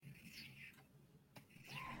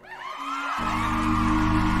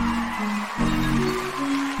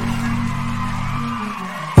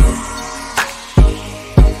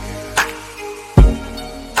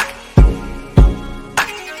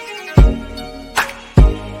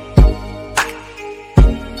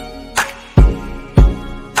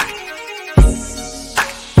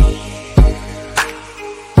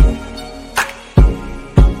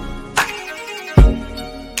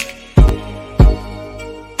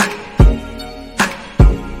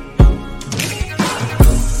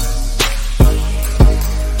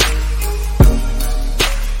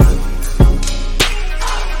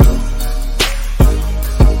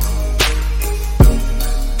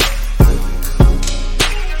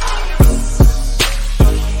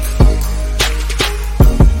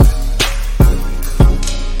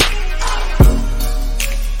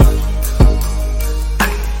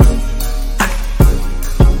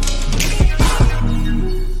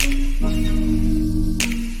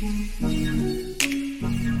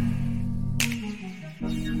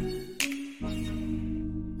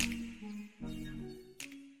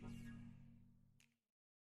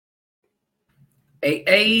Hey,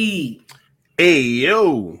 hey. Hey,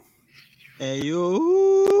 yo. Hey, yo.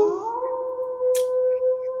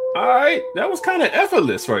 All right. That was kind of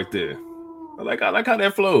effortless right there. I like how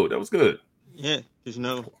that flowed. That was good. Yeah, because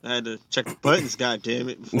I had to check the buttons, God damn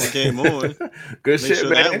it, before it came on. Good Make shit,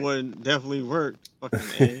 sure that man. one definitely worked. Fucking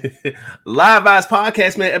A. Live Eyes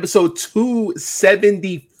Podcast, man, episode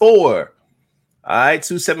 274. All right,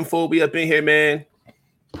 274. We up in here, man.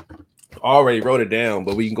 Already wrote it down,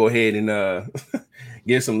 but we can go ahead and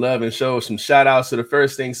give some love and show some shout outs to the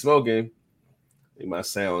first thing smoking. My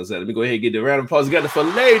sounds. Let me go ahead and get the round of applause together for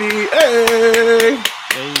Lady. Hey,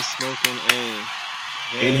 A smoking A.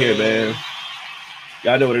 Hey. In here, man.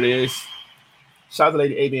 Y'all know what it is. Shout out to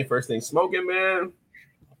Lady A being first thing smoking, man.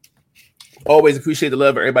 Always appreciate the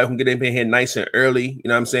love of everybody who can get in here nice and early. You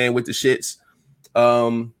know what I'm saying, with the shits.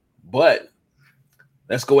 But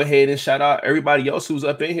let's go ahead and shout out everybody else who's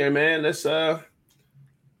up in here, man. Let's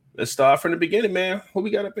start from the beginning, man. Who we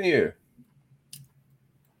got up in here?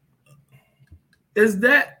 Is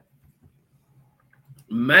that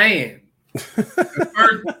man?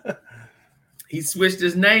 First, he switched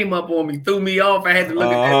his name up on me, threw me off. I had to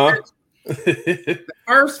look at that. The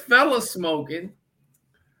first fella smoking,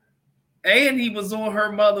 and he was on her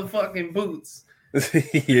motherfucking boots.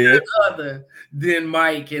 Yeah. Other than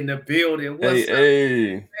Mike in the building. What's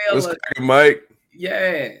hey. What's cracking, Mike?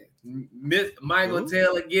 Yeah. Michael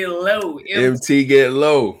Taylor get low. MT get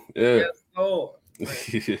low. Yeah. Yes, Lord.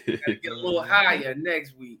 Gotta get a little higher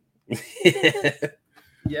next week.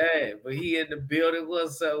 Yeah, but he in the building.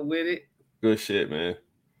 What's up with it? Good shit, man.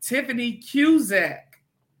 Tiffany Cusack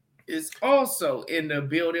is also in the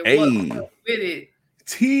building. Hey. What's up with it?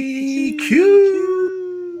 TQ.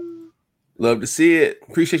 Love to see it.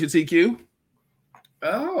 Appreciate you, TQ.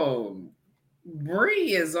 Oh,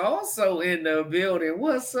 Bree is also in the building.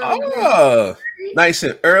 What's up? Oh, nice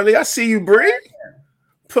and early. I see you, Bree.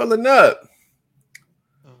 Pulling up.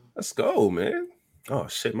 Let's go, man. Oh,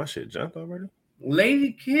 shit. My shit jumped already.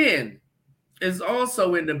 Lady Ken is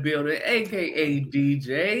also in the building, a.k.a.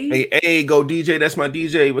 DJ. Hey, go DJ. That's my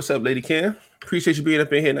DJ. What's up, Lady Ken? Appreciate you being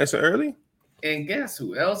up in here nice and early. And guess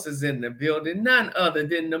who else is in the building? None other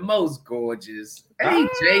than the most gorgeous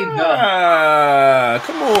AJ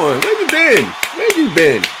Come on. Where you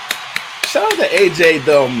been? Shout out to AJ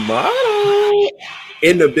the model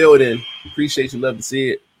in the building. Appreciate you. Love to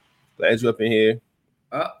see it. Glad you up in here.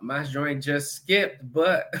 My joint just skipped,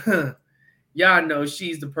 but y'all know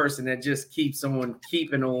she's the person that just keeps on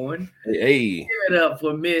keeping on. Hey. Give it up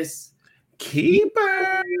for Miss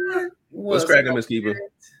Keeper. What's cracking, Miss Keeper?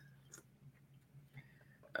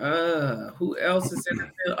 Who else is in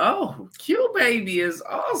the building? Oh, Q Baby is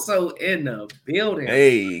also in the building.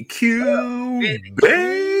 Hey, Q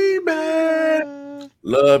Baby.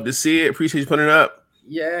 Love to see it. Appreciate you putting it up.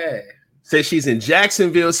 Yeah. Says she's in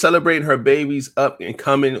Jacksonville celebrating her baby's up and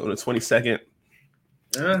coming on the 22nd.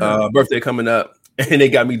 Birthday coming up. And they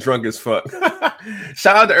got me drunk as fuck.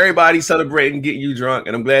 Shout out to everybody celebrating, getting you drunk.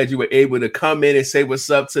 And I'm glad you were able to come in and say what's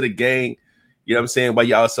up to the gang. You know what I'm saying? While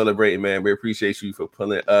y'all celebrating, man. We appreciate you for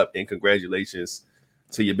pulling up, and congratulations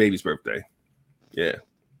to your baby's birthday. Yeah.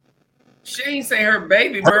 She ain't say her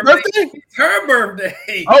baby birthday. It's her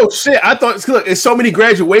birthday. Oh shit! I thought look, it's so many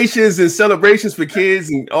graduations and celebrations for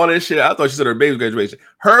kids and all that shit. I thought she said her baby's graduation.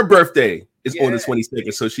 Her birthday is on the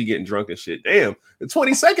 22nd, so she getting drunk and shit. Damn, the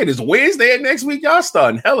 22nd is Wednesday of next week. Y'all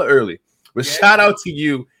starting hella early. But shout out to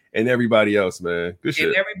you and everybody else, man. Good shit.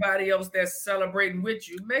 And everybody else that's celebrating with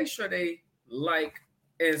you, make sure they like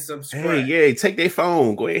and subscribe. Hey, yeah, take their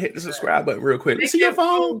phone. Go ahead and hit the subscribe button real quick. Let's see your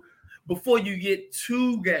phone before you get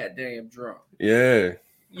too goddamn drunk. Yeah.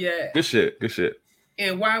 Yeah. Good shit.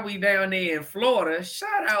 And while we down there in Florida,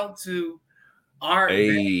 shout out to Art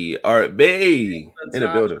Bay. Art Bay in the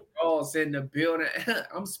building. Ross in the building.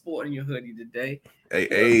 I'm sporting your hoodie today.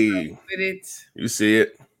 Hey. With it. You see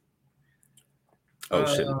it. Oh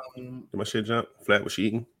shit. Did my shit jump? Flat was she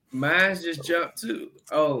eating? Mine's just jumped too.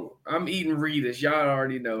 Oh, I'm eating Rita's. Y'all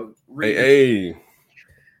already know. Rita's. Hey.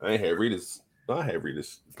 I ain't had Rita's. I had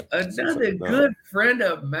Rita's. Another good friend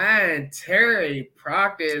of mine, Terry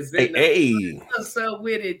Proctor, is in the What's up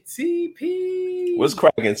with it, TP? What's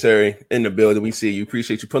cracking, Terry? In the building. We see you.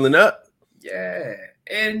 Appreciate you pulling up. Yeah.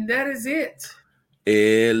 And that is it.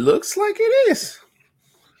 It looks like it is.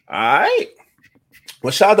 All right.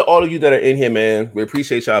 Well, shout out to all of you that are in here, man. We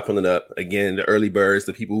appreciate y'all pulling up. Again, the early birds,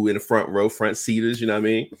 the people who in the front row, front seaters, you know what I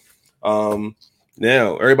mean?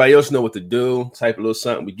 Now, everybody else know what to do. Type a little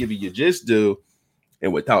something. We give you your just do.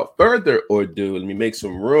 And without further ado, let me make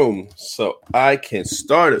some room so I can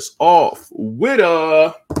start us off with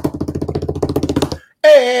a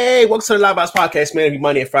Hey, welcome to the Live Vibes Podcast, man. Every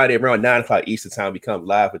Monday and Friday around 9 o'clock Eastern Time, we come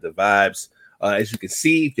live with the vibes. As you can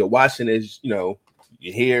see, if you're watching, as you know,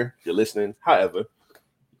 you're here, you're listening. However,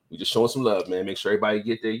 we just showing some love, man. Make sure everybody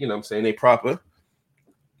get there, you know what I'm saying, they proper.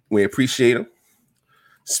 We appreciate them.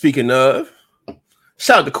 Speaking of,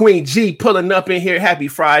 shout out to Queen G pulling up in here. Happy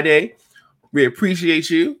Friday. We appreciate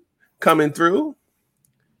you coming through.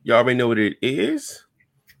 You already know what it is.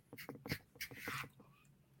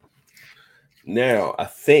 Now, I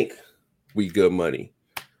think we good money.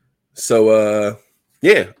 So,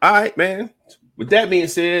 yeah. All right, man. With that being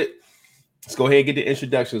said, let's go ahead and get the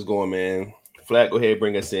introductions going, man. Flat, go ahead and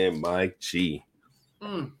bring us in, Mike G.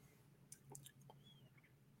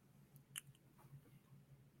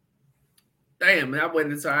 Damn, man, I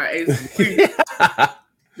went into our Ace.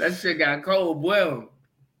 That shit got cold. Well,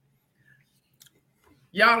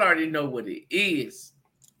 y'all already know what it is.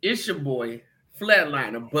 It's your boy,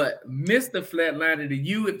 Flatliner, but Mr. Flatliner to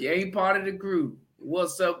you if you ain't part of the group.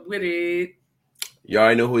 What's up with it? You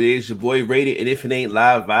already know who it is, your boy Rated, and if it ain't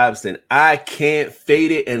Live Vibes, then I can't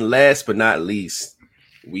fade it. And last but not least,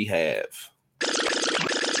 we have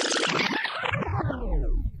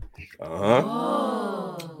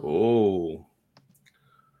Oh.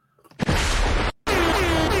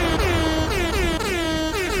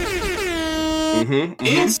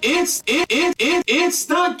 It's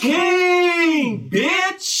the king,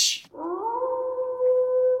 bitch.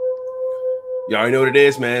 You already know what it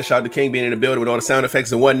is, man. Shout out to King being in the building with all the sound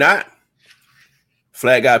effects and whatnot.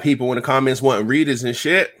 Flat got people in the comments wanting readers and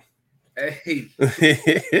shit. Hey.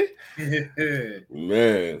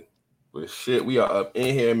 Man. But shit, we are up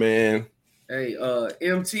in here, man. Hey,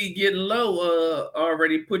 MT getting low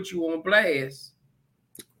already put you on blast.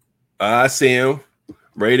 I see him.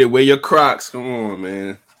 Rated, wear your Crocs. Come on,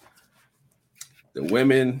 man. The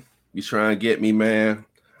women be trying to get me, man.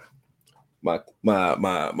 My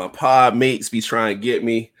pod mates be trying to get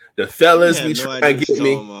me. The fellas be trying to get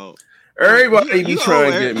me. Everybody be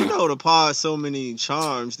trying to get me. You know the pod so many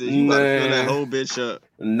charms that you gotta fill that whole bitch up.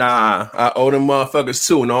 Nah, I owe them motherfuckers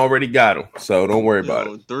 2 and already got them. So don't worry about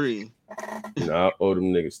it. 3. You know, I owe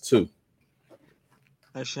them niggas 2.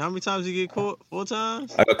 Actually, how many times you get caught? 4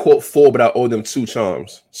 times? I got caught 4, but I owe them 2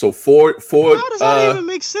 charms. So 4. How does that even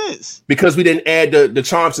make sense? Because we didn't add the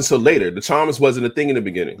charms until later. The charms wasn't a thing in the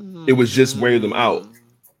beginning. It was just wear them out.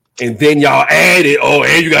 And then y'all added,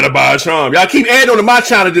 and you gotta buy a charm. Y'all keep adding on to my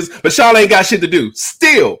challenges, but y'all ain't got shit to do.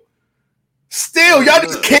 Still, y'all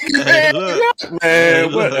just kicking man.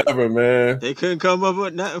 Whatever, man. They couldn't come up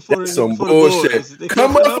with nothing for some bullshit.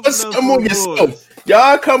 Come up with some more yourself.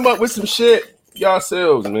 Y'all come up with some shit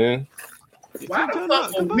yourselves, man. Why the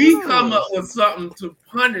fuck would we come up with something to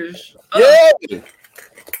punish us? Yeah.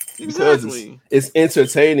 Exactly. It's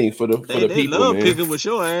entertaining for the people. They love picking with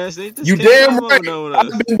your ass. You damn right.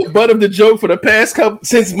 I've been the butt of the joke for the past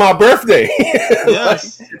since my birthday.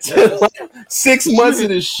 Yes. Like 6 months of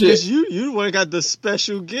this shit. You one got the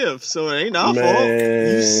special gift, so it ain't our fault.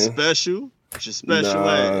 You special. It's your special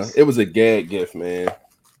ass. It was a gag gift, man.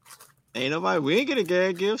 Ain't nobody. We ain't get a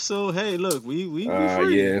gag gift, so hey, look, we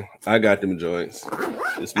free. Yeah, I got them joints.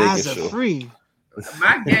 Just making sure. Free.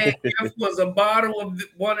 My gag gift was a bottle of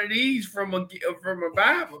one of these from a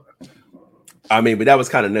Bible. I mean, but that was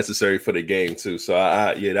kind of necessary for the game too. So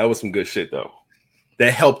yeah, that was some good shit though.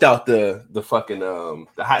 That helped out the fucking the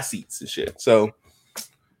hot seats and shit. So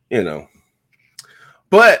you know,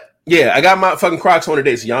 but yeah, I got my fucking Crocs on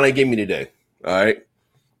today, so y'all ain't give me today. All right.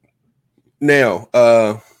 Now,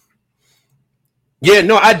 yeah,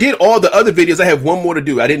 no, I did all the other videos. I have one more to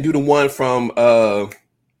do. I didn't do the one from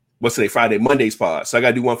what's today? Friday, Monday's pod. So I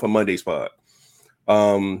gotta do one for Monday's pod.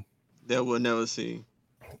 That we'll never see.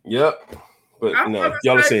 Yep. But no,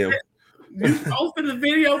 y'all are seeing him. You posted the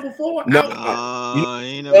video before? No.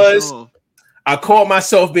 Ain't never saw. I caught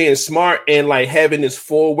myself being smart and like having this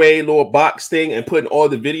 4-way little box thing and putting all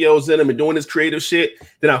the videos in them and doing this creative shit.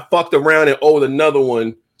 Then I fucked around and owed another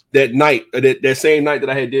one that night, that same night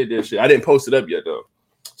that I had did this shit. I didn't post it up yet though.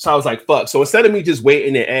 So I was like, fuck. So instead of me just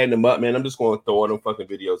waiting and adding them up, man, I'm just going to throw all them fucking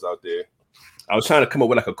videos out there. I was trying to come up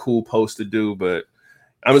with like a cool post to do, but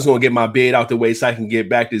I'm just going to get my bid out the way so I can get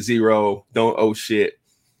back to 0. Don't owe shit.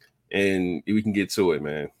 And we can get to it,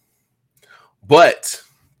 man. But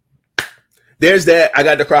there's that. I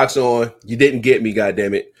got the Crocs on. You didn't get me,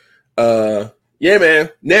 goddammit. Yeah, man.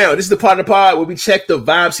 Now, this is the part of the pod where we check the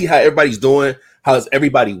vibe, see how everybody's doing, how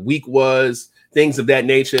everybody week was, things of that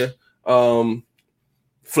nature.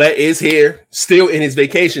 Flat is here, still in his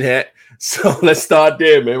vacation hat. So let's start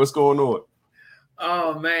there, man. What's going on?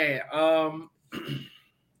 Oh, man.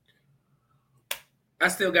 I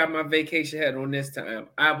still got my vacation hat on this time.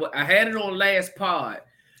 I had it on last pod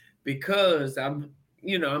because I'm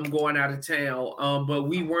going out of town. But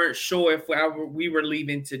we weren't sure if we were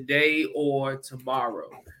leaving today or tomorrow.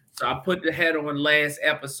 So I put the hat on last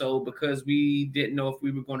episode because we didn't know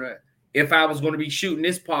if I was going to be shooting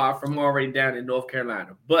this pod from already down in North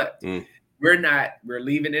Carolina. But we're not. We're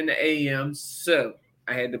leaving in the AM, so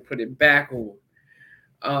I had to put it back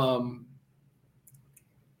on.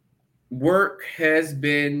 Work has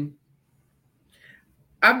been.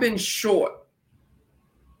 I've been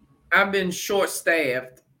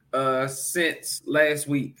short-staffed since last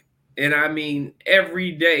week, and I mean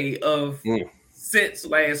every day since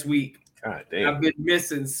last week. God damn. I've been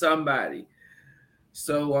missing somebody,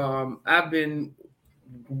 so I've been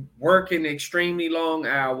working extremely long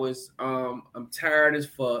hours. I'm tired as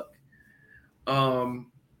fuck.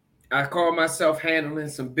 I called myself handling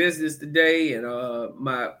some business today, and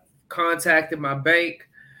contacted my bank.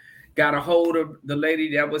 Got a hold of the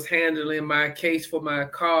lady that was handling my case for my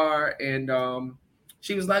car, and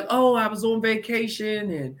she was like, "Oh, I was on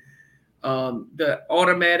vacation," and the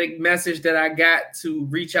automatic message that I got to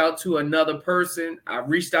reach out to another person, I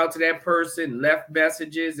reached out to that person, left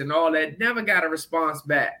messages and all that, never got a response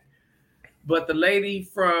back. But the lady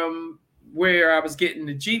from where I was getting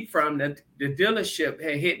the Jeep from, the dealership,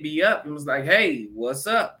 had hit me up and was like, "Hey, what's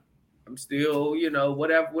up? I'm still,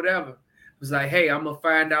 whatever. It was like, "Hey, I'm going to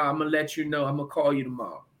find out. I'm going to let you know. I'm going to call you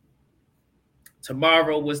tomorrow."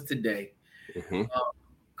 Tomorrow was today. Mm-hmm.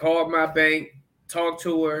 Called my bank, talked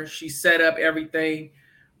to her. She set up everything,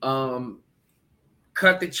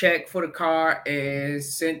 cut the check for the car, and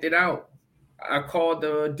sent it out. I called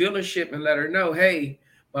the dealership and let her know, "Hey,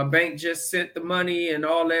 my bank just sent the money and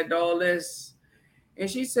all this." And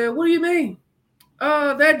she said, "What do you mean?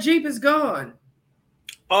 That Jeep is gone."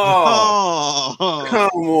 Oh, come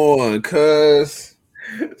on, cuz.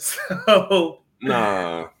 So,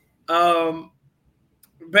 nah.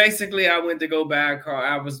 Basically, I went to go buy a car.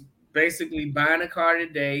 I was basically buying a car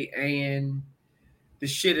today, and the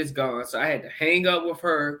shit is gone. So I had to hang up with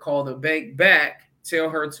her, call the bank back, tell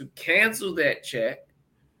her to cancel that check.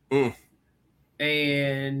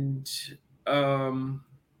 And I'm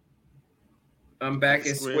back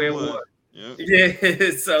at square one. Yep.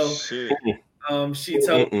 Yeah. So she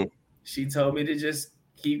told me to just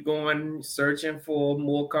keep going, searching for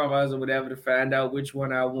more cars or whatever to find out which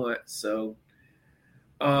one I want. So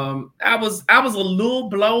I was a little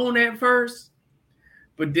blown at first,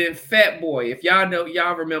 but then Fat Boy, if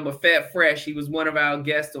y'all remember Fat Fresh, he was one of our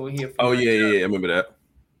guests on here. Oh yeah, I remember that.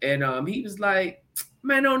 And he was like,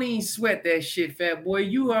 "Man, don't even sweat that shit, Fat Boy.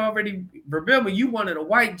 You already remember you wanted a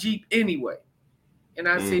white Jeep anyway." And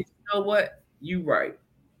I said, "You know what? You right."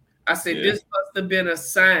 I said, This must have been a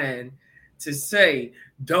sign to say,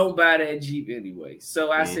 don't buy that Jeep anyway.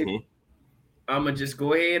 So I said, I'm going to just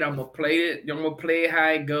go ahead. I'm going to play it. I'm going to play it how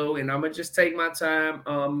it go. And I'm going to just take my time.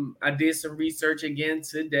 I did some research again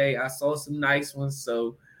today. I saw some nice ones.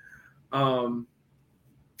 So,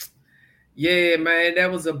 yeah, man,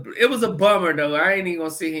 it was a bummer though. I ain't even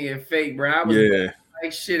going to sit here and fake, bro. I was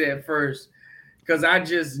like shit at first because I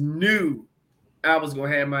just knew I was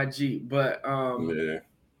going to have my Jeep. But,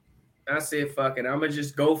 I said, fuck it. I'm going to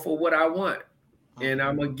just go for what I want. And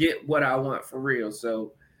I'm going to get what I want for real.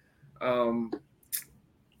 So I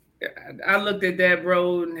looked at that,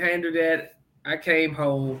 bro, and handled that. I came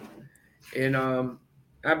home. And I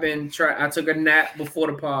took a nap before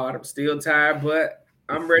the pod. I'm still tired, but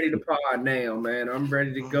I'm ready to pod now, man. I'm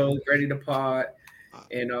ready to go, ready to pod.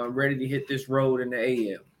 And I'm ready to hit this road in the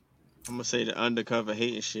AM. I'm going to say the undercover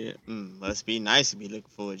hating shit. Must be nice to be looking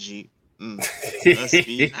for a Jeep. Must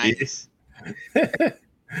be nice. Hey,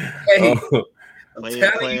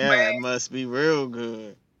 play must be real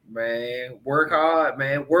good. Man, work hard,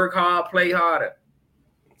 man. Work hard, play harder.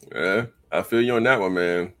 Yeah, I feel you on that one,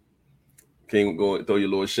 man. Can't go and throw your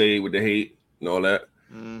little shade with the hate and all that.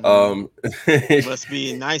 Must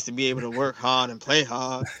be nice to be able to work hard and play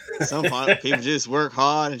hard. Some people just work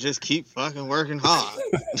hard and just keep fucking working hard.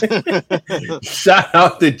 Shout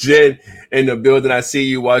out to Jen in the building. I see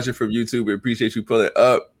you watching from YouTube. We appreciate you pulling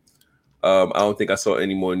up. I don't think I saw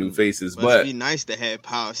any more new faces, but be nice to have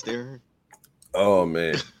power steering. Oh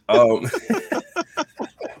man,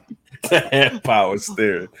 power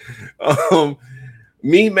steering.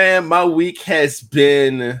 Me, man, my week has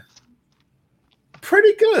been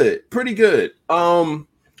pretty good. Y'all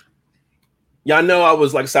know I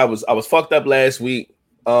was fucked up last week.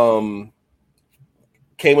 Came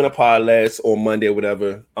in a pod last on Monday or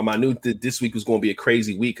whatever. I knew that this week was going to be a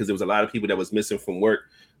crazy week because there was a lot of people that was missing from work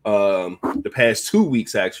the past 2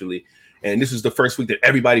 weeks actually, And this was the first week that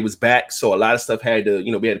everybody was back, so a lot of stuff had to,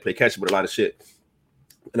 we had to play catch up with a lot of shit.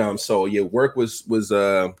 And so yeah, work was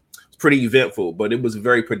pretty eventful, but it was a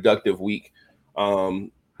very productive week.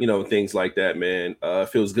 Things like that, man.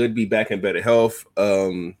 Feels good to be back in better health.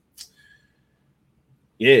 Yeah,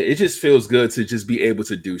 it just feels good to just be able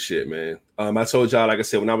to do shit, man. I told y'all, like I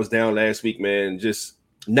said, when I was down last week, man, just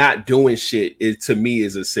not doing shit, to me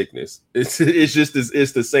is a sickness. It's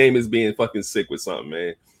the same as being fucking sick with something,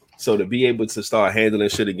 man. So to be able to start handling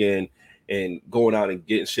shit again and going out and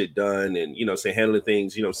getting shit done and, handling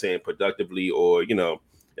things, productively or,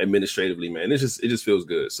 administratively, man, it just feels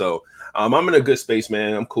good. So I'm in a good space,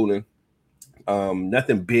 man. I'm cooling.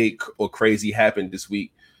 Nothing big or crazy happened this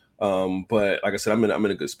week. But like I said, I'm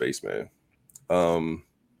in a good space, man.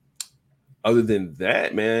 Other than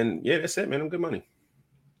that, man, yeah, that's it, man. I'm good money.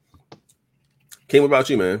 Kim, what about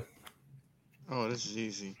you, man? Oh, this is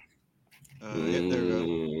easy. Yeah, there we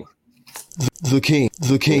go.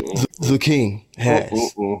 The king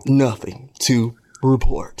has nothing to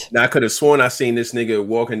report. Now I could have sworn I seen this nigga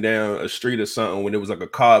walking down a street or something when it was like a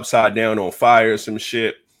car upside down on fire or some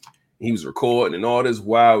shit. He was recording and all this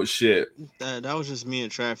wild shit. That was just me in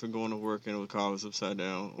traffic going to work and the car was upside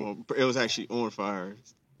down. Well, it was actually on fire.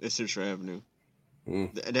 It's Central Avenue.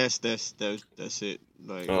 That's it.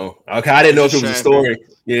 Like, oh, okay. I didn't know if it was a story.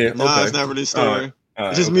 Yeah, no, okay. It's not really a story. All right,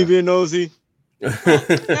 it's just me being nosy.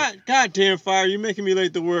 God damn fire! You're making me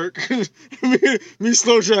late to work. me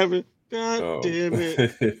slow driving. God damn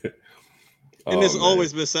it! And there's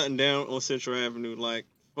always been something down on Central Avenue. Like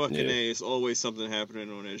fucking A, it's always something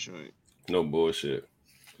happening on that joint. No bullshit.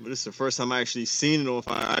 But it's the first time I actually seen it on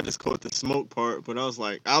fire. I just caught the smoke part, but I was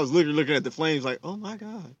literally looking at the flames, like, oh my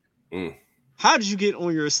god, how did you get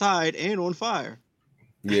on your side and on fire?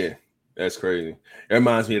 Yeah. That's crazy. It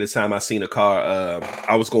reminds me of the time I seen a car.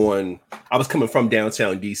 I was coming from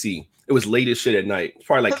downtown DC. It was late as shit at night,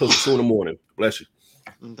 probably like close to 2 a.m. Bless you.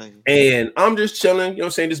 And I'm just chilling,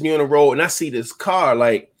 just me on the road, and I see this car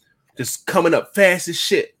like just coming up fast as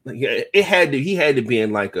shit. Like, he had to be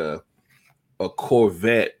in like a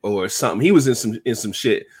Corvette or something. He was in some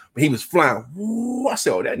shit, but he was flying. Woo, I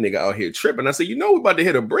said, "Oh, that nigga out here tripping." I said, "We about to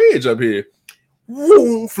hit a bridge up here."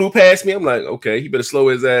 Woo, flew past me. I'm like, okay, he better slow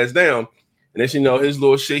his ass down. And then his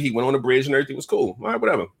little shit, he went on the bridge and everything was cool. All right,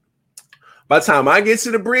 whatever. By the time I get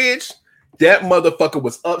to the bridge, that motherfucker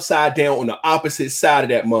was upside down on the opposite side of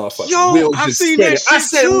that motherfucker. Yo, I've seen that shit. I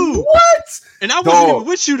said, too. What? And I wasn't even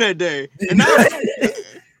with you that day. And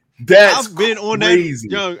I've been on crazy.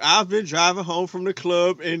 That. I've been driving home from the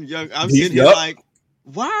club, and I'm sitting here like,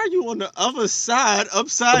 why are you on the other side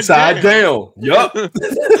upside down? Yup. How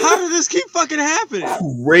did this keep fucking happening?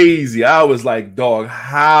 Crazy. I was like, dog,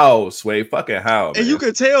 how, Sway? Fucking how, man. And you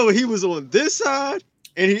could tell he was on this side,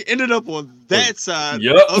 and he ended up on that side,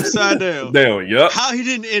 upside down. How he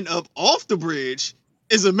didn't end up off the bridge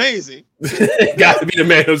is amazing. Got to be the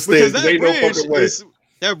man upstairs.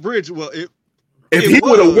 That bridge, well, if he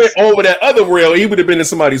would have went over that other rail, he would have been in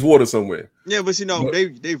somebody's water somewhere. Yeah, but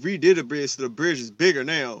they redid the bridge, so the bridge is bigger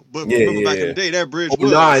now. But remember back in the day, that bridge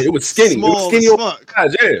was it was skinny. Small it was skinny as fuck.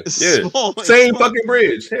 God, yeah. Same fucking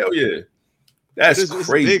bridge. Hell yeah. That's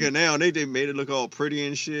crazy. It's bigger now. They made it look all pretty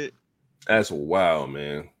and shit. That's wild,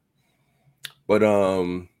 man. But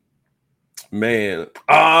man,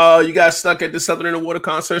 you got stuck at the Something in the Water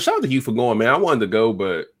concert. Shout out to you for going, man. I wanted to go,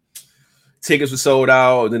 but tickets were sold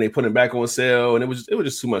out, and then they put it back on sale, and it was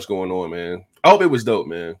just too much going on, man. I hope it was dope,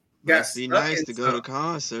 man. Must be nice to go to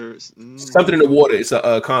concerts. Something in the Water. It's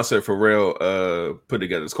a concert for real put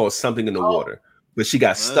together. It's called Something in the Water. But she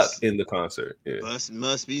got stuck in the concert. Yeah.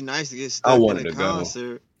 Must be nice to get stuck in a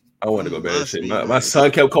concert. I wanted to go bad shit. My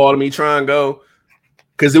son kept calling me trying to go.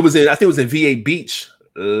 Because I think it was in VA Beach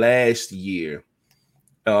last year.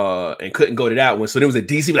 And couldn't go to that one. So there was a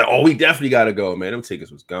DC like, we definitely gotta go, man. Them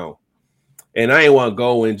tickets was gone. And I ain't want to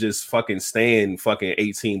go and just fucking stand fucking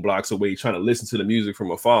 18 blocks away trying to listen to the music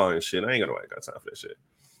from afar and shit. I ain't got time for that shit.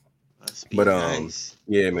 But nice.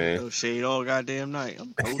 Yeah, man. No shade all goddamn night.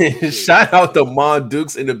 Shout out to Mon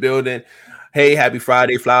Dukes in the building. Hey, happy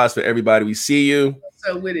Friday, flowers for everybody. We see you.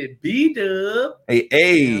 What's up with it, B-Dub?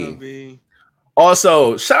 Hey.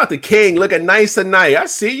 Also, shout out to King. Looking nice tonight. I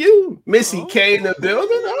see you, Missy K in the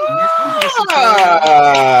building.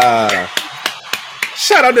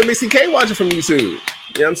 Shout out to Missy K watching from YouTube. You know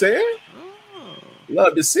what I'm saying?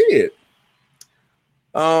 Love to see it.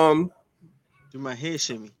 Do my head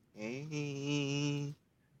shimmy.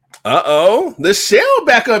 The shell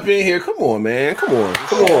back up in here. Come on, man. Come on.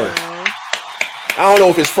 I don't know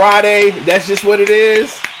if it's Friday. That's just what it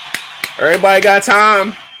is. Everybody got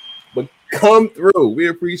time, but come through. We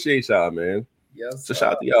appreciate y'all, man. Yes. So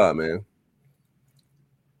shout out to y'all, man.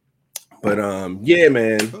 But yeah,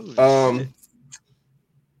 man.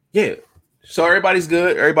 Yeah. So everybody's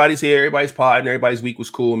good. Everybody's here. Everybody's potting. Everybody's week was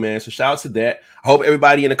cool, man. So shout out to that. I hope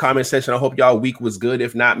everybody in the comment section, I hope y'all week was good.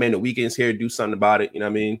 If not, man, the weekend's here to do something about it. You know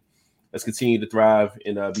what I mean? Let's continue to thrive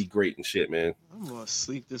and be great and shit, man. I'm gonna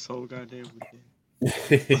sleep this whole goddamn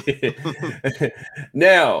weekend.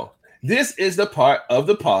 Now, this is the part of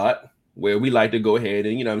the pod where we like to go ahead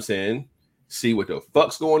and, you know what I'm saying, see what the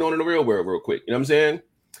fuck's going on in the real world real quick. You know what I'm saying?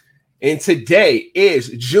 And today is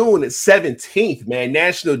June 17th, man.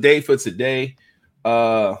 National Day for today.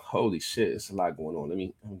 Holy shit, it's a lot going on. Let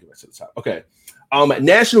me get back to the top. Okay.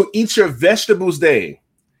 National Eat Your Vegetables Day.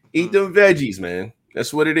 Eat them veggies, man.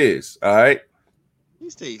 That's what it is. All right.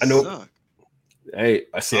 These days suck. Hey,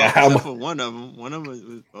 I see. Except for one of them. One of them was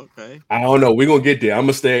okay. I don't know. We're gonna get there. I'm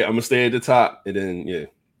gonna stay at the top, and then yeah.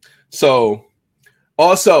 So,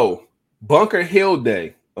 also Bunker Hill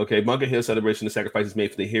Day. Okay, Bunker Hill celebration of sacrifices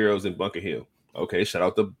made for the heroes in Bunker Hill. Okay, shout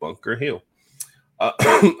out to Bunker Hill.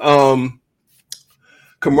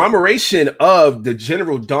 Commemoration of the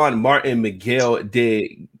General Don Martin Miguel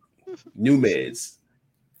de Núñez.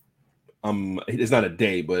 It's not a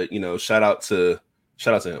day, but you know, shout out to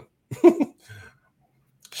him.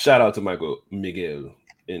 Shout out to Michael Miguel,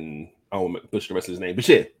 and I won't push the rest of his name, but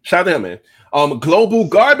yeah, shout out to him, man. Global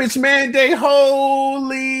Garbage Man Day.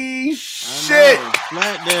 Holy shit!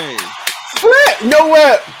 Flat Day. Flat. You know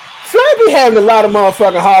what? Flat be having a lot of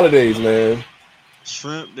motherfucking holidays, man.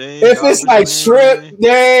 Shrimp Day. If it's like Shrimp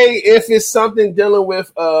Day, if it's something dealing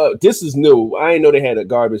with this is new. I didn't know they had a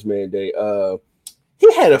Garbage Man Day.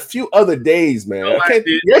 He had a few other days, man. No,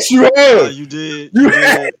 yes, you have. You did. You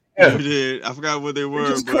had. You did. I forgot what they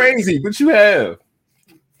were. It's crazy, but you have.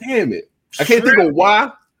 Damn it. I can't think of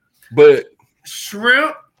why, but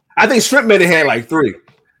Shrimp. I think Shrimp Man had like 3.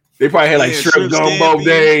 They probably had like Shrimp Gumbo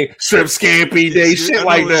Day, Shrimp Scampi Day, shit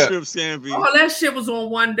like that. Shrimp Scampi. All that shit was on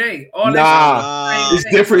one day.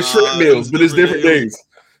 It's different shrimp meals, but it's different days.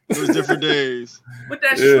 It was different days. But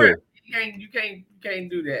that shrimp, you can't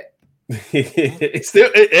do that.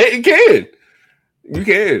 It can. You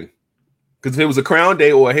can. Because if it was a Crown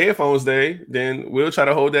Day or a Headphones Day, then we'll try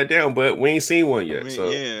to hold that down. But we ain't seen one yet.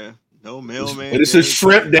 Yeah. No mailman. But it's a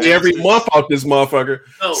Shrimp Day every month out this motherfucker.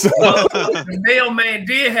 No, the mailman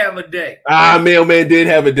did have a day. Mailman did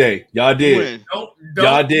have a day. Y'all did. Don't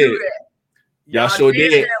y'all did. Do that. Y'all sure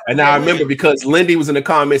did. And I remember because Lindy was in the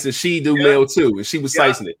comments and she do mail too. And she was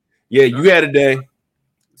slicing it. Yeah, you had a day.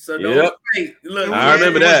 So look, I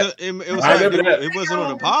remember that. It wasn't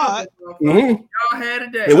on the pod. Mm-hmm. Y'all had a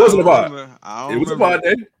day. It wasn't a pod. It was a pod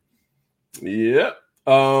day. Yep.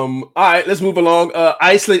 All right, let's move along.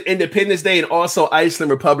 Iceland Independence Day and also Iceland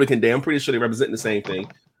Republican Day. I'm pretty sure they represent the same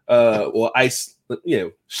thing. Shout out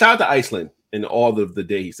to Iceland and all of the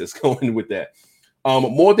days that's going with that.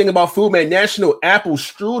 More thing about food, man. National Apple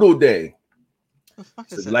Strudel Day.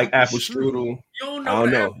 So like apple strudel. I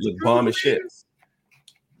don't know. Look, bomb and shit.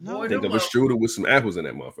 No, think of a strudel with some apples in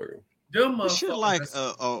that motherfucker. This shit like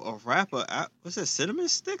a wrapper. What's that? Cinnamon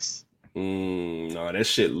sticks? No, that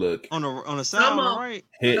shit look on the side on the right.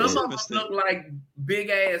 Some of them look like big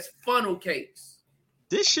ass funnel cakes.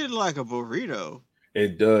 This shit like a burrito.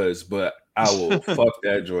 It does, but I will fuck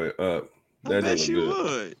that joint up. That bet you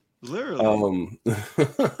good. Would. Literally.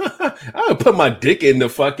 I would put my dick in the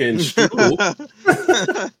fucking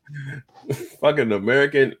strudel. Fucking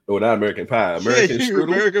American, not American Pie. American strudel.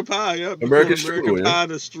 American Pie, yep. American strudel. Pie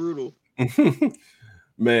to strudel.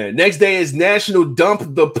 Man, next day is National Dump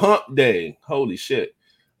the Pump Day. Holy shit.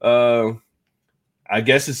 I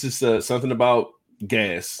guess it's just something about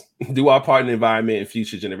gas. Do our part in the environment and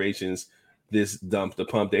future generations this dump the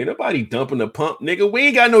pump day. Nobody dumping the pump, nigga. We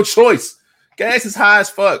ain't got no choice. Gas is high as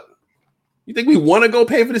fuck. You think we want to go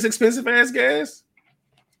pay for this expensive ass gas?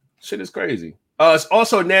 Shit is crazy. It's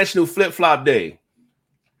also National Flip Flop Day.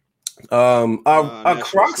 Are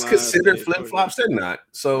Crocs considered flip flops? They're not.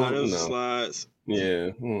 So no. Slides. Yeah.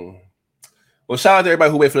 Well, shout out to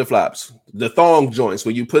everybody who wear flip flops. The thong joints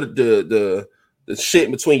where you put the shit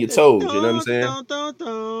in between your toes. You know what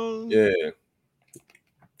I'm saying? Yeah.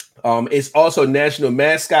 It's also National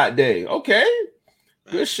Mascot Day. Okay.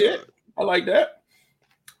 Good shit. I like that.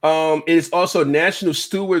 It's also National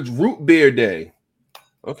Stewards Root Beer Day.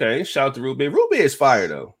 Okay, shout out to root beer. Root beer is fire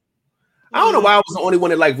though. I don't know why I was the only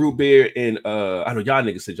one that liked root beer, and I know y'all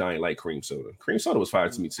niggas said y'all ain't like cream soda. Cream soda was fire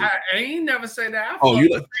to me too. I ain't never say that. You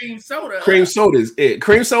like cream soda? Cream soda is it.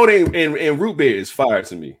 Cream soda and root beer is fire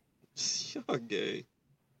to me. You're gay.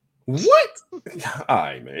 What? All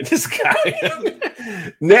right, man. This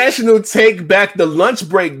guy. National Take Back the Lunch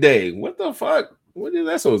Break Day. What the fuck? What is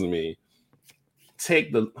that supposed to mean?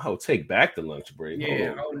 take back the lunch break.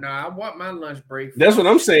 Yeah. Oh no, I want my lunch break. That's what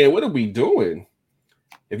I'm saying. What are we doing?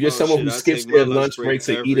 If you're someone who skips their lunch break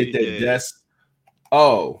to eat at their desk,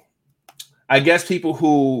 I guess people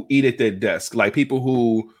who eat at their desk, like people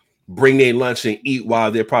who bring their lunch and eat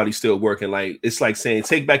while they're probably still working. Like it's like saying,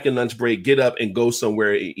 take back your lunch break, get up and go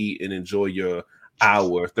somewhere and eat and enjoy your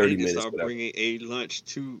hour, 30 minutes. Start bringing a lunch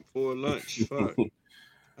for lunch. Fuck.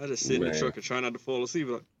 I just sit in the truck and try not to fall asleep.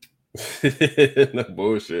 No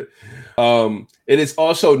bullshit. It is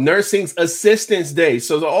also Nursing's Assistance Day.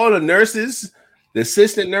 So to all the nurses, the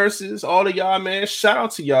assistant nurses, all of y'all, man, shout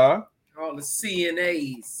out to y'all. All the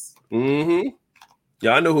CNAs. Mm-hmm.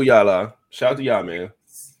 Y'all know who y'all are. Shout out to y'all, man.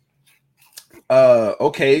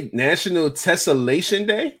 Okay, National Tessellation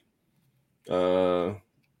Day.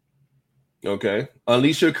 Okay.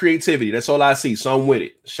 Unleash your creativity. That's all I see. So I'm with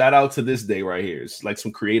it. Shout out to this day right here. It's like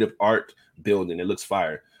some creative art building. It looks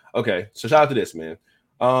fire. Okay. So shout out to this, man.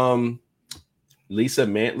 Lisa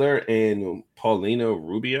Mantler and Paulina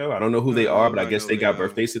Rubio. I don't know who they are, but I guess they got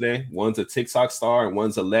birthdays today. One's a TikTok star and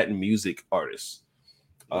one's a Latin music artist.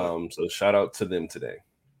 So shout out to them today.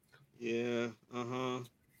 Yeah.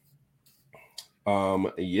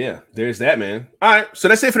 Yeah, there's that, man. All right. So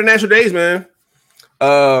that's it for the national days, man.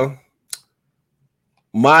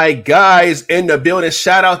 My guys in the building.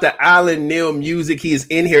 Shout out to Alan Neal Music. He is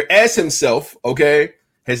in here as himself. Okay,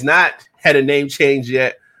 has not had a name change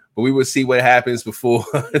yet, but we will see what happens before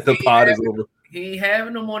the pod is over. He ain't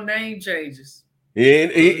having no more name changes.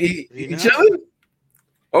 He chilling.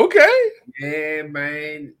 Okay. Yeah,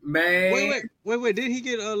 man. Wait. Did he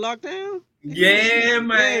get locked down? Yeah,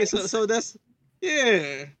 man. Yeah, so that's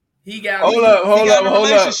He got. Hold up.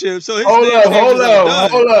 So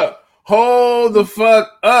hold up. Hold the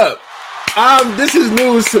fuck up. This is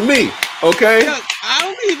news to me. Okay. Yeah, I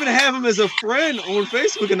don't even have him as a friend on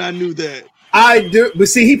Facebook, and I knew that. I do, but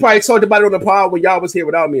see, he probably talked about it on the pod when y'all was here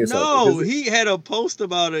without me or something. No, he had a post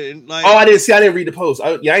about it. And like, I didn't read the post.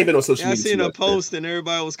 I ain't been on social media. I seen a post and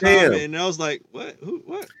everybody was commenting, and I was like, "What?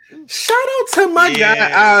 What?" Shout out to my guy,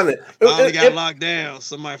 Alan. Finally got locked down.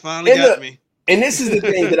 Somebody finally got me. And this is the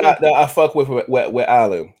thing that I fuck with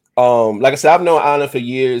Alan. Like I said, I've known Alan for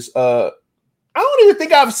years. I don't even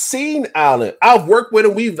think I've seen Alan. I've worked with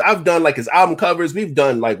him. I've done like his album covers. We've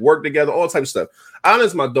done like work together, all types of stuff.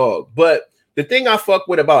 Alan's my dog. But the thing I fuck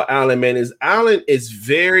with about Alan, man, is Alan is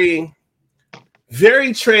very,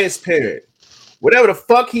 very transparent. Whatever the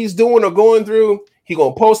fuck he's doing or going through, he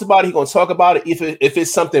gonna post about it. He gonna talk about it. If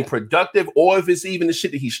it's something productive or if it's even the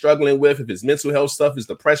shit that he's struggling with, if it's mental health stuff, his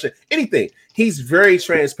depression, anything. He's very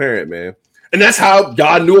transparent, man. And that's how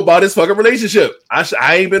y'all knew about his fucking relationship.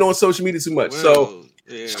 I ain't been on social media too much.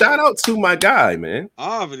 Shout out to my guy, man.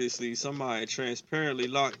 Obviously, somebody transparently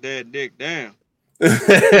locked that dick down.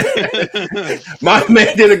 My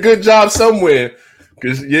man did a good job somewhere.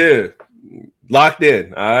 Because, locked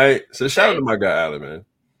in. All right. So shout out to my guy, Alan, man.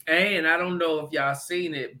 And I don't know if y'all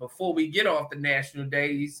seen it before we get off the national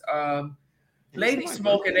days. Lady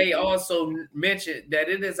Smoking, they also mentioned that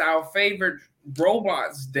it is our favorite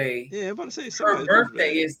Robots Day. Yeah, I'm about to say her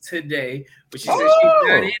birthday is today, but she said she's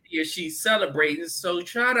not in here. She's celebrating. So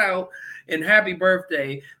shout out and happy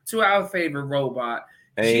birthday to our favorite robot.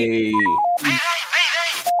 Hey,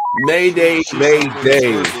 Mayday.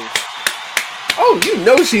 Oh, you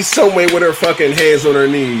know she's somewhere with her fucking hands on her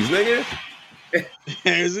knees, nigga.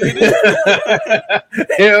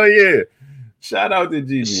 Hell yeah! Shout out to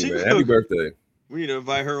Gigi, man. Happy birthday. We need to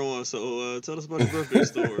invite her on. So tell us about your birthday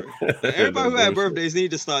story. Everybody who had birthdays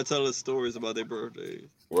need to start telling us stories about their birthdays.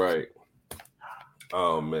 Right.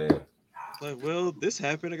 Oh man. Like, well, this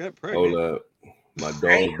happened. I got pregnant. Hold up. My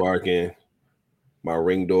dog barking. My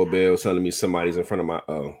Ring doorbell telling me somebody's in front of my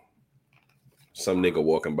some nigga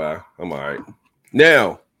walking by. I'm all right.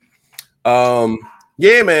 Now,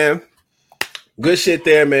 yeah, man. Good shit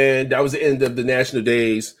there, man. That was the end of the national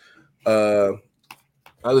days.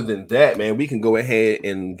 Other than that, man, we can go ahead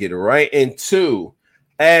and get right into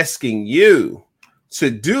asking you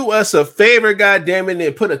to do us a favor, goddammit,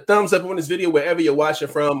 and put a thumbs up on this video wherever you're watching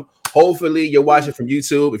from. Hopefully, you're watching from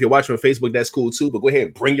YouTube. If you're watching from Facebook, that's cool too. But go ahead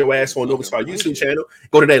and bring your ass on over to our YouTube channel.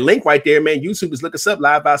 Go to that link right there, man. YouTube is look us up,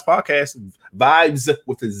 Live Vibes Podcast, Vibes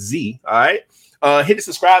with a Z. All right. Hit the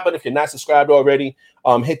subscribe button if you're not subscribed already.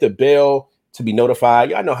 Hit the bell to be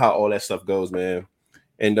notified. Y'all know how all that stuff goes, man.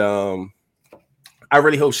 And I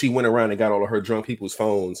really hope she went around and got all of her drunk people's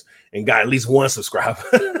phones and got at least one subscriber.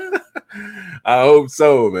 I hope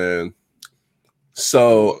so, man.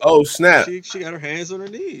 So, snap. She got her hands on her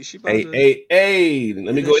knees. Hey,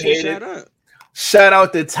 let me go ahead. Shout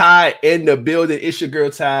out to Ty in the building. It's your girl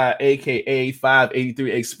Ty, aka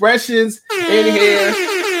 583 Expressions in here.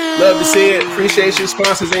 Love to see it. Appreciate your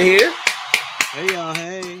sponsors in here. Hey y'all,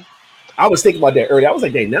 hey. I was thinking about that earlier. I was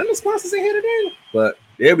like, none of the sponsors in here today. But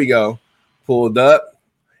there we go. Pulled up.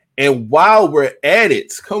 And while we're at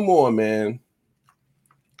it, come on, man.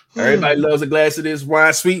 Everybody loves a glass of this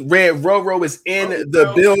wine. Sweet Red Roro is in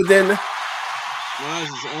the building.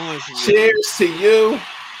 Cheers to you.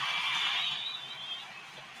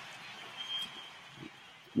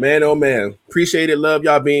 Man, oh man. Appreciate it. Love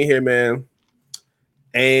y'all being here, man.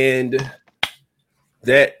 And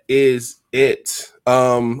that is it.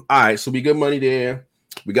 All right, so we good money there.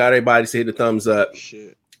 We got everybody to hit the thumbs up.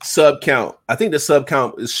 Shit. Sub count. I think the sub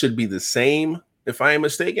count should be the same, if I ain't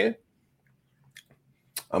mistaken.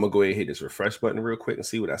 I'm gonna go ahead and hit this refresh button real quick and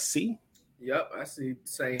see what I see. Yep, I see the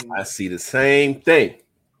same. I see the same thing.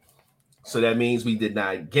 So that means we did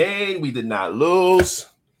not gain, we did not lose.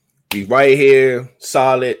 We right here,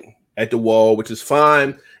 solid at the wall, which is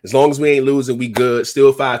fine. As long as we ain't losing, we good.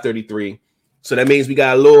 Still 533. So that means we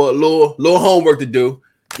got a little homework to do.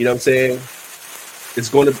 You know what I'm saying? It's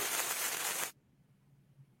going to.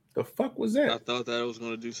 The fuck was that? I thought that I was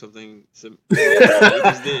going to do something. It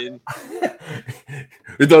just didn't.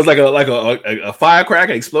 It was like a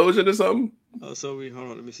firecracker explosion or something. Oh, so hold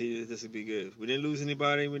on. Let me see. This would be good. We didn't lose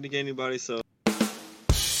anybody. We didn't get anybody. So.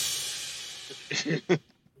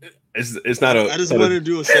 It's not a. I just wanted to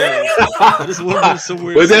do a sound. I just wanted to do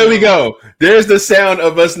somewhere. Well, there we go. There's the sound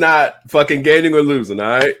of us not fucking gaining or losing.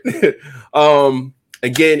 All right.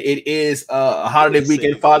 Again, it is a holiday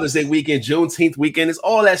weekend, Father's Day weekend, Juneteenth weekend. It's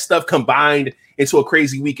all that stuff combined into a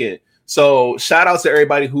crazy weekend. So shout out to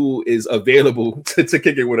everybody who is available to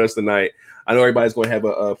kick it with us tonight. I know everybody's going to have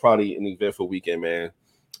a probably an eventful weekend, man.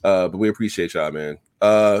 But we appreciate y'all, man.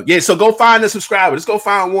 Yeah. So go find a subscriber. Just go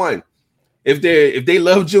find one. If they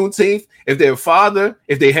love Juneteenth, if they're a father,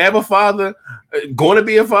 if they have a father, going to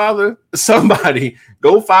be a father, somebody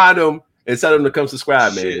go find them and tell them to come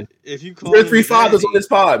subscribe, man. If you call there are 3 fathers on this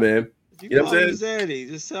pod, man. If you know what I'm saying? Zaddy,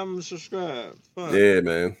 just tell them to subscribe. Fun. Yeah,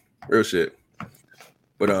 man. Real shit.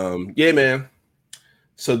 But yeah, man.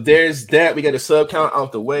 So there's that. We got a sub count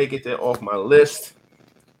out the way. Get that off my list.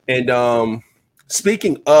 And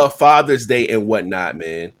speaking of Father's Day and whatnot,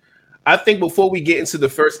 man. I think before we get into the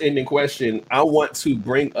first ending question, I want to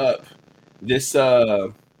bring up this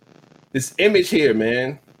this image here,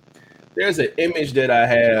 man. There's an image that I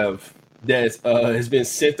have that has been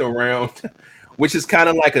sent around, which is kind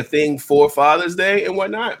of like a thing for Father's Day and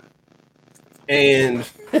whatnot. And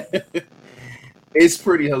it's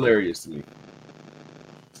pretty hilarious to me.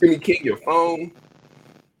 Can you kick your phone?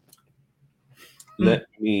 Let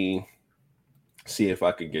me see if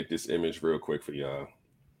I can get this image real quick for y'all.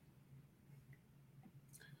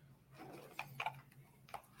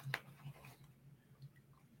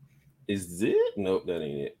 Is it? Nope, that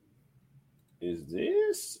ain't it. Is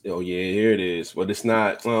this? Oh yeah, here it is. Well, it's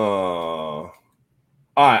not. All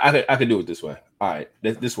right, I can do it this way. All right,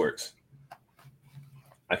 this works.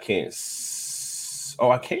 I can't.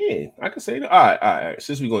 I can. I can say that. All right.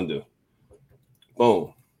 Since we're gonna do.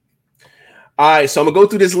 Boom. All right, so I'm gonna go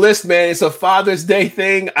through this list, man. It's a Father's Day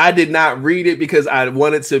thing. I did not read it because I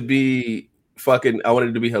wanted to be I wanted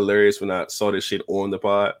it to be hilarious when I saw this shit on the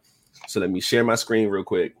pod. So let me share my screen real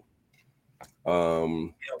quick.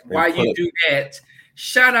 While you do that,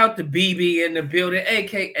 shout out to BB in the building,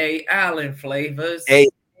 aka Island Flavors. Hey,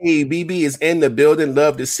 BB is in the building.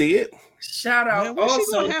 Love to see it. Shout out. Man, also,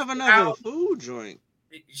 she gonna have another food joint.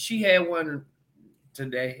 She had one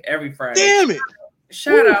today, every Friday. Damn it!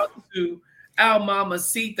 Shout out to our mama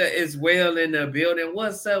Sita as well in the building.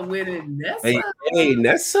 What's up with it, Nessa? Hey,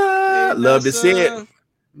 Nessa. Love to see it.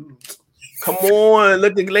 Come on,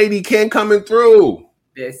 look, the lady Ken coming through.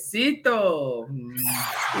 Besito.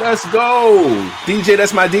 Let's go. DJ,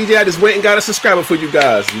 that's my DJ. I just went and got a subscriber for you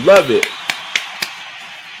guys. Love it.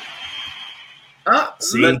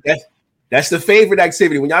 See, that's the favorite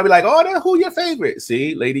activity. When y'all be like, oh, who your favorite?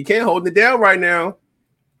 See, Lady Ken holding it down right now.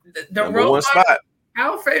 The robot, one spot.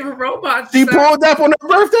 Our favorite robot. She pulled up on her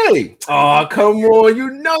birthday. Oh, come on. You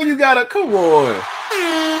know you gotta come on.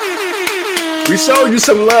 We showed you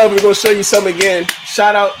some love. We're gonna show you some again.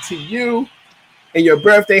 Shout out to you. And your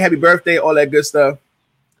birthday, happy birthday, all that good stuff.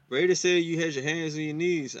 Raider said you had your hands on your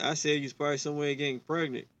knees. I said you was probably somewhere getting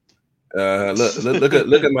pregnant.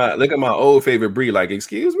 Look at my old favorite Brie. Like,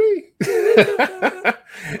 excuse me.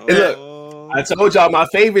 And look, I told y'all my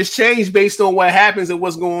favorites change based on what happens and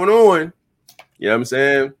what's going on. You know what I'm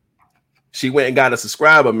saying? She went and got a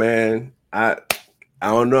subscriber, man. I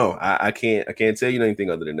don't know. I can't tell you anything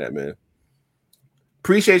other than that, man.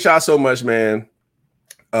 Appreciate y'all so much, man.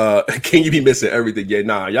 Can you be missing everything? Yeah,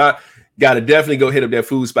 nah, y'all gotta definitely go hit up that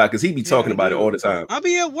food spot because he be talking about it all the time. I'll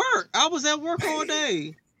be at work. I was at work all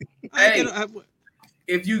day.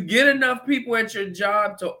 If you get enough people at your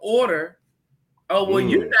job to order,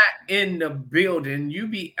 you're not in the building. You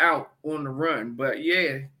be out on the run. But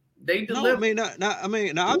yeah, they deliver.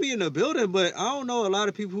 I'll be in the building, but I don't know a lot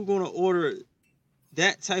of people who gonna order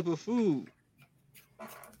that type of food.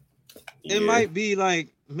 Yeah. It might be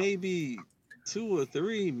like maybe 2 or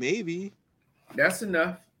 3, maybe. That's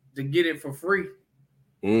enough to get it for free.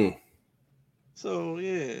 So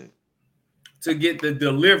yeah, to get the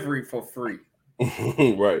delivery for free.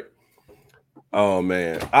 Right. Oh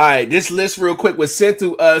man. All right, this list real quick was sent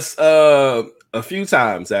to us a few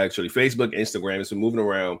times actually. Facebook, Instagram. It's been moving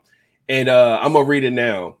around, and I'm gonna read it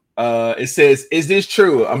now. It says, "Is this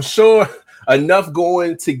true? I'm sure enough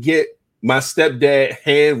going to get my stepdad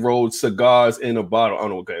hand-rolled cigars in a bottle." I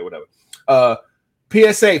don't know. Okay, whatever.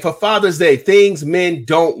 PSA for Father's Day: things men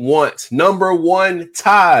don't want. Number 1,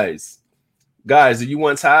 ties. Guys, do you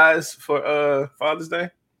want ties for Father's Day?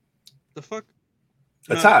 The fuck?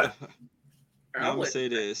 A tie. I'm gonna say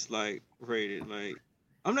this, like, rated, like,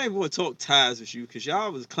 I'm not even gonna talk ties with you because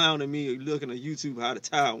y'all was clowning me looking at YouTube how to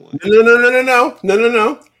tie one.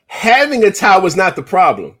 No. Having a tie was not the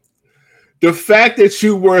problem. The fact that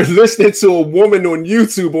you were listening to a woman on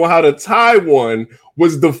YouTube on how to tie one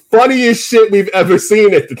was the funniest shit we've ever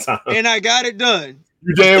seen at the time. And I got it done.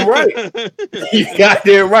 You damn right. You got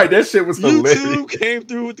damn right. That shit was hilarious. YouTube came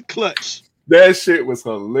through with the clutch. That shit was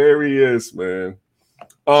hilarious, man.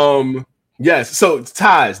 Yes. So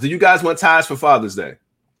ties. Do you guys want ties for Father's Day?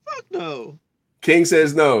 Fuck no. King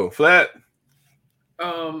says no. Flat.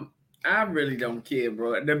 I really don't care,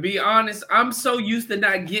 bro. To be honest, I'm so used to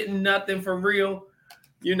not getting nothing for real.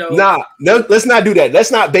 You know. No, let's not do that.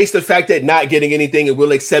 Let's not base the fact that not getting anything and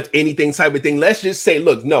we'll accept anything type of thing. Let's just say,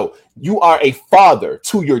 look, no, you are a father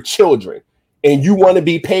to your children and you want to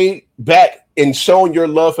be paid back and shown your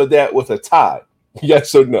love for that with a tie.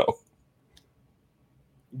 Yes or no?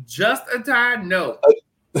 Just a tie? No.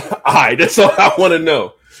 All right, that's all I want to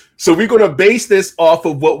know. So we're going to base this off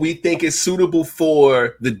of what we think is suitable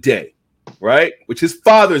for the day, right? Which is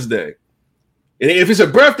Father's Day. And if it's a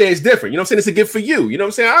birthday, it's different. You know what I'm saying? It's a gift for you. You know what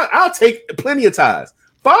I'm saying? I'll take plenty of ties.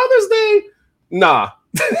 Father's Day? Nah.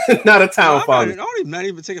 Not a tie on Father's Day. I'm not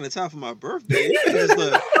even taking a tie for my birthday.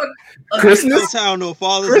 It's Christmas? No tie on no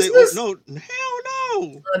Father's Day. No, hell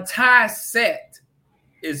no. A tie set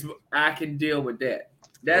is, I can deal with that.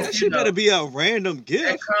 That shit better be a random gift.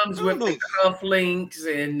 That comes with the cufflinks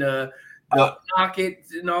and the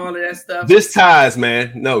pockets and all of that stuff. Just ties,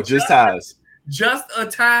 man. No, just ties. Just a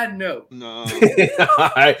tie? No. No.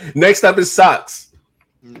 All right. Next up is socks.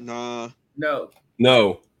 Nah.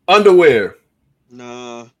 No. Underwear.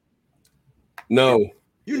 Nah. No.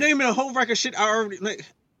 You naming a whole rack of shit I already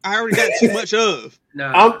got too much of.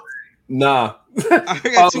 Nah. I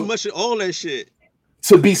got too much of all that shit.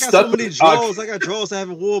 To be stuck so many drawers. I got drawers I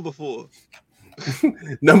haven't worn before.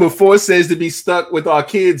 Number 4 says to be stuck with our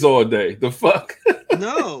kids all day. The fuck?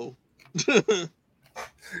 No.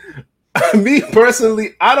 Me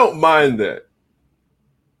personally, I don't mind that.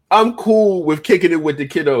 I'm cool with kicking it with the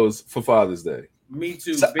kiddos for Father's Day. Me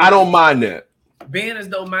too. So I don't mind that. Banners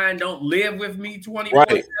don't live with me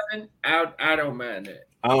 24/7. I don't mind that.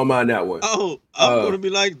 I don't mind that one. Oh, I'm gonna be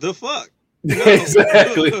like, the fuck. No.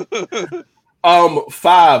 Exactly.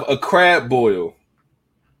 5, a crab boil.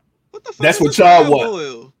 What the fuck? That's what y'all want.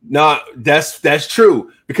 Boil? Nah, that's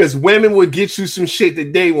true. Because women would get you some shit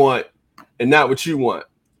that they want and not what you want.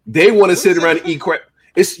 They want to sit around and eat crab.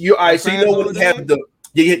 It's you. All right, so you know when they have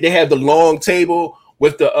they have the long table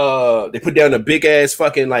with the they put down a big ass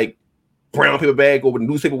fucking like brown paper bag over the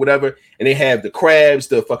newspaper, whatever, and they have the crabs,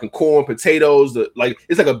 the fucking corn, potatoes, it's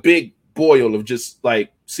like a big boil of just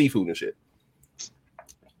like seafood and shit.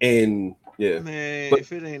 And yeah, man,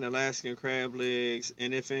 if it ain't Alaskan crab legs,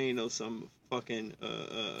 and if it ain't some fucking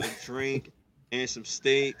drink and some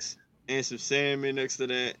steaks and some salmon next to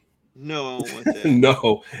that, no, I don't want that.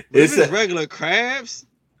 No, it's regular crabs.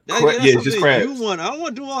 That's just crabs. You want? I don't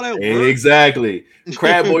want to do all that work. Exactly.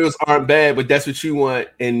 Crab boils aren't bad, but that's what you want,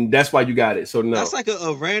 and that's why you got it. So no, that's like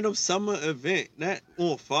a random summer event, not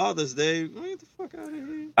on Father's Day. Get the fuck out of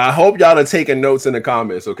here. I hope y'all are taking notes in the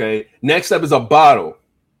comments. Okay. Next up is a bottle.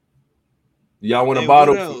 Y'all want a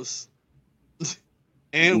bottle? What else?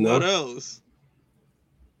 And no. What else?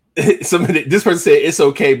 This person said it's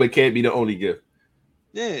okay, but can't be the only gift.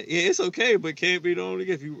 Yeah, it's okay, but can't be the only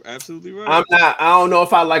gift. You're absolutely right. I don't know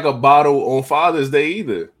if I like a bottle on Father's Day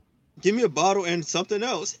either. Give me a bottle and something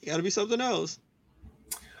else. It gotta be something else.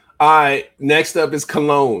 All right, next up is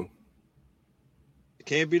cologne. It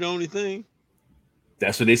can't be the only thing.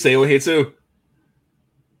 That's what they say on here too.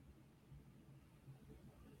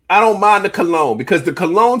 I don't mind the cologne because the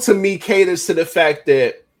cologne to me caters to the fact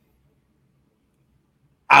that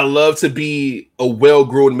I love to be a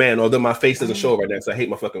well-groomed man, although my face doesn't show right now because I hate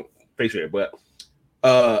my fucking face hair. But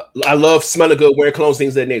I love smelling good, wearing clothes,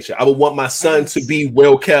 things of that nature. I would want my son to be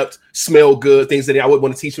well-kept, smell good, things that I would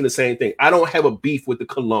want to teach him the same thing. I don't have a beef with the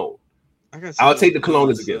cologne. I'll take the cologne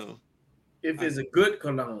as a gift. If it's a good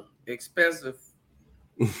cologne, expensive.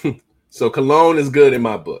 So cologne is good in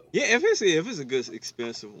my book. Yeah, if it's a good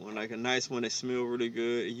expensive one, like a nice one that smells really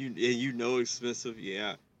good, and you know expensive,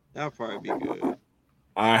 yeah, that'll probably be good. All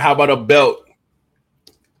right, how about a belt?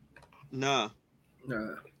 Nah, we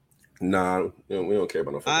don't care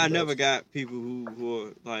about no. I never got people who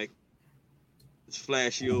are like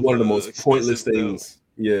flashy over one of the most pointless things.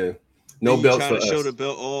 Yeah, no belts for us. Show the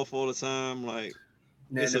belt off all the time, like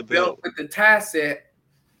it's a belt with the tie set.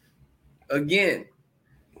 Again,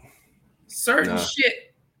 certain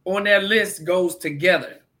shit on that list goes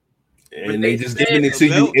together. And they just giving it to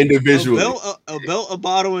you individually. A belt, a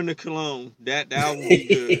bottle, and a cologne. That would be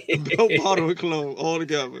good. A belt, bottle, and cologne all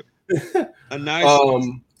together. A nice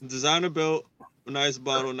designer belt, a nice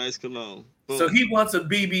bottle, a nice cologne. Boom. So he wants a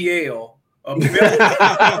BBL, a belt,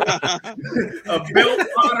 a belt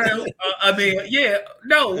bottle. A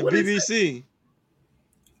BBC.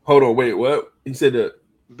 Hold on, wait, what? He said that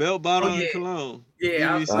belt, bottle, and cologne.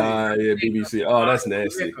 Yeah, BBC. Oh, that's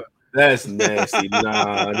nasty. That's nasty.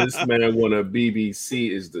 Nah, this man want a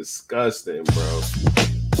BBC is disgusting, bro.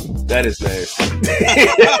 That is nasty.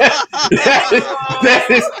 that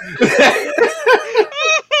is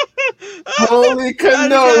holy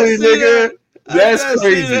cannoli, nigga. That's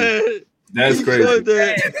crazy. That's crazy.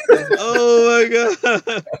 Oh my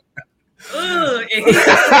god.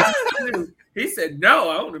 He said, no,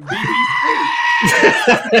 I want a BBC.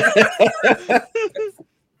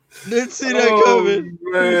 Didn't see that coming.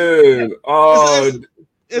 Man.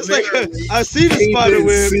 It's like I see the spider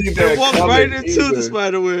web and walk right into the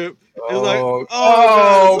spider web. It's like,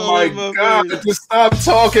 oh my god. Just stop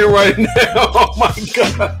talking right now. Oh my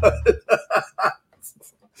god.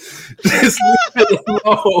 Just leave it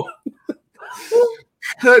alone.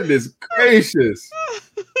 Goodness gracious.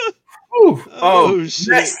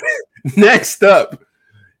 Shit. Next up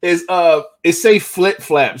is it say flip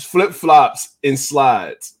flops, and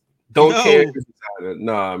slides. Don't care if it's designer.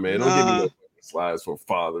 Nah, man, don't give me no slides for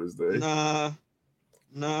Father's Day. Nah.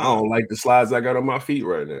 I don't like the slides I got on my feet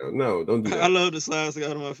right now. No, don't do that. I love the slides I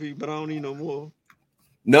got on my feet, but I don't need no more.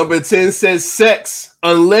 Number 10 says sex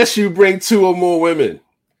unless you bring 2 or more women.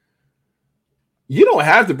 You don't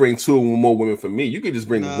have to bring 2 or more women for me. You can just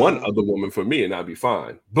bring one other woman for me and I'll be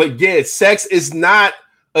fine. But yeah, sex is not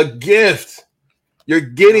a gift. You're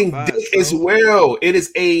getting dick as well. It is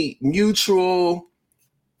a mutual.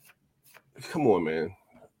 Come on, man.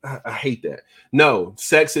 I hate that. No,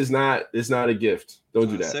 sex is not. It's not a gift. Don't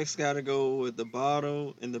do that. Sex got to go with the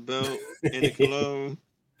bottle and the belt and the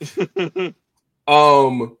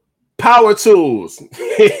cologne. Power tools.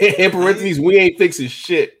 In parentheses, we ain't fixing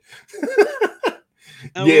shit.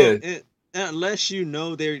 Yeah. Unless you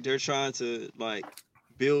know they're trying to like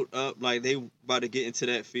build up, like they about to get into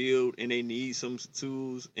that field and they need some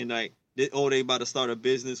tools and like they about to start a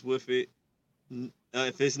business with it.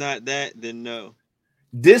 If it's not that, then no.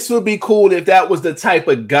 This would be cool if that was the type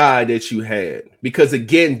of guy that you had. Because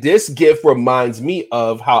again, this gift reminds me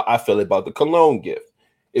of how I feel about the cologne gift.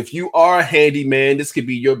 If you are a handyman, this could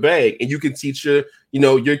be your bag. And you can teach your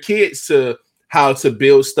kids to how to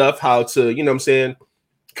build stuff, how to,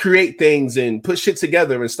 create things and put shit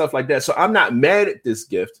together and stuff like that. So I'm not mad at this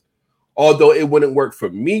gift, although it wouldn't work for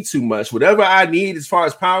me too much. Whatever I need as far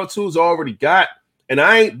as power tools, I already got, and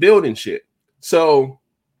I ain't building shit. So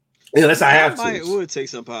unless I have to, it would take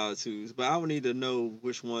some power tools, but I would need to know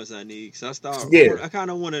which ones I need. Cause I kind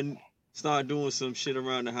of want to start doing some shit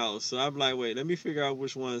around the house. So I'm like, wait, let me figure out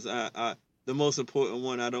which ones the most important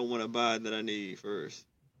one I don't want to buy that I need first.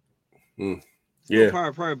 Yeah,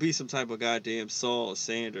 probably be some type of goddamn saw or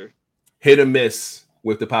sander. Hit or miss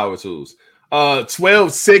with the power tools.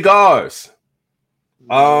 12 cigars.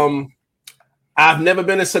 I've never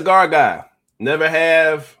been a cigar guy. Never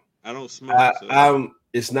have. I don't smoke.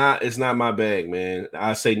 It's not my bag, man.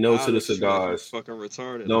 I say no to the cigars. Fucking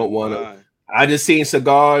retarded. Don't want to. I just seen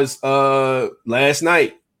cigars last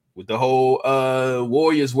night with the whole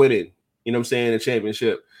Warriors winning. You know what I'm saying? The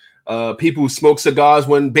championship. People smoke cigars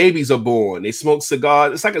when babies are born. They smoke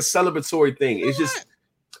cigars. It's like a celebratory thing. It's just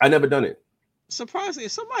I never done it. Surprisingly,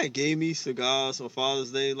 if somebody gave me cigars on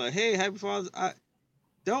Father's Day, like, hey, happy Father's Day,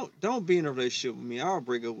 Don't be in a relationship with me. I'll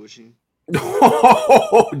break up with you.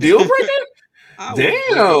 Deal breaker? I would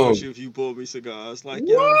break up with you if you bought me cigars. Like,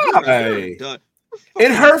 yo, you're done.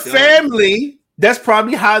 In her family, that's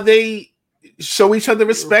probably how they show each other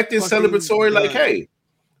respect and celebratory. Like, hey,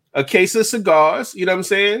 a case of cigars. You know what I'm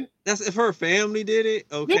saying? That's if her family did it.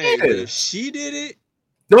 Okay, but if she did it.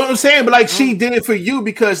 You know what I'm saying? But like she did it for you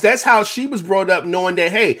because that's how she was brought up, knowing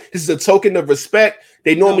that, hey, this is a token of respect.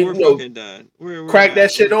 They normally done. Crack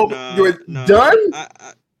that shit open. You're done?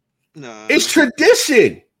 No. It's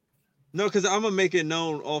tradition. No, because I'm going to make it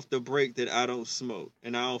known off the break that I don't smoke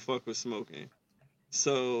and I don't fuck with smoking.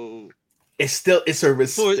 So. It's a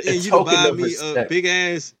respect. And you buy me a big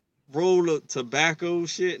ass roll of tobacco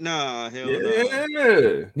shit? Nah, hell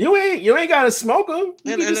no. You ain't got to smoke them.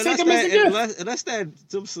 Unless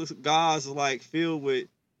them cigars are like filled with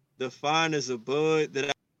the finest of bud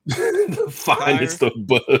that the finest of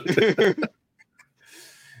bud.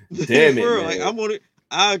 Damn it, like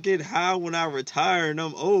I'll get high when I retire and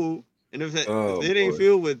I'm old. And if it ain't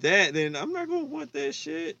filled with that, then I'm not gonna want that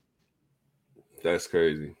shit. That's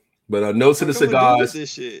crazy. But note to the cigars.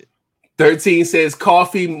 This shit. 13 says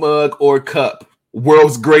coffee mug or cup.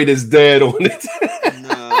 World's greatest dad on it.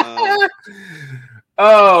 Nah.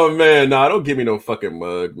 Oh man, don't give me no fucking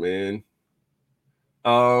mug, man.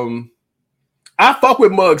 I fuck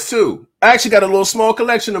with mugs too. I actually got a little small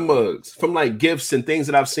collection of mugs from like gifts and things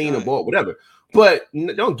that I've seen or bought, whatever. But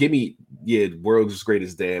don't give me world's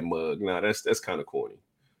greatest dad mug. Nah, that's kind of corny.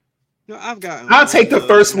 No, I'll take the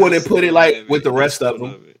first one and put it like with the rest of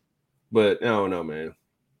them. But I don't know, man.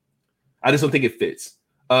 I just don't think it fits.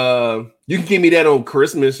 You can give me that on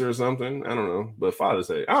Christmas or something. I don't know, but Father's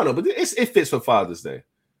Day, I don't know, but it fits for Father's Day.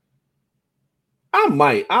 I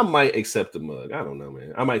might accept the mug. I don't know,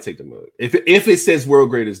 man. I might take the mug if it says world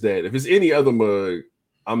greatest dad. If it's any other mug,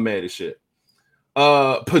 I'm mad as shit.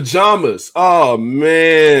 Pajamas. Oh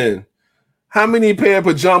man, how many pair of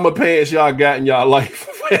pajama pants y'all got in y'all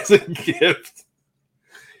life as a gift?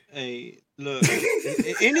 Hey. Look,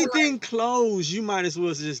 anything clothes, you might as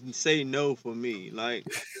well just say no for me. Like,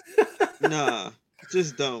 nah,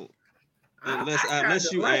 just don't.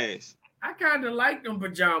 Unless you ask. I kind of like them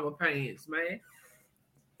pajama pants, man.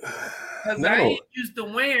 Because I ain't used to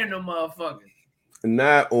wearing them motherfuckers.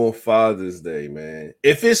 Not on Father's Day, man.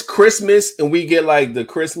 If it's Christmas and we get like the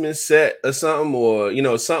Christmas set or something,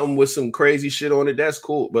 or something with some crazy shit on it, that's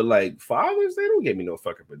cool. But like Father's Day, don't give me no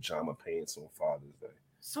fucking pajama pants on Father's Day.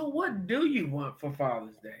 So what do you want for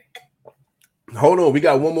Father's Day? Hold on, we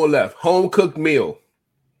got one more left. Home cooked meal.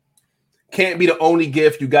 Can't be the only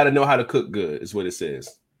gift. You got to know how to cook good, is what it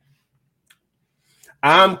says.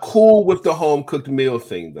 I'm cool with the home cooked meal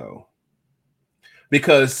thing, though.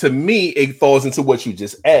 Because to me, it falls into what you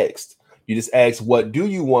just asked. You just asked, what do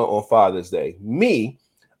you want on Father's Day? Me,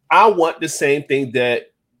 I want the same thing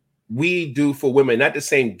that we do for women. Not the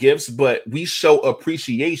same gifts, but we show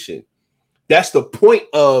appreciation. That's the point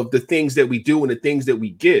of the things that we do and the things that we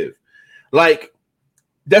give. Like,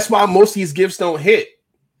 that's why most of these gifts don't hit.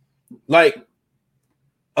 Like,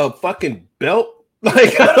 a fucking belt.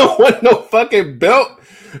 Like, I don't want no fucking belt.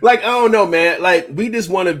 Like, I don't know, man. Like, we just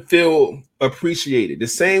want to feel appreciated. The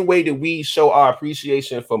same way that we show our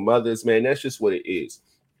appreciation for mothers, man, that's just what it is.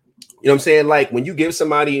 You know what I'm saying? Like, when you give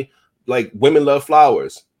somebody, like, women love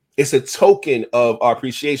flowers. It's a token of our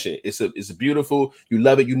appreciation. It's a beautiful. You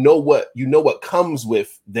love it. You know what comes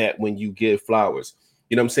with that when you give flowers.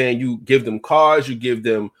 You know what I'm saying? You give them cards. You give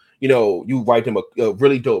them. You write them a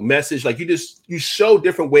really dope message. Like you show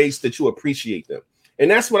different ways that you appreciate them,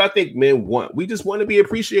 and that's what I think men want. We just want to be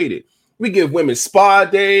appreciated. We give women spa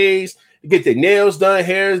days, get their nails done,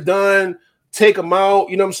 hairs done, take them out.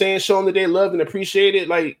 You know what I'm saying? Show them that they love and appreciate it.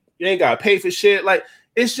 Like you ain't gotta pay for shit. Like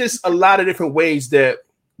it's just a lot of different ways that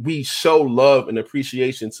we show love and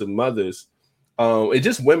appreciation to mothers, and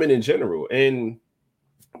just women in general. And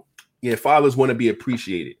yeah, fathers want to be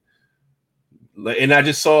appreciated. And I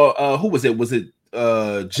just saw who was it? Was it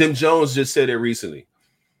Jim Jones just said it recently?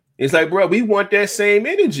 It's like, bro, we want that same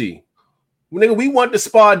energy. Nigga, we want the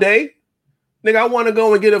spa day. Nigga, I want to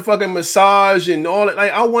go and get a fucking massage and all that.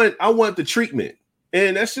 Like, I want the treatment.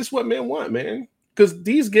 And that's just what men want, man. Because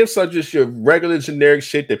these gifts are just your regular generic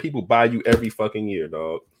shit that people buy you every fucking year,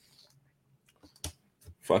 dog.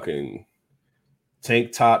 Fucking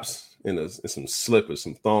tank tops and some slippers,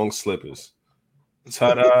 some thong slippers.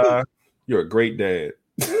 Ta-da. You're a great dad.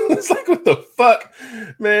 It's like, what the fuck?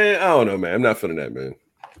 Man, I don't know, man. I'm not feeling that, man.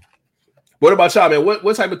 What about y'all, man?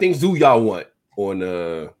 What type of things do y'all want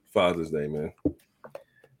on Father's Day, man?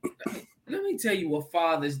 Let me tell you what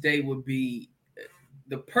Father's Day would be.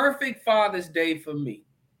 The perfect Father's Day for me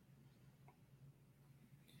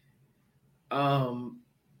I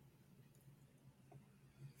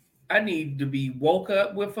need to be woke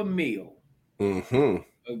up with a meal. Mm-hmm.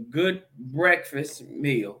 A good breakfast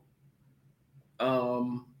meal. I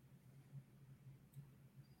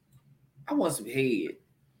want some head.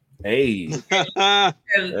 Hey.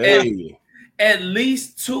 At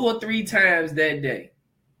least 2 or 3 times that day.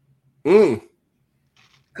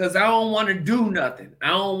 Because I don't want to do nothing. I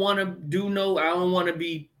don't want to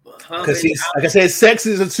be because like I said, sex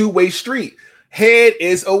is a 2-way street. Head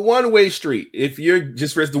is a 1-way street. If you're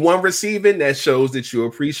just the one receiving, that shows that you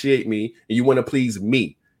appreciate me and you want to please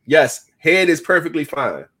me. Yes, head is perfectly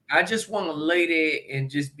fine. I just want to lay there and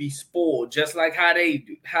just be spoiled, just like how they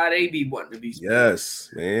be wanting to be spoiled. Yes,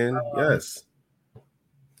 man. Yes.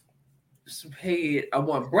 Some head. I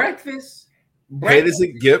want breakfast. Head is a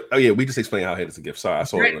gift. Oh yeah, we just explained how head is a gift. Sorry, I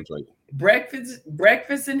saw it. Right.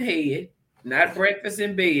 Breakfast and head, not breakfast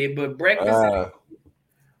in bed, but breakfast.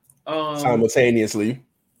 Simultaneously.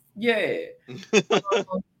 Yeah.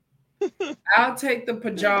 I'll take the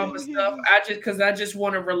pajama stuff. I just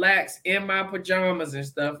want to relax in my pajamas and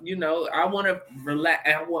stuff. You know, I want to relax.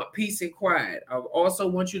 I want peace and quiet. I also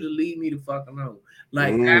want you to leave me the fuck alone.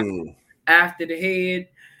 Like after the head,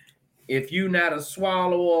 if you not a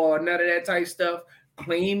swallow or none of that type stuff,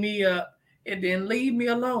 clean me up and then leave me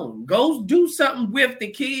alone. Go do something with the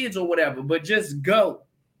kids or whatever, but just go.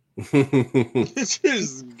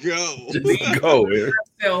 Just go. Just go, man.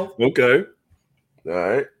 Okay. All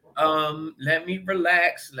right. Let me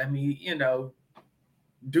relax. Let me,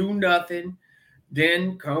 do nothing.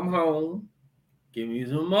 Then come home. Give me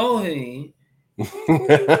some more hand.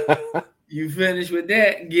 You finish with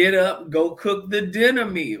that. Get up. Go cook the dinner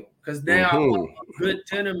meal. Because now I want a good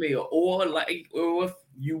dinner meal. Or if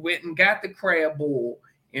you went and got the crab bowl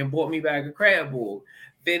and bought me back a crab bowl.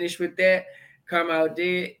 Finish with that. Come out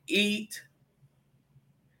there. Eat.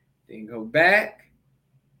 Then go back.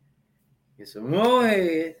 Get some more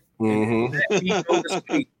head.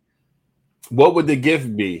 What would the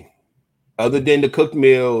gift be? Other than the cooked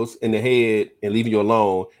meals and the head and leaving you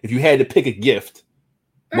alone, if you had to pick a gift,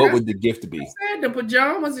 what would the gift be? I said the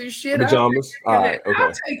pajamas and shit. Pajamas? All right, okay.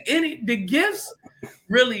 I'll take the gifts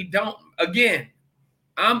really don't. Again,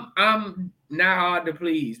 I'm not hard to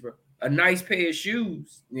please, bro. A nice pair of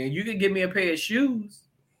shoes. Yeah, you can give me a pair of shoes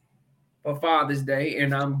for Father's Day,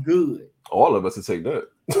 and I'm good. All of us will take that.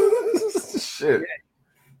 Shit.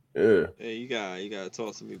 Yeah. Hey, you gotta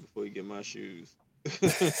talk to me before you get my shoes.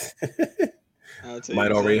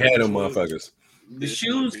 Might already had them motherfuckers. The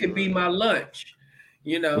shoes can be my lunch.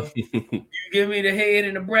 You give me the head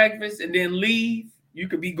and the breakfast and then leave. You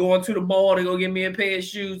could be going to the mall to go get me a pair of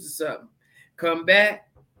shoes or something. Come back.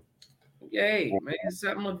 Yay, man.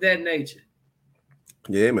 Something of that nature.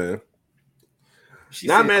 Yeah, man.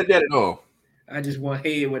 Not mad at that at all. I just want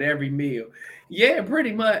head with every meal. Yeah,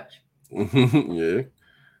 pretty much. Yeah.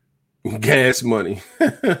 Gas money.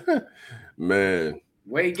 Man.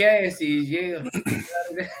 Way gas is, yeah.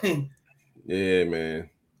 Yeah, man.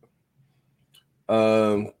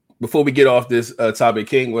 Before we get off this topic,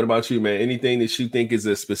 King, what about you, man? Anything that you think is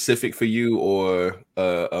a specific for you or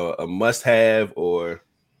a must-have or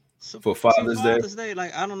for Father's Day? Father's Day,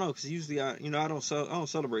 like I don't know, because usually I don't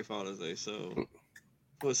celebrate Father's Day, so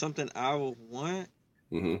for something I would want,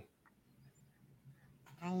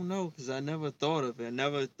 I don't know, because I never thought of it. I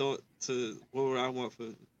never thought to what would I want for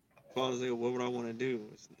Father's Day or what would I want to do.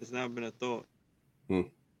 It's never been a thought. I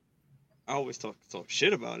always talk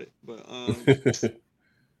shit about it, but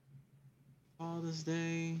Father's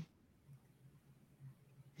Day,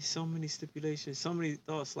 so many stipulations, so many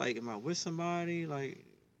thoughts. Like, am I with somebody? Like,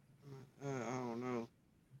 I don't know.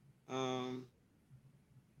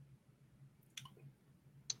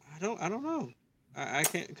 I don't know. I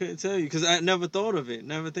couldn't tell you because I never thought of it.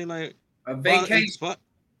 Never think like a vacation.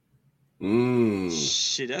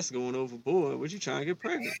 Shit, that's going overboard. What you trying to get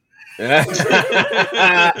pregnant? That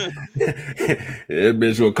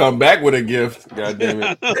bitch will come back with a gift. God damn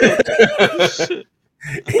it.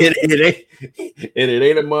 it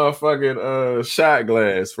ain't a motherfucking shot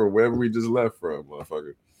glass for wherever we just left from,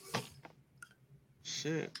 motherfucker.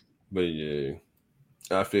 Shit. But yeah,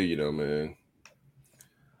 I feel you though, man.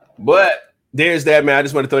 But there's that, man. I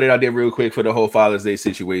just want to throw that out there real quick for the whole Father's Day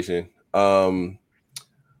situation.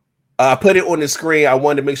 I put it on the screen. I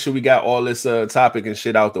wanted to make sure we got all this topic and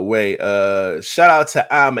shit out the way. Shout out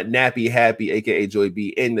to I'm Nappy Happy, aka Joy B,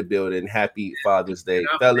 in the building. Happy Father's Day,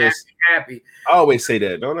 fellas. Happy. I always say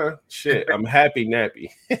that, don't I? Shit, I'm happy Nappy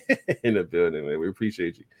in the building, man. We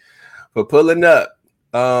appreciate you for pulling up.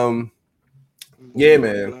 Yeah,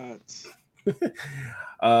 man.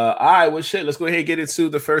 All right, well, shit. Let's go ahead and get into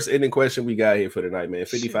the first ending question we got here for tonight, man.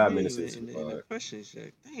 55 minutes into question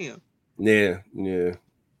check. Damn. Yeah.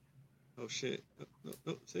 Oh shit.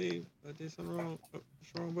 No, see, I did something wrong.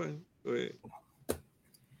 What's the wrong button? Go ahead.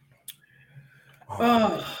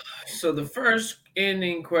 So the first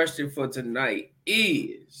ending question for tonight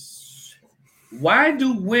is: why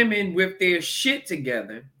do women with their shit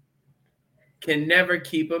together can never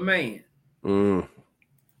keep a man?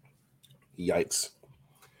 Yikes.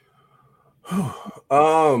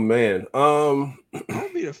 Oh man. I'll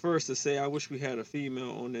be the first to say I wish we had a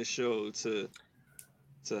female on this show to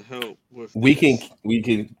help with we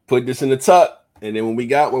can put this in the tuck, and then when we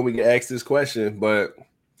can ask this question. But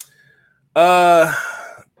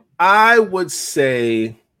I would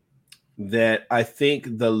say that I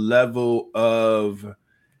think the level of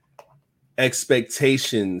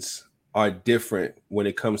expectations are different when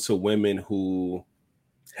it comes to women who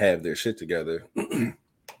have their shit together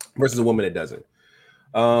versus a woman that doesn't.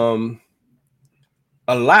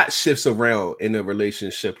 A lot shifts around in a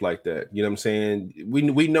relationship like that. You know what I'm saying?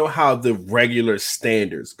 We know how the regular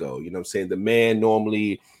standards go. You know what I'm saying? The man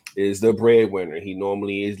normally is the breadwinner. He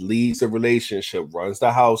normally leads the relationship, runs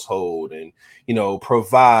the household, and, you know,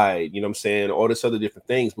 provide, you know what I'm saying, all this other different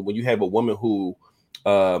things. But when you have a woman who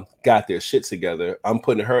got their shit together, I'm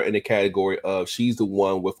putting her in the category of she's the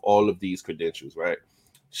one with all of these credentials, right?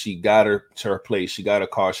 She got her to her place. She got a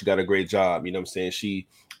car. She got a great job. You know what I'm saying?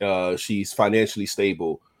 She's financially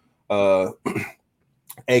stable,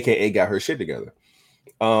 aka got her shit together.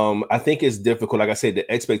 I think it's difficult. Like I said, the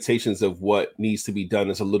expectations of what needs to be done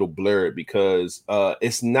is a little blurred because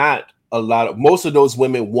it's not a lot of, most of those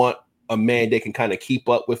women want a man that can kind of keep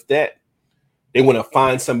up with that. They want to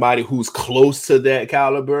find somebody who's close to that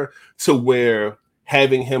caliber to where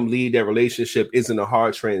having him lead that relationship isn't a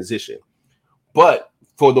hard transition. But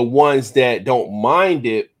for the ones that don't mind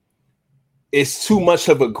it, it's too much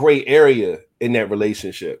of a gray area in that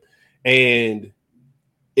relationship. And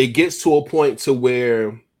it gets to a point to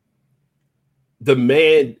where the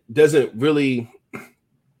man doesn't really,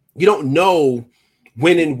 you don't know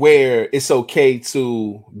when and where it's okay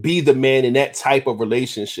to be the man in that type of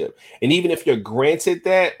relationship. And even if you're granted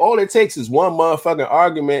that, all it takes is one motherfucking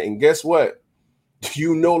argument. And guess what?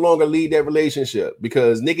 You no longer lead that relationship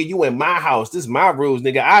because, nigga, you in my house. This is my rules,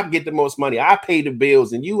 nigga. I get the most money. I pay the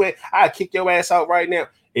bills and I kick your ass out right now.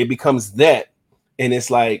 It becomes that. And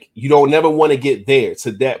it's like, you don't never want to get there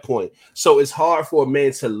to that point. So it's hard for a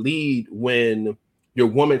man to lead when your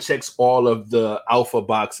woman checks all of the alpha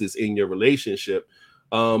boxes in your relationship.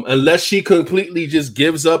 Unless she completely just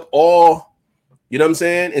gives up all, you know what I'm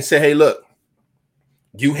saying? And say, hey, look,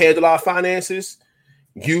 you handle our finances.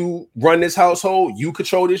 You run this household. You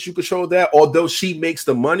control this. You control that. Although she makes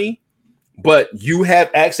the money, but you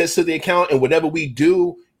have access to the account. And whatever we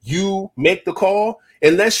do, you make the call.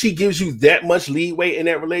 Unless she gives you that much leeway in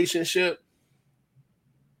that relationship,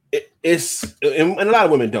 it's, and a lot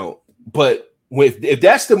of women don't. But if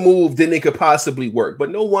that's the move, then it could possibly work. But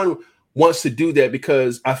no one wants to do that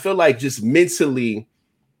because I feel like just mentally,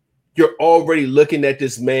 you're already looking at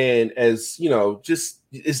this man as, you know, just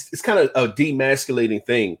it's kind of a demasculating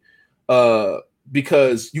thing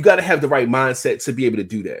because you got to have the right mindset to be able to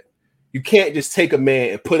do that. You can't just take a man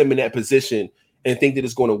and put him in that position and think that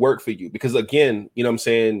it's going to work for you because, again, you know what I'm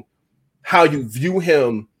saying, how you view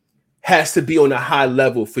him has to be on a high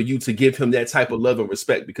level for you to give him that type of love and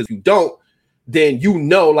respect, because if you don't, then you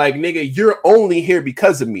know, like, nigga, you're only here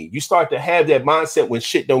because of me. You start to have that mindset when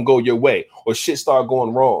shit don't go your way or shit start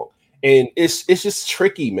going wrong. And it's just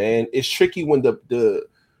tricky, man. It's tricky when the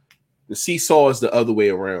seesaw is the other way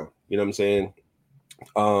around. You know what I'm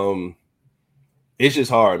saying? It's just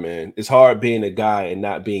hard, man. It's hard being a guy and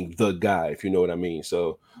not being the guy, if you know what I mean.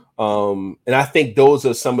 So, and I think those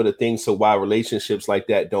are some of the things to why relationships like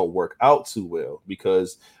that don't work out too well,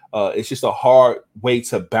 because it's just a hard way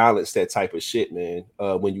to balance that type of shit, man.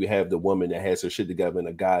 When you have the woman that has her shit together and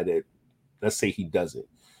a guy that, let's say, he doesn't.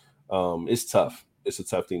 It's tough. It's a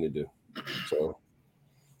tough thing to do. So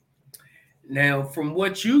now, from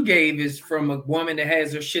what you gave is from a woman that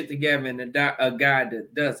has her shit together and a guy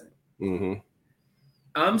that doesn't. Mm-hmm.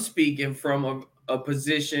 I'm speaking from a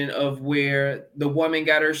position of where the woman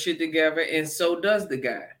got her shit together and so does the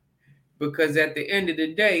guy. Because at the end of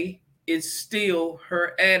the day, it's still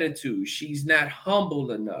her attitude. She's not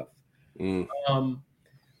humble enough.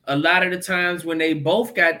 A lot of the times when they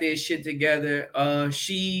both got their shit together,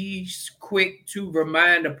 she's quick to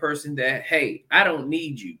remind a person that, hey, I don't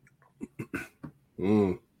need you.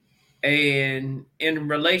 And in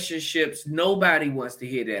relationships, nobody wants to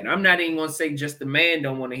hear that. I'm not even going to say just the man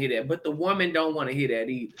don't want to hear that, but the woman don't want to hear that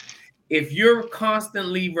either. if you're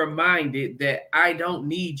constantly reminded that I don't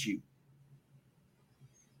need you,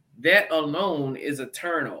 that alone is a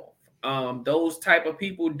turnoff. Those type of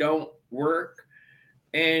people don't work,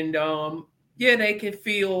 and yeah, they can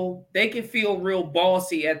feel real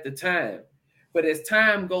bossy at the time, but as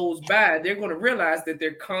time goes by, they're going to realize that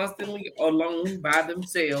they're constantly alone by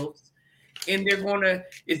themselves, and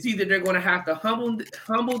it's either they're going to have to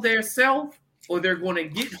humble themselves, or they're going to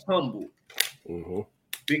get humbled,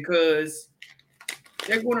 because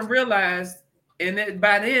they're going to realize, and then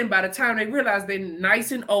by the time they realize they're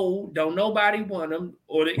nice and old, don't nobody want them,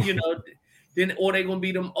 or then or they're going to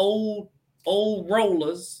be them old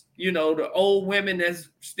rollers, the old women that's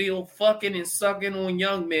still fucking and sucking on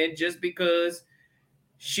young men just because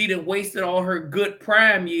she done wasted all her good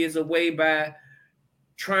prime years away by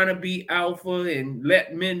trying to be alpha and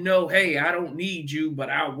let men know, hey, I don't need you,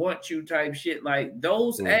 but I want you type shit. Like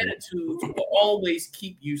those attitudes will always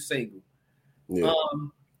keep you single. Yeah.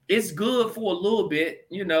 It's good for a little bit,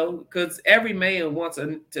 because every man wants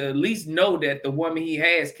to at least know that the woman he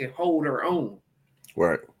has can hold her own.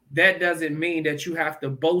 Right. That doesn't mean that you have to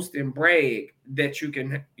boast and brag that you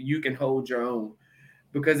can hold your own,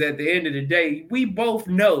 because at the end of the day, we both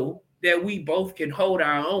know that we both can hold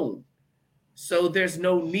our own. So there's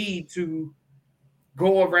no need to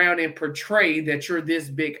go around and portray that you're this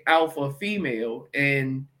big alpha female,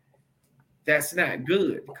 and that's not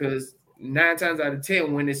good, because 9 times out of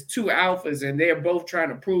 10, when it's two alphas and they're both trying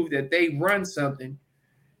to prove that they run something,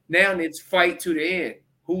 now it's fight to the end.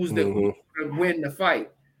 Who's going to win the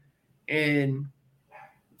fight? And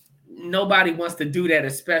nobody wants to do that,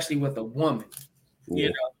 especially with a woman. Yeah.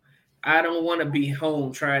 I don't want to be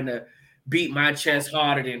home trying to beat my chest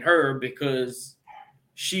harder than her because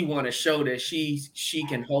she want to show that she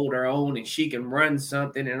can hold her own and she can run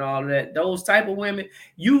something and all of that. Those type of women,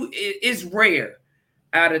 it's rare.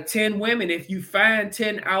 Out of 10 women, if you find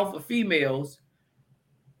 10 alpha females,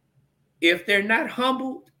 if they're not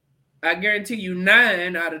humbled, I guarantee you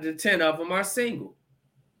 9 out of the 10 of them are single.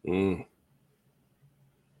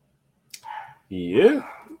 Yeah.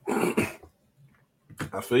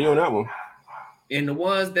 I feel you on that one. And the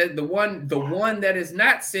one that is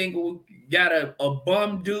not single got a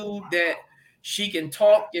bum dude that she can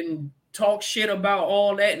talk shit about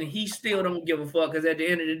all that, and he still don't give a fuck, because at the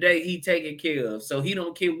end of the day, he taken care of. So he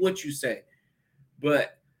don't care what you say.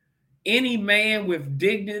 But any man with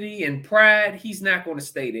dignity and pride, he's not going to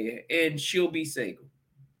stay there, and she'll be single.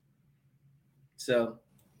 So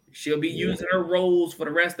she'll be using her rolls for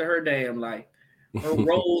the rest of her damn life. Her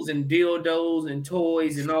rolls and dildos and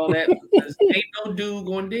toys and all that, because ain't no dude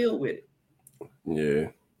going to deal with it. Yeah.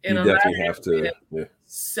 And you definitely have to. Yeah.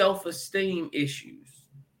 Self-esteem issues.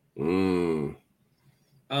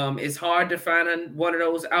 It's hard to find one of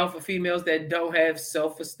those alpha females that don't have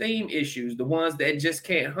self-esteem issues, the ones that just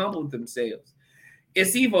can't humble themselves.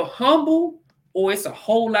 It's either humble or it's a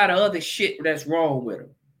whole lot of other shit that's wrong with them.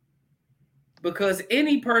 Because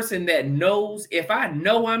any person that knows, if I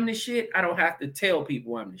know I'm the shit, I don't have to tell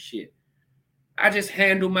people I'm the shit. I just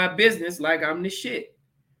handle my business like I'm the shit.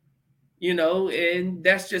 And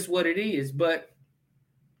that's just what it is. But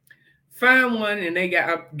find one and I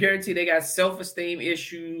guarantee they got self-esteem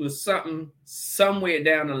issues or something somewhere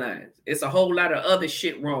down the line. It's a whole lot of other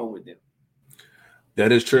shit wrong with them.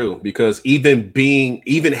 That is true, because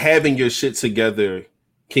even having your shit together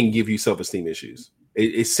can give you self-esteem issues.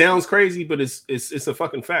 It sounds crazy, but it's a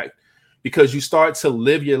fucking fact, because you start to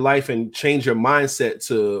live your life and change your mindset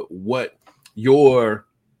to what your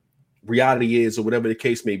reality is or whatever the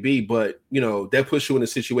case may be. But, that puts you in a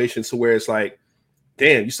situation to where it's like,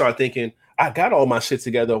 damn, you start thinking, I got all my shit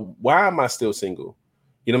together. Why am I still single?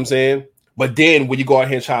 You know what I'm saying? But then when you go out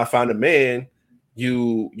here and try to find a man,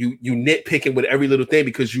 you nitpicking with every little thing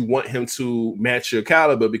because you want him to match your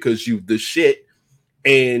caliber, because you the shit,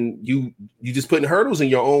 and you just putting hurdles in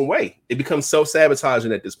your own way. It becomes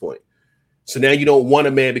self-sabotaging at this point. So now you don't want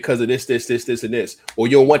a man because of this, and this, or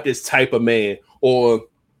you don't want this type of man, or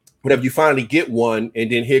whatever. You finally get one,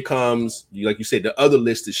 and then here comes, like you said, the other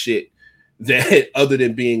list of shit that, other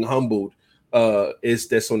than being humbled,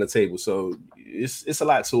 that's on the table. So it's a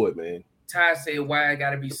lot to it, man. Ty said, why I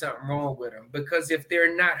gotta be something wrong with them? Because if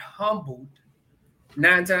they're not humbled,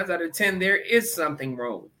 9 times out of 10, there is something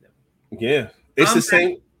wrong with them. Yeah. It's the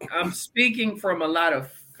same. I'm speaking from a lot of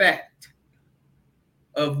fact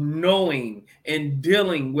of knowing and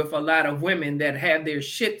dealing with a lot of women that have their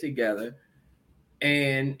shit together.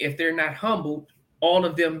 And if they're not humbled, all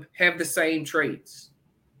of them have the same traits.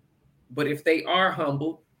 But if they are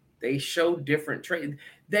humble, they show different traits.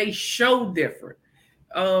 They show different.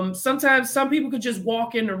 Sometimes some people could just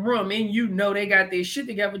walk in the room and you know they got their shit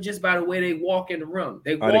together just by the way they walk in the room.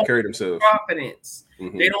 They walk carry themselves. Confidence.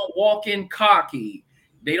 Mm-hmm. They don't walk in cocky.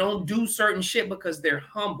 They don't do certain shit because they're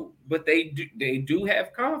humble, but they do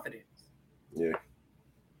have confidence. Yeah.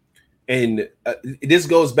 And this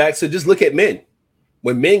goes back to just look at men.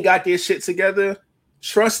 When men got their shit together,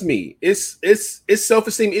 trust me, it's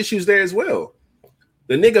self-esteem issues there as well.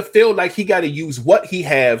 The nigga feel like he got to use what he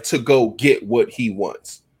have to go get what he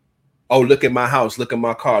wants. Oh, look at my house. Look at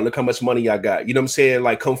my car. Look how much money I got. You know what I'm saying?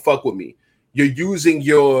 Like, come fuck with me. You're using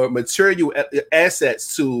your material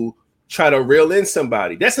assets to try to reel in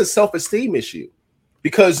somebody. That's a self-esteem issue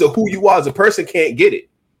because of who you are as a person can't get it.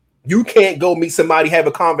 You can't go meet somebody, have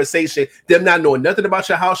a conversation, them not knowing nothing about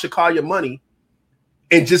your house, your car, your money,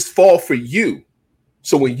 and just fall for you.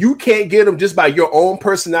 So when you can't get them just by your own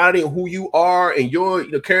personality and who you are and your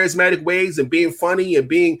charismatic ways and being funny and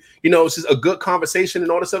being, it's just a good conversation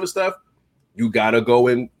and all this other stuff, you got to go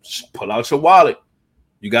and pull out your wallet.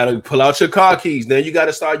 You got to pull out your car keys. Then you got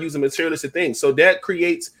to start using materialistic things. So that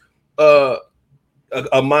creates a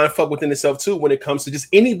mind fuck within itself too when it comes to just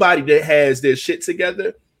anybody that has their shit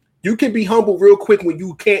together. You can be humble real quick when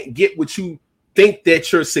you can't get what you think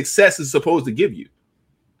that your success is supposed to give you.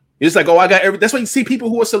 It's like, oh, I got everything. That's why you see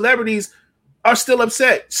people who are celebrities are still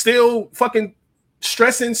upset, still fucking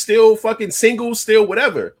stressing, still fucking single, still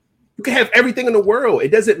whatever. You can have everything in the world. It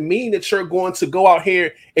doesn't mean that you're going to go out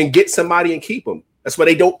here and get somebody and keep them. That's why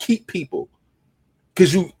they don't keep people.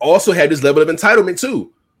 Because you also have this level of entitlement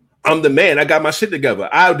too. I'm the man. I got my shit together.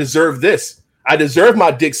 I deserve this. I deserve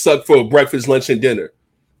my dick sucked for breakfast, lunch, and dinner.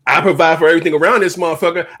 I provide for everything around this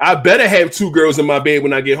motherfucker. I better have 2 girls in my bed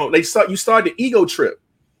when I get home. You start the ego trip.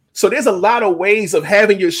 So there's a lot of ways of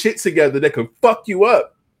having your shit together that can fuck you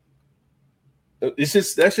up. That's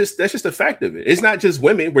just a fact of it. It's not just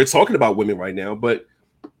women. We're talking about women right now, but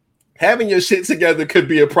having your shit together could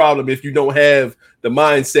be a problem if you don't have the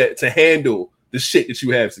mindset to handle the shit that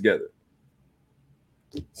you have together.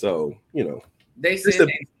 So, they say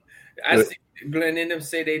I see Glenn and them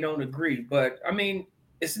say they don't agree, but I mean,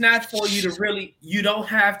 it's not for you to really. You don't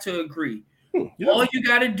have to agree. All you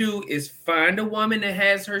got to do is find a woman that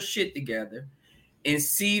has her shit together and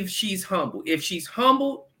see if she's humble. If she's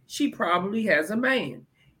humble, she probably has a man.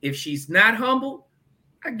 If she's not humble,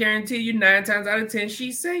 I guarantee you 9 times out of 10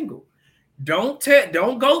 she's single. Don't take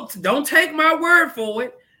my word for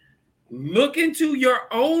it. Look into your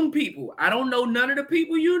own people. I don't know none of the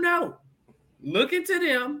people you know. Look into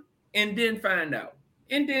them and then find out.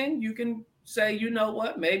 And then you can say, you know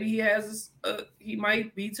what? Maybe he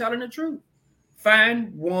might be telling the truth.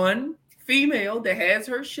 Find one female that has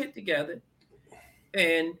her shit together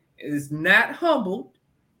and is not humbled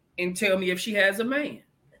and tell me if she has a man.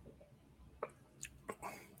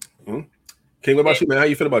 King, what about you, man? How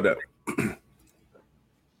you feel about that?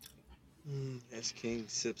 As King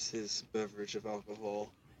sips his beverage of alcohol.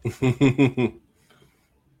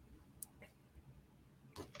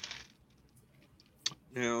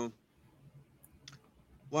 Now,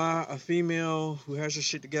 why a female who has her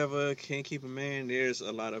shit together can't keep a man, there's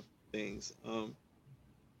a lot of things.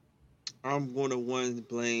 I'm going to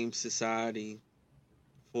blame society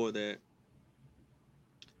for that.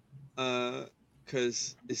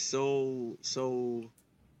 Because it's for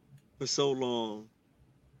so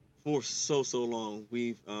long,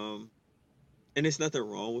 we've, and there's nothing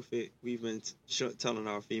wrong with it. We've been telling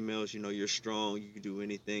our females, you're strong, you can do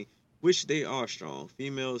anything. Which they are strong.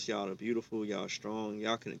 Females, y'all are beautiful, y'all are strong,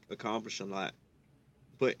 y'all can accomplish a lot.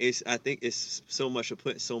 But I think it's so much of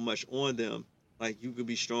putting so much on them. Like, you could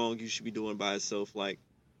be strong, you should be doing by yourself. Like,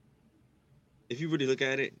 if you really look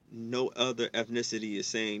at it, no other ethnicity is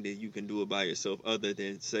saying that you can do it by yourself other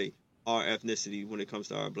than, say, our ethnicity when it comes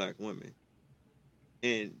to our black women.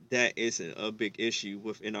 And that isn't a big issue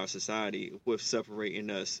within our society with separating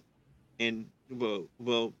us and,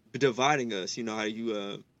 well, dividing us. You know how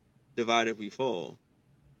you divided we fall.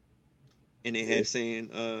 And they have saying,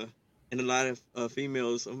 and a lot of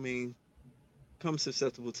females, I mean, come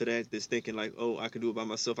susceptible to that, that's thinking like, oh, I can do it by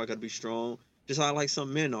myself, I gotta be strong. Just how like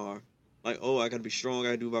some men are. Like, oh, I gotta be strong, I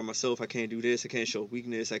gotta do it by myself, I can't do this, I can't show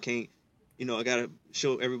weakness, I can't, I gotta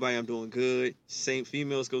show everybody I'm doing good. Same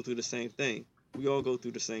females go through the same thing. We all go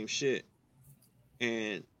through the same shit.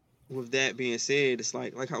 And with that being said, it's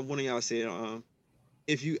like how one of y'all said,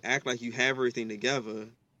 if you act like you have everything together,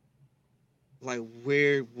 like,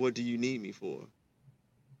 what do you need me for?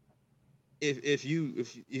 If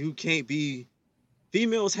you can't be,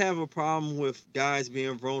 females have a problem with guys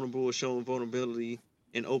being vulnerable or showing vulnerability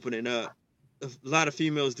and opening up. A lot of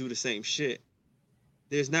females do the same shit.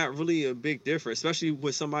 There's not really a big difference, especially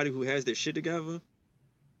with somebody who has their shit together.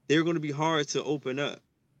 they're going to be hard to open up.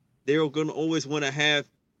 They're going to always want to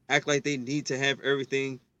act like they need to have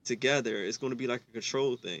everything together. It's going to be like a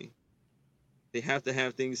control thing. They have to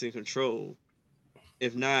have things in control.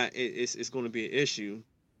 If not, it's going to be an issue.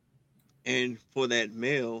 And for that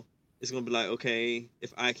male, it's going to be like, okay,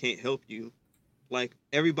 if I can't help you, like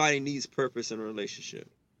everybody needs purpose in a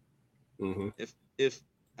relationship. Mm-hmm. If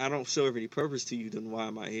I don't show any purpose to you, then why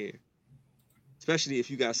am I here? Especially if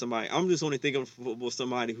you got somebody. I'm just only thinking of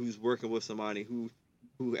somebody who's working with somebody who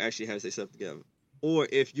actually has their stuff together. Or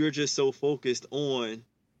if you're just so focused on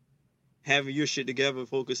having your shit together,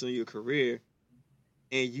 focus on your career,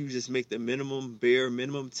 and you just make the bare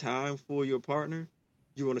minimum time for your partner,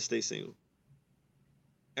 you want to stay single.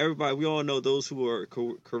 Everybody, we all know those who are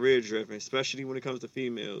career driven, especially when it comes to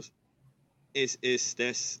females. It's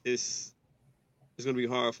going to be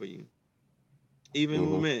hard for you,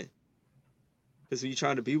 even with men. Because when you're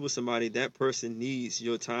trying to be with somebody, that person needs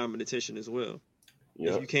your time and attention as well.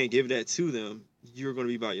 Yep. If you can't give that to them, you're going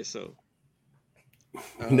to be by yourself.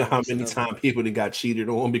 You know how many times people that got cheated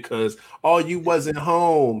on because you wasn't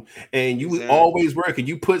home and you was always working.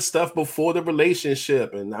 You put stuff before the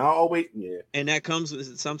relationship, and I always And that comes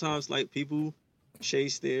with sometimes like people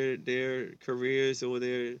chase their careers or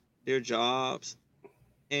their jobs,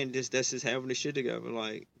 and that's just having the shit together.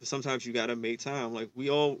 Like sometimes you gotta make time. Like we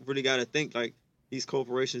all really gotta think like these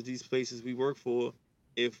corporations, these places we work for,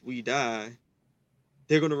 if we die,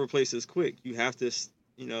 they're gonna replace us quick. You have to,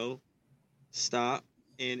 stop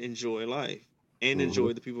and enjoy life and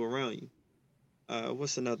enjoy the people around you.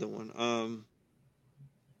 What's another one?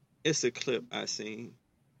 It's a clip I seen.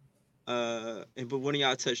 But one of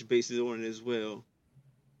y'all touched bases on it as well.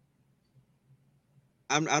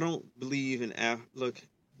 I don't believe in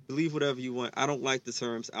believe whatever you want. I don't like the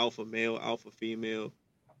terms alpha male, alpha female.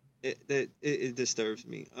 It disturbs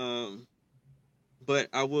me. But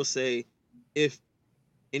I will say, if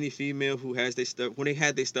any female who has their stuff, when they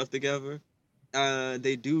had their stuff together,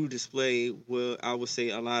 they do display, well, I would say,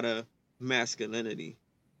 a lot of masculinity,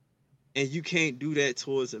 and you can't do that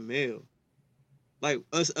towards a male. Like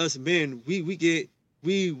us men,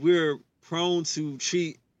 we're prone to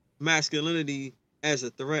treat masculinity as a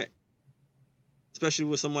threat, especially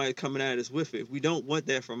with somebody coming at us with it. We don't want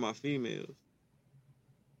that from our females.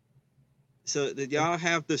 So that y'all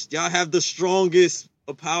have the strongest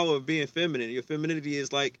power of being feminine. Your femininity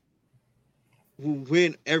is like will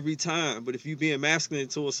win every time. But if you being masculine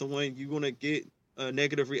towards someone, you're gonna get a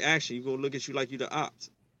negative reaction. You're gonna look at you like you're the ops.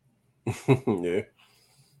 Yeah.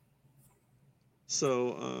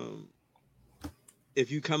 So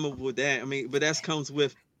if you come up with that, I mean, but that comes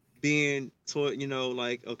with being taught,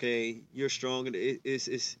 like, okay, you're strong, and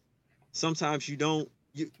it's sometimes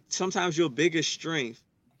sometimes your biggest strength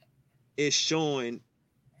is showing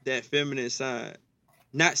that feminine side.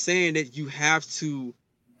 Not saying that you have to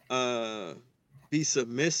be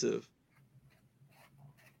submissive,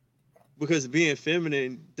 because being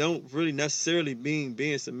feminine don't really necessarily mean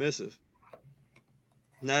being submissive.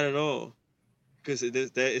 Not at all. Because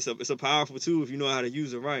it's a powerful tool if you know how to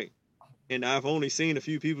use it right. And I've only seen a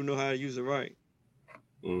few people know how to use it right.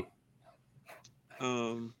 And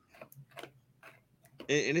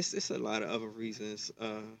it's a lot of other reasons.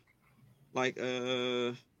 Like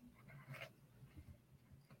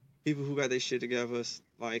people who got their shit together,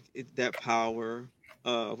 like that power.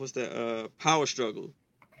 What's that? Power struggle.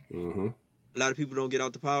 Mm-hmm. A lot of people don't get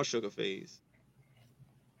out the power struggle phase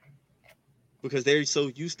because they're so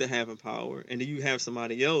used to having power, and then you have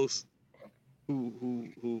somebody else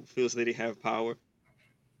who feels that they have power.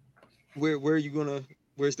 Where are you gonna?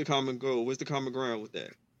 Where's the common goal? Where's the common ground with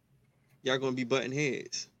that? Y'all gonna be butting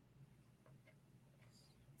heads.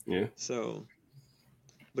 Yeah. So,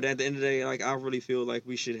 but at the end of the day, like, I really feel like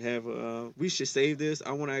we should have we should save this.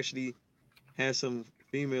 I want to actually have some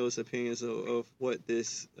females' opinions of what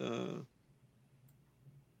this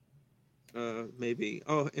may be.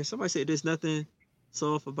 Oh, and somebody said there's nothing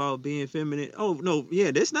soft about being feminine. Oh no,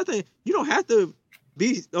 yeah, there's nothing. You don't have to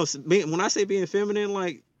be. When I say being feminine,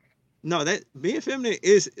 like, no, that being feminine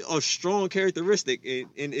is a strong characteristic,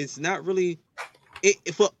 and it's not really.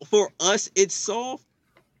 For us, it's soft,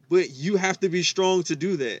 but you have to be strong to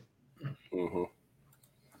do that. Mm-hmm.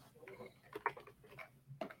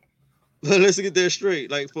 Let's get that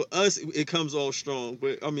straight. Like, for us, it comes off strong,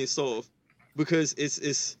 but I mean soft, because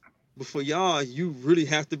it's. But for y'all, you really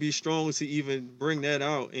have to be strong to even bring that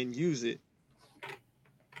out and use it,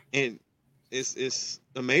 and it's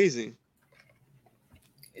amazing.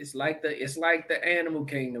 It's like the animal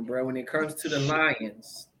kingdom, bro. When it comes to the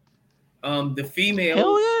lions, the females,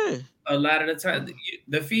 hell yeah, a lot of the time,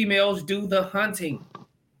 the females do the hunting.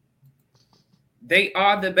 They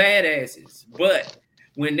are the badasses. But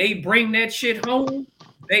when they bring that shit home,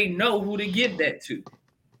 they know who to give that to.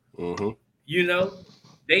 Mm-hmm. You know,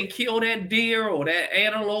 they kill that deer or that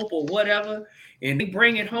antelope or whatever, and they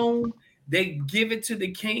bring it home. They give it to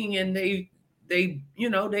the king, and they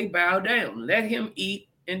bow down. Let him eat,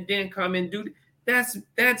 and then come and do.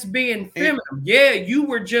 That's being feminine. Yeah, you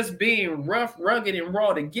were just being rough, rugged, and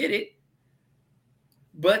raw to get it.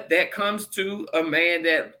 But that comes to a man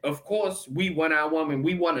that, of course, we want our woman.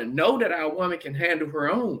 We want to know that our woman can handle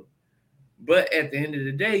her own. But at the end of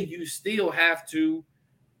the day, you still have to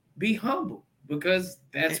be humble because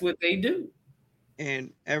that's what they do.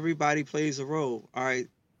 And everybody plays a role. All right.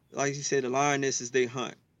 Like you said, the lionesses, they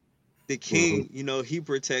hunt. The king, he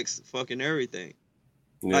protects fucking everything.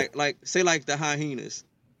 Yeah. Like say like the hyenas.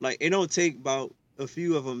 Like it don't take about a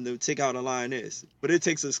few of them to take out a lioness, but it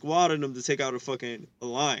takes a squad of them to take out a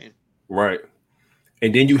lion. Right.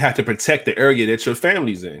 And then you have to protect the area that your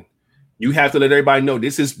family's in. You have to let everybody know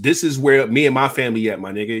this is where me and my family at,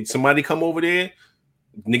 my nigga. Somebody come over there,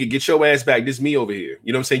 nigga, get your ass back. This is me over here.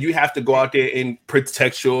 You know what I'm saying? You have to go out there and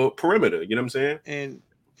protect your perimeter. You know what I'm saying? And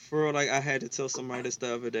for real, like I had to tell somebody this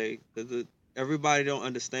the other day. Everybody don't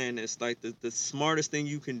understand this. Like the smartest thing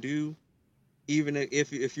you can do, even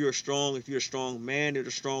if you're a strong man or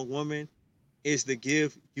a strong woman, is to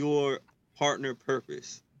give your partner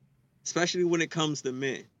purpose, especially when it comes to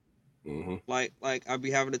men. Mm-hmm. Like I'd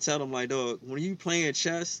be having to tell them, like, dog, when you playing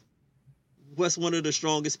chess, what's one of the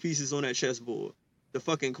strongest pieces on that chessboard? The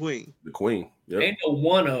fucking queen. The queen. Yep. Ain't no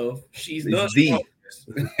one of. She's the strongest.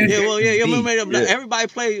 Everybody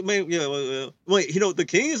play. Wait, the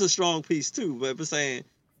king is a strong piece too. But I'm saying,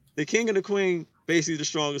 the king and the queen basically the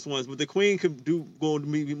strongest ones. But the queen could go to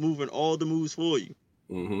be moving all the moves for you.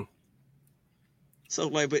 Mm-hmm. So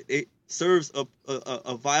but it serves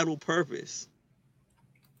a vital purpose.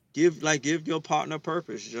 Give your partner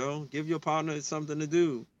purpose, Joe. Give your partner something to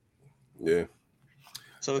do. Yeah.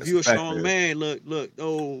 So if you're a strong man, look.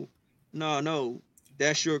 Oh, no.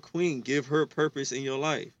 That's your queen. Give her purpose in your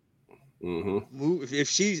life. Mm-hmm. Move if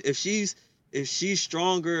she's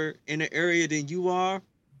stronger in an area than you are,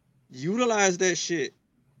 utilize that shit.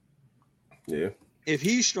 Yeah. If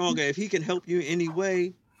he's stronger, if he can help you in any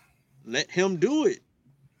way, let him do it.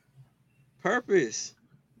 Purpose.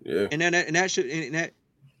 Yeah.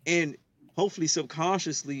 And hopefully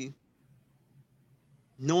subconsciously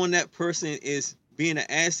knowing that person is being an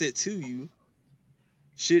asset to you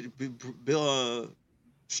should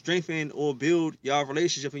strengthen or build y'all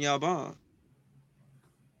relationship and y'all bond.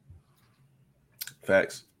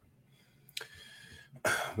 Facts.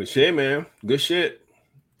 But shit, man, good shit.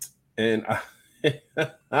 And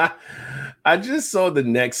I just saw the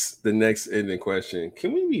next ending question.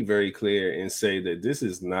 Can we be very clear and say that this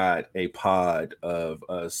is not a pod of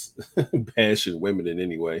us bashing women in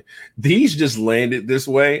any way? These just landed this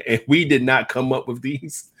way, and we did not come up with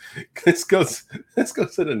these. Let's go to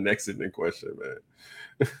the next ending question, man.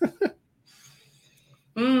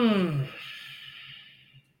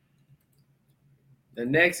 The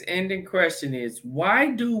next ending question is,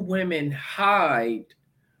 why do women hide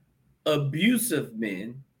abusive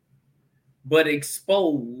men but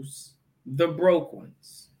expose the broke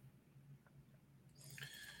ones?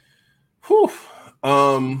 Whew.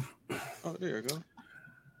 Oh, there you go.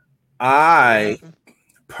 I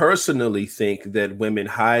personally think that women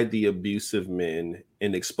hide the abusive men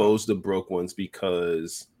and expose the broke ones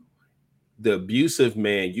because the abusive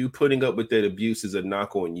man, you putting up with that abuse is a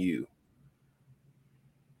knock on you.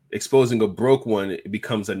 Exposing a broke one, it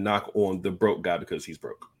becomes a knock on the broke guy because he's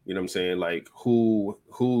broke. You know what I'm saying? Like who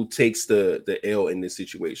takes the L in this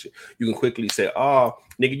situation? You can quickly say, "Oh,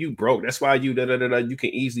 nigga, you broke. That's why you da-da-da-da." You can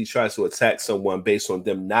easily try to attack someone based on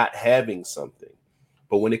them not having something.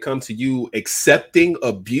 But when it comes to you accepting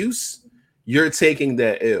abuse, you're taking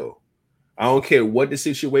that L. I don't care what the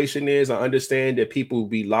situation is. I understand that people will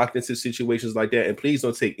be locked into situations like that. And please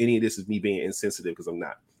don't take any of this as me being insensitive because I'm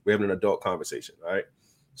not. We're having an adult conversation. All right.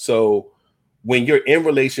 So when you're in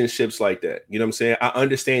relationships like that, you know what I'm saying? I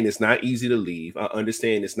understand it's not easy to leave. I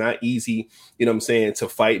understand it's not easy, you know what I'm saying, to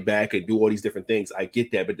fight back and do all these different things. I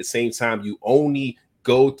get that. But at the same time, you only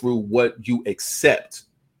go through what you accept.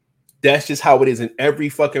 That's just how it is in every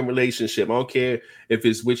fucking relationship. I don't care if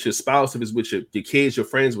it's with your spouse, if it's with your kids, your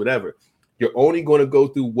friends, whatever. You're only going to go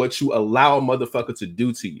through what you allow a motherfucker to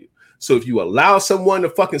do to you. So if you allow someone to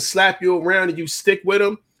fucking slap you around and you stick with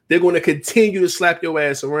them, they're going to continue to slap your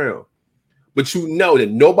ass around. but you know that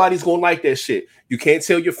nobody's gonna like that shit. You can't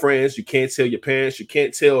tell your friends, you can't tell your parents, you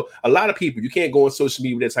can't tell a lot of people. You can't go on social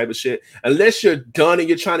media with that type of shit unless you're done and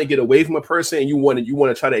you're trying to get away from a person and you want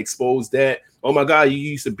to try to expose that. Oh my God, you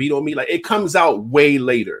used to beat on me. Like, it comes out way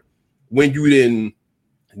later when you then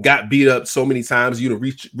got beat up so many times, you to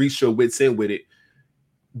reach your wits end with it.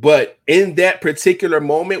 But in that particular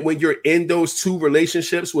moment, when you're in those two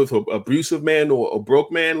relationships with an abusive man or a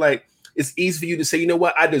broke man, like, it's easy for you to say, you know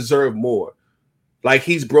what, I deserve more. Like,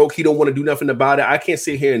 he's broke, he don't want to do nothing about it. I can't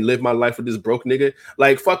sit here and live my life with this broke nigga.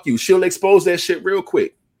 Like, fuck you. She'll expose that shit real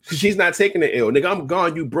quick. She's not taking the L. Nigga, I'm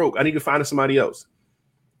gone, you broke. I need to find somebody else.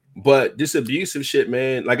 But this abusive shit,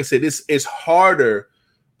 man, like I said, it's harder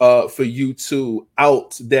for you to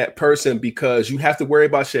out that person because you have to worry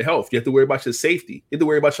about your health. You have to worry about your safety. You have to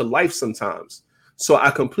worry about your life sometimes. So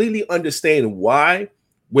I completely understand why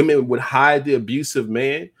women would hide the abusive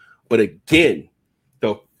man. But again,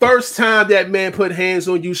 the first time that man put hands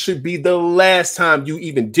on you should be the last time you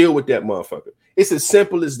even deal with that motherfucker. It's as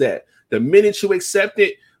simple as that. The minute you accept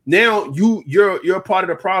it, now you're a part of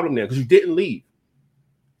the problem now because you didn't leave.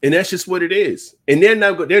 And that's just what it is. And they're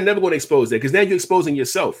never going to expose that because now you're exposing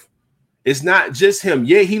yourself. It's not just him.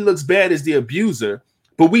 Yeah, he looks bad as the abuser,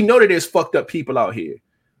 but we know that there's fucked up people out here.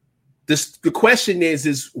 The question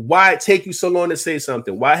is why it take you so long to say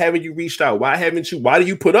something? Why haven't you reached out? Why do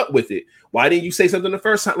you put up with it? Why didn't you say something the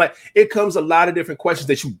first time? Like, it comes a lot of different questions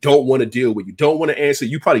that you don't want to deal with. You don't want to answer.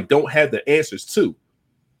 You probably don't have the answers to.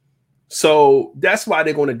 So that's why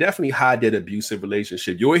they're going to definitely hide that abusive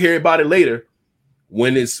relationship. You'll hear about it later.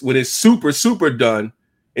 When it's super, super done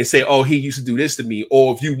and say, oh, he used to do this to me.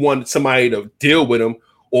 Or if you want somebody to deal with him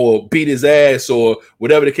or beat his ass or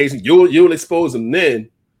whatever the case, you'll expose him then.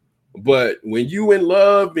 But when you in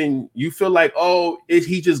love and you feel like, oh, is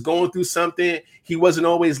he just going through something? He wasn't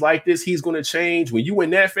always like this. He's going to change. When you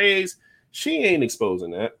in that phase, she ain't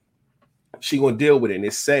exposing that. She going to deal with it. And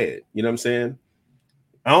it's sad. You know what I'm saying?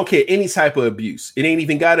 I don't care any type of abuse. It ain't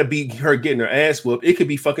even got to be her getting her ass whooped. It could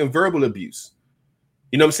be fucking verbal abuse.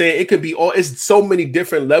 You know what I'm saying? It could be it's so many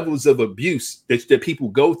different levels of abuse that people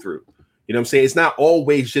go through. You know what I'm saying? It's not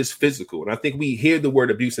always just physical. And I think we hear the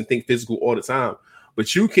word abuse and think physical all the time.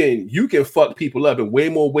 But you can fuck people up in way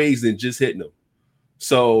more ways than just hitting them.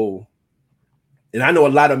 So, and I know a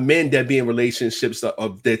lot of men that be in relationships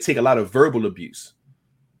that take a lot of verbal abuse.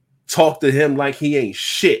 Talk to him like he ain't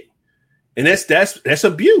shit. And that's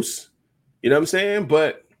abuse. You know what I'm saying?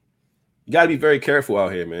 But you gotta be very careful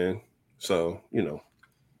out here, man. So, you know.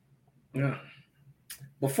 Yeah.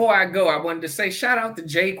 Before I go, I wanted to say shout out to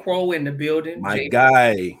J. Crow in the building. My J.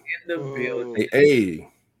 guy. In the building.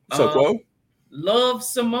 Hey. What's up, Crow? Love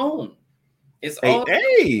Simone. It's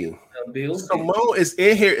hey. Simone is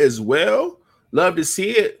in here as well. Love to see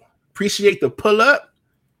it. Appreciate the pull up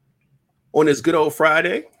on this good old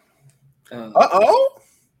Friday.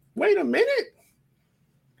 Wait a minute.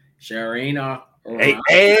 Sharina.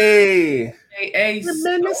 Hey.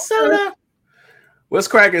 Minnesota. What's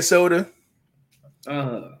cracking, Soda?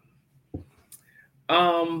 A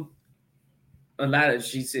lot of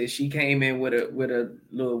she said she came in with a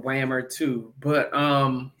little whammer too, but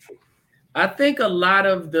I think a lot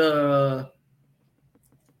of the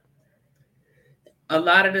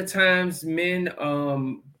times men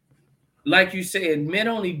like you said, men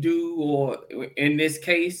only do, or in this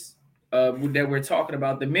case that we're talking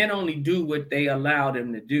about, the men only do what they allow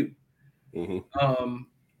them to do. Mm-hmm.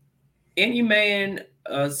 Any man,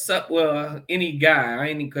 any guy, I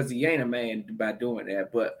ain't because he ain't a man by doing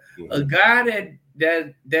that, but a guy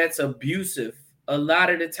that's abusive, a lot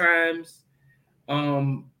of the times,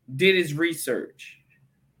 did his research,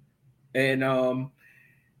 and a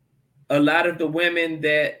lot of the women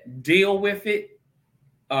that deal with it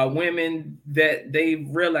are women that they've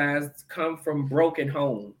realized come from broken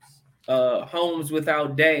homes, homes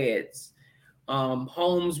without dads.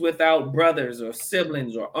 Homes without brothers or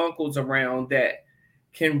siblings or uncles around that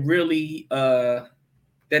can really that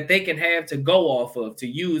they can have to go off of, to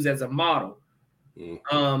use as a model.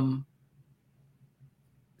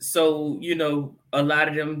 So, you know, a lot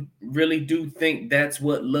of them really do think that's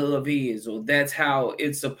what love is, or that's how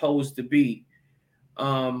it's supposed to be.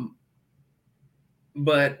 But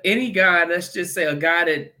any guy, let's just say a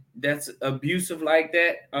guy that's abusive like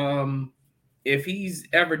that, if he's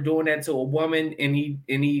ever doing that to a woman and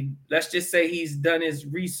he let's just say he's done his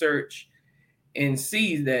research and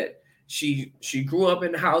sees that she grew up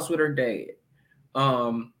in the house with her dad.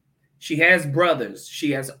 She has brothers,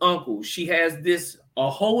 she has uncles, she has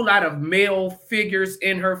a whole lot of male figures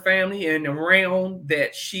in her family and around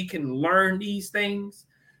that she can learn these things.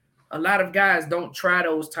 a lot of guys don't try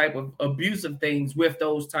those type of abusive things with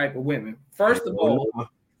those type of women. First of all,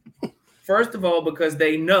 because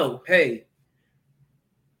they know, hey,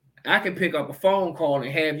 I can pick up a phone call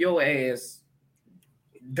and have your ass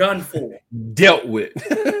done for, dealt with.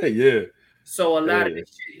 Yeah. So a lot of the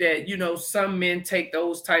shit that, you know, some men take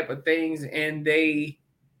those type of things and they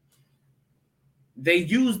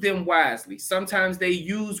use them wisely. Sometimes they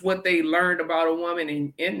use what they learned about a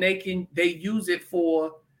woman and they use it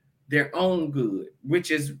for their own good,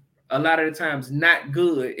 which is a lot of the times not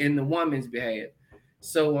good in the woman's behalf.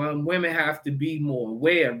 So women have to be more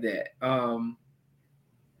aware of that.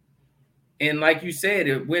 And like you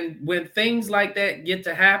said, when things like that get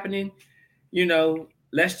to happening, you know,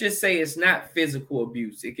 let's just say it's not physical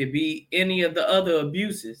abuse. It could be any of the other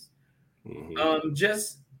abuses. Mm-hmm.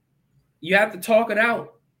 You have to talk it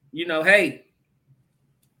out. You know, hey,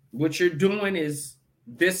 what you're doing is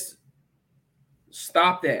this.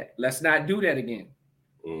 Stop that. Let's not do that again.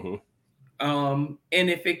 Mm-hmm. And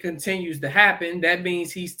if it continues to happen, that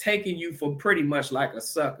means he's taking you for pretty much like a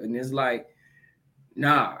sucker. And it's like,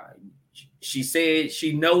 nah, she said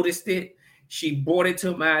she noticed it. She brought it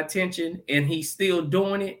to my attention and he's still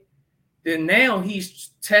doing it. Then now he's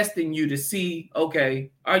testing you to see,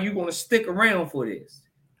 okay, are you going to stick around for this?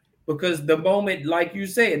 Because the moment, like you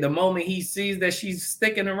said, the moment he sees that she's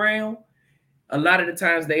sticking around, a lot of the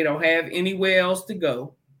times they don't have anywhere else to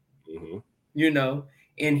go, mm-hmm. you know,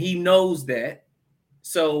 and he knows that.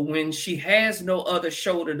 So when she has no other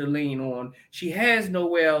shoulder to lean on, she has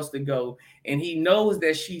nowhere else to go, and he knows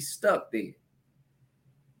that she's stuck there.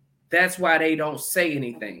 That's why they don't say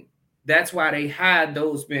anything. That's why they hide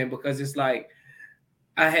those men, because it's like,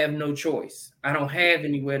 I have no choice. I don't have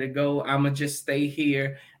anywhere to go. I'm going to just stay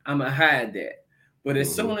here. I'm going to hide that. But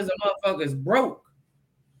as soon as a motherfucker's broke,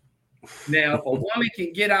 now if a woman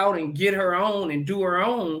can get out and get her own and do her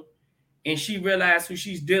own, and she realizes who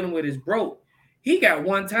she's dealing with is broke, he got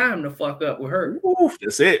one time to fuck up with her. Oof,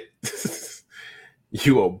 that's it.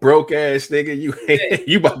 You a broke ass nigga.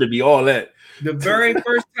 You about to be all that. The very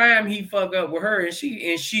first time he fuck up with her, and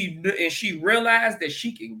she realized that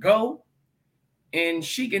she can go and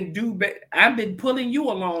she can do better. I've been pulling you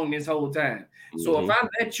along this whole time. So if I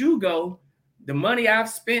let you go, the money I've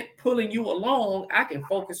spent pulling you along, I can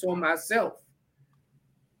focus on myself.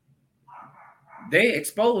 They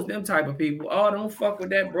expose them type of people. Oh, don't fuck with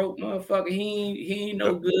that broke motherfucker. He ain't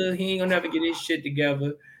no good. He ain't gonna never get his shit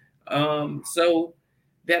together. So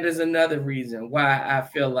that is another reason why I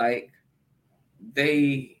feel like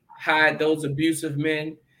they hide those abusive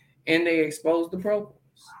men and they expose the broke ones.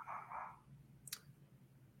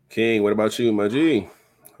 King, what about you, my G?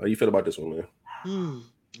 How you feel about this one, man?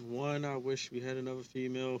 One, I wish we had another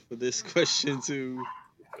female for this question too.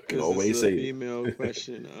 Always say female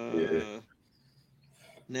question. Yeah.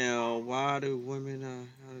 Now, why do women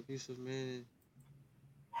have abusive men?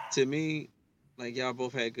 To me, like y'all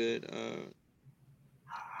both had good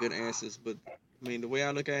answers, but I mean the way I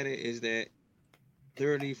look at it is that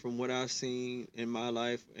literally from what I've seen in my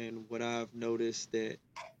life and what I've noticed, that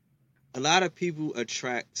a lot of people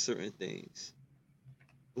attract certain things.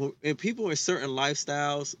 And people in certain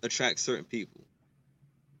lifestyles attract certain people.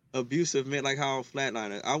 Abusive men, like how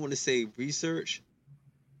Flatliner, I want to say research,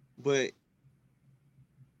 but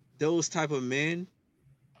those type of men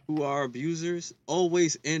who are abusers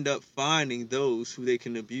always end up finding those who they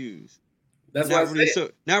can abuse. That's why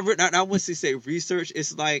I want to say research.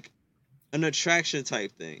 It's like an attraction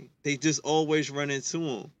type thing. They just always run into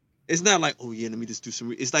them. It's not like, oh yeah, let me just do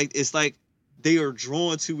some. It's like they are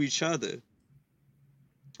drawn to each other.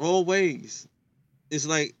 Always. It's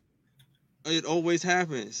like it always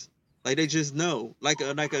happens. Like they just know, like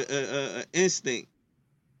a instinct.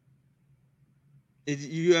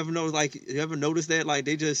 You ever know? Like you ever notice that? Like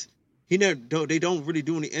they don't really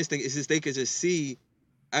do any instinct. It's just they could just see.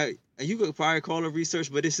 You could probably call it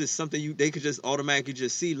research, but this is something they could just automatically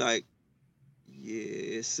just see. Like,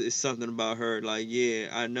 yeah, it's something about her. Like, yeah,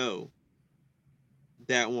 I know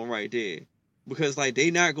that one right there, because like they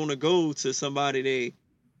not gonna go to somebody they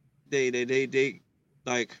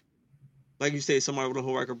like you say, somebody with a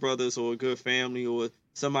whole rack of brothers or a good family or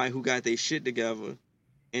somebody who got their shit together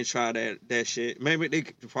and try that shit. Maybe they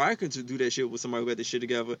probably could do that shit with somebody who got their shit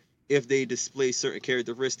together if they display certain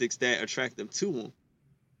characteristics that attract them to them,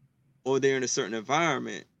 or they're in a certain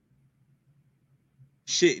environment.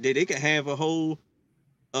 Shit, they could have a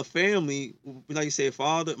family, like you say,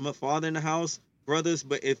 my father in the house, brothers,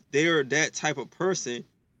 but if they're that type of person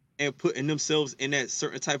and putting themselves in that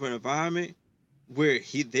certain type of environment where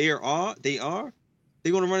they are, they're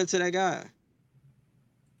gonna run into that guy.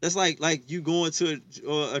 That's like you going to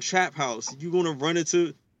a trap house. You're gonna run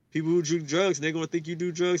into people who do drugs, they're gonna think you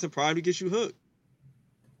do drugs and probably get you hooked.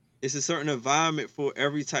 It's a certain environment for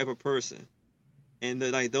every type of person, and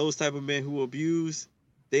like those type of men who abuse,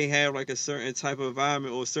 they have like a certain type of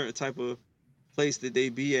environment or a certain type of place that they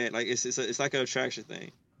be at. Like it's like an attraction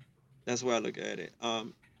thing. That's why I look at it.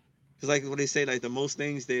 Because like what they say, like the most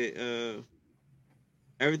things that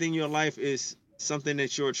everything in your life is something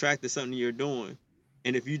that you're attracted to, something you're doing,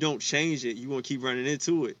 and if you don't change it, you won't keep running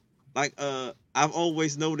into it. Like I've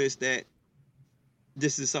always noticed that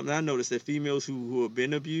this is something I noticed that females who have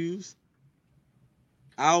been abused,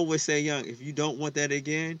 I always say, young, if you don't want that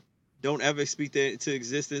again, don't ever speak that into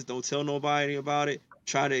existence. Don't tell nobody about it.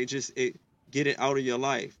 Try to just get it out of your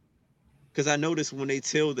life. Because I noticed when they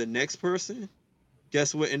tell the next person,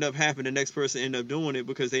 guess what end up happening? The next person end up doing it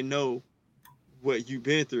because they know what you've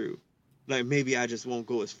been through. Like, maybe I just won't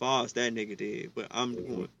go as far as that nigga did, but I'm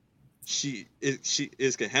going.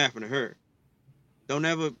 It's gonna happen to her. Don't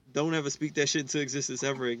ever speak that shit into existence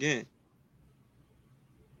ever again.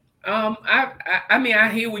 I mean, I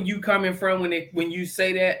hear where you coming from when you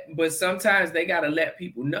say that, but sometimes they gotta let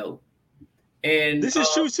people know. And this is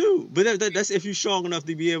true too. But that's if you're strong enough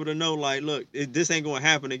to be able to know, like, look, this ain't gonna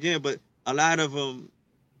happen again. But a lot of them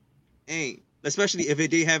ain't, especially if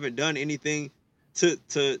they haven't done anything to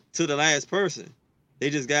the last person. They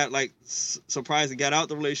just got like surprised and got out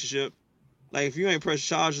the relationship. Like, if you ain't pressed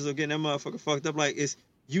charges of getting that motherfucker fucked up, like,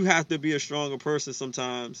 you have to be a stronger person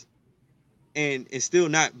sometimes, and still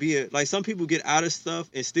not be like some people get out of stuff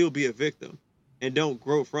and still be a victim, and don't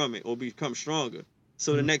grow from it or become stronger.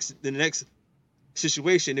 So the next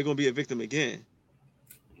situation, they're gonna be a victim again.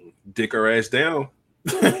 Dick her ass down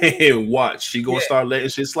and watch. She gonna start letting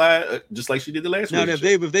shit slide just like she did the last one. Now, if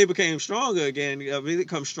they became stronger again, if they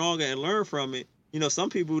become stronger and learn from it, some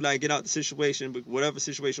people like get out the situation, but whatever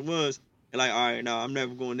situation was, and like, all right, no, I'm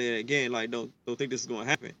never going there again. Like, don't think this is gonna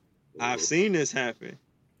happen. I've seen this happen.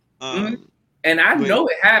 And I know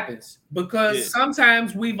it happens because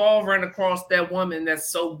sometimes we've all run across that woman that's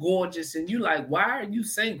so gorgeous, and you like, why are you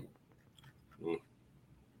single?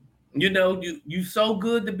 You so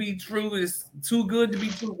good to be true. It's too good to be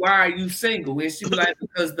true. Why are you single? And she be like,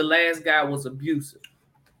 because the last guy was abusive.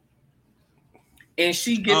 And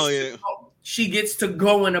she gets to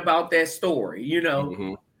going about that story,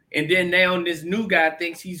 And then now this new guy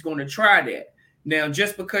thinks he's going to try that. Now,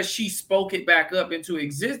 just because she spoke it back up into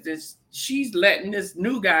existence, she's letting this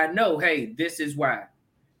new guy know, hey, this is why.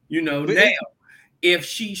 Now, if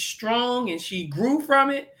she's strong and she grew from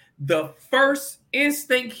it, the first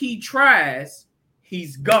instinct he tries,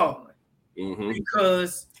 he's gone.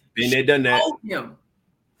 Because she done that. Told him.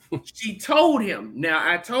 She told him. Now,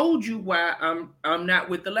 I told you why I'm not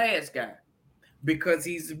with the last guy. Because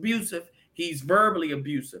he's abusive, he's verbally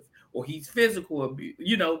abusive, or he's physical abuse,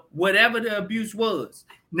 whatever the abuse was.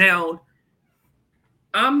 Now,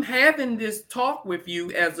 I'm having this talk with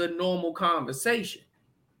you as a normal conversation.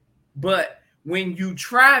 But when you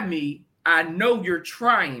try me, I know you're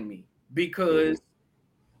trying me because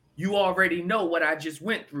you already know what I just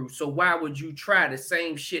went through. So why would you try the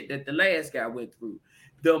same shit that the last guy went through?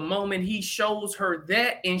 The moment he shows her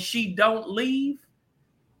that and she don't leave,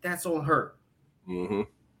 that's on her.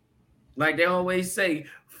 Like they always say,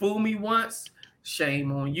 fool me once,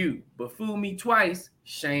 shame on you. But fool me twice,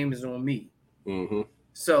 shame is on me.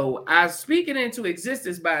 So I speak it into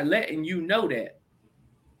existence by letting you know that.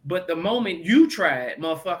 But the moment you try it,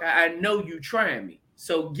 motherfucker, I know you trying me.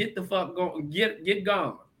 So get the fuck going, get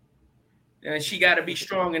gone. And she got to be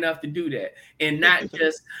strong enough to do that. And not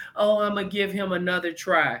just, I'm going to give him another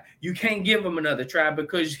try. You can't give him another try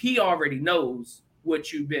because he already knows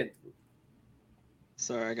what you've been through.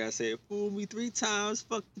 Sorry, I gotta say it. Fool me 3 times,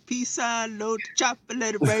 fuck the peace sign, load the chopper,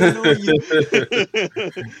 let it rain on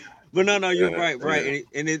you. But no, you're right.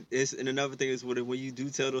 And another thing is when you do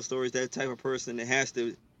tell those stories, that type of person, it has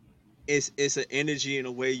to, it's an energy in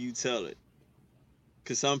a way you tell it.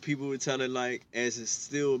 Because some people would tell it like as it's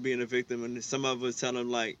still being a victim, and some of us tell them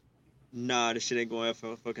like, nah, this shit ain't gonna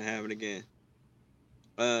ever fucking happen again.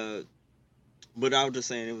 But I was just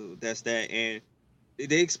saying that's that, and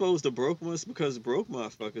they expose the broke ones because broke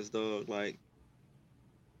motherfuckers, dog. Like,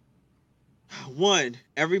 one,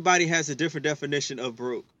 everybody has a different definition of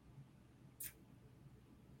broke.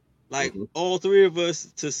 Like all 3 of us,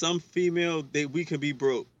 to some female, we can be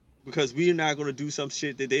broke because we're not gonna do some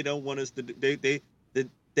shit that they don't want us to do.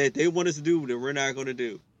 That they want us to do that we're not gonna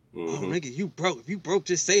do. Oh, nigga, you broke. If you broke,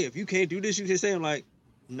 just say it. If you can't do this, you can say. I'm like,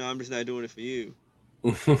 no, I'm just not doing it for you.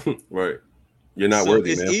 Right. You're not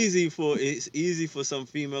worthy, it's man. It's easy for some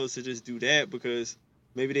females to just do that because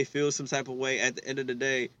maybe they feel some type of way. At the end of the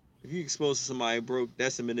day, if you expose to somebody broke,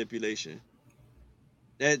 that's a manipulation.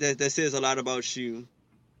 that says a lot about you.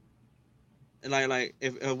 And like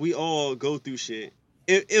if we all go through shit,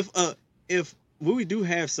 if we do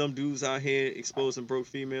have some dudes out here exposing broke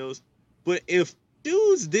females, but if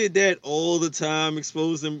dudes did that all the time,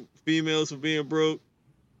 exposing females for being broke,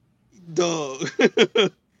 dog,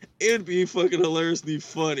 it'd be fucking hilariously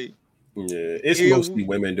funny. Yeah, it's mostly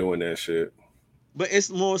women doing that shit. But it's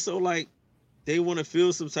more so like they want to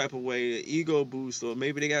feel some type of way, an ego boost, or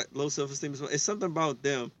maybe they got low self-esteem. It's something about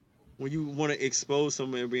them when you want to expose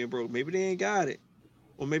someone being broke. Maybe they ain't got it,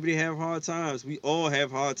 or maybe they have hard times. We all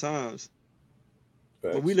have hard times.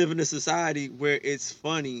 Thanks. But we live in a society where it's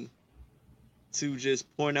funny to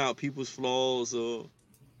just point out people's flaws or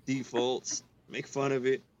defaults, make fun of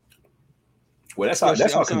it. Well, that's our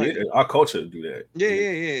culture do that.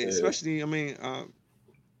 Yeah. Especially, I mean, I'm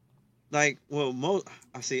a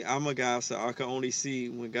guy, so I can only see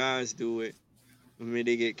when guys do it. I mean,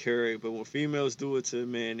 they get carried, but when females do it to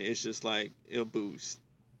men, it's just like it'll boost.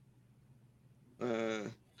 Like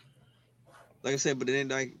I said, but then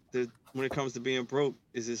when it comes to being broke,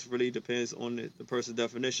 it just really depends on the person's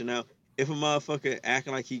definition. Now, if a motherfucker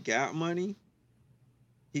acting like he got money,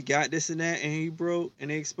 he got this and that, and he broke, and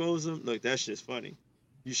they expose him, look, that's just funny.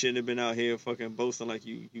 You shouldn't have been out here fucking boasting like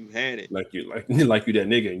you had it. Like you that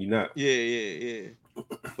nigga, and you're not. Yeah.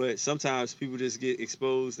 But sometimes people just get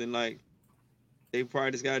exposed, and like they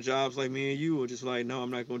probably just got jobs like me and you, or just like, no,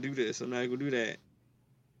 I'm not gonna do this, I'm not gonna do that.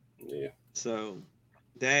 Yeah. So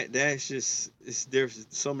that's just, there's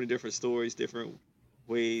so many different stories, different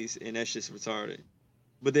ways, and that's just retarded.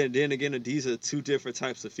 But then again, these are two different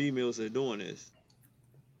types of females that are doing this.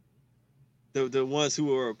 The ones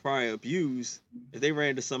who are probably abused, if they ran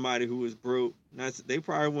into somebody who was broke, they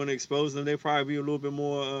probably wouldn't expose them. They probably be a little bit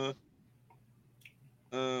more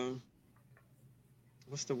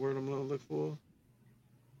what's the word I'm gonna look for?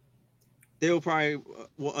 They'll probably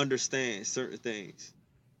will understand certain things,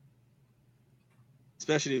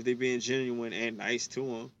 especially if they're being genuine and nice to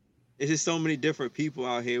them. It's just so many different people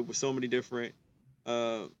out here with so many different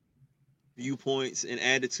viewpoints and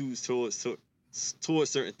attitudes towards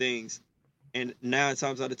certain things. And 9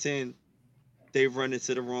 times out of 10, they've run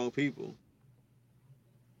into the wrong people.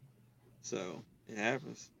 So it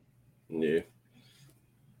happens. Yeah.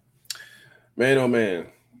 Man, oh man.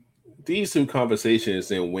 These two conversations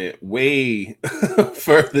then went way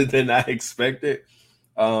further than I expected.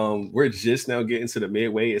 We're just now getting to the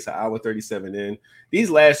midway. It's an hour 37 in. These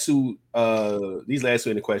last two in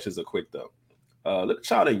the questions are quick though. Look at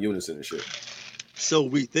y'all in unison and shit. So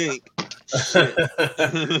we think.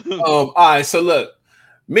 All right, so look,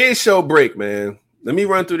 mid-show break, man. Let me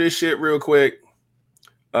run through this shit real quick.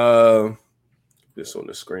 This on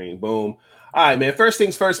the screen, boom. All right, man. First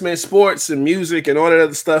things first, man. Sports and music and all that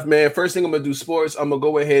other stuff, man. First thing I'm gonna do sports. I'm gonna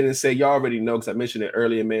go ahead and say y'all already know because I mentioned it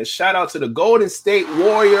earlier, man. Shout out to the Golden State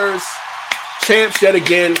Warriors, champs yet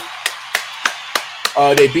again.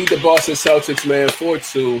 They beat the Boston Celtics, man,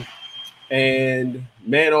 4-2. And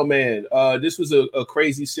man, oh man, this was a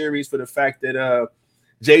crazy series for the fact that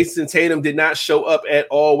Jason Tatum did not show up at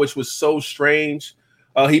all, which was so strange.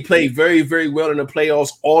 He played very, very well in the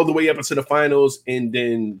playoffs all the way up into the finals and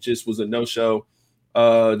then just was a no-show.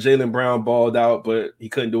 Jaylen Brown balled out, but he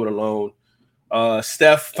couldn't do it alone.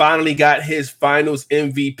 Steph finally got his finals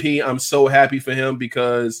MVP. I'm so happy for him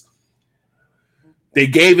because they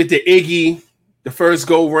gave it to Iggy the first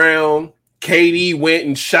go-round. KD went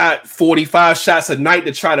and shot 45 shots a night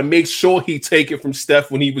to try to make sure he take it from Steph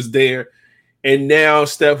when he was there. And now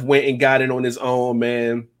Steph went and got it on his own,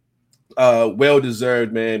 man.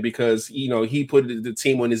 Well-deserved, man, because, he put the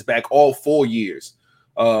team on his back all 4 years.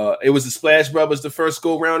 It was the Splash Brothers the first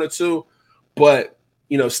go-round or two. But,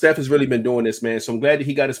 Steph has really been doing this, man. So I'm glad that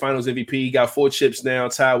he got his finals MVP. He got 4 chips now,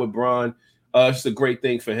 tied with Bron. It's a great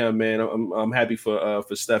thing for him, man. I'm happy for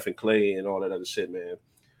Steph and Clay and all that other shit, man.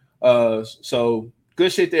 So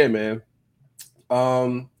good shit there, man.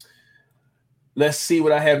 Let's see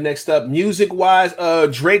what I have next up. Music wise,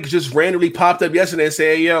 Drake just randomly popped up yesterday and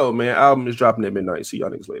said, hey, yo, man, album is dropping at midnight. See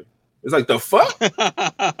y'all niggas later. It's like, the fuck?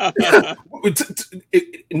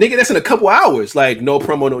 Nigga, that's in a couple hours. Like, no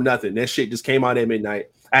promo, no nothing. That shit just came out at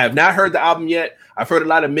midnight. I have not heard the album yet. I've heard a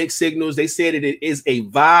lot of mixed signals. They said it is a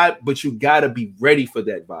vibe, but you gotta be ready for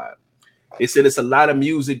that vibe. They said it's a lot of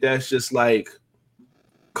music that's just like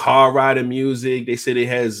car riding music. They said it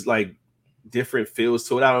has like different feels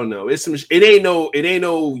to it. I don't know. It ain't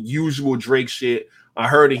no usual Drake shit. I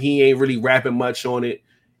heard that he ain't really rapping much on it.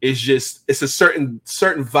 It's a certain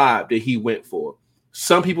vibe that he went for.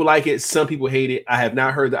 Some people like it, some people hate it. I have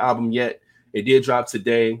not heard the album yet. It did drop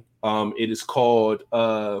today. It is called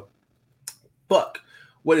Fuck.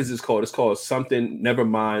 what is this called? It's called something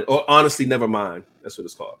Nevermind, or Honestly Nevermind. That's what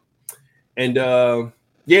it's called. And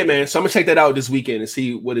yeah, man. So I'm gonna check that out this weekend and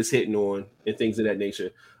see what it's hitting on and things of that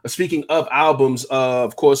nature. Speaking of albums,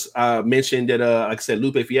 of course, I mentioned that like I said,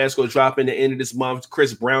 Lupe Fiasco dropping the end of this month.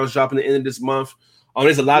 Chris Brown's dropping the end of this month.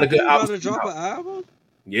 There's a lot of good albums. About to drop an album?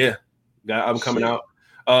 Yeah, got an album coming out.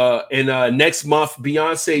 And next month,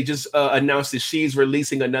 Beyonce just announced that she's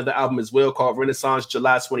releasing another album as well called Renaissance,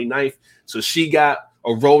 July 29th. So she got a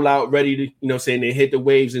rollout ready to, they hit the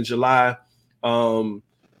waves in July.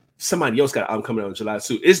 Somebody else got an album coming out in July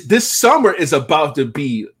too. This summer is about to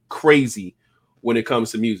be crazy when it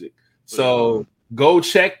comes to music. So go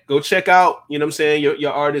check out,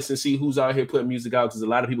 your artists and see who's out here putting music out, because a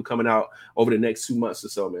lot of people coming out over the next 2 months or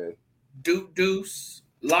so, man. Deuce,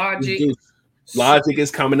 Logic. Logic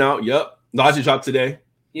is coming out. Yep. Logic dropped today.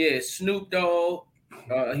 Yeah, Snoop Dogg.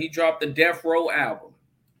 He dropped the Death Row album.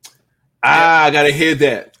 I gotta hear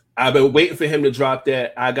that. I've been waiting for him to drop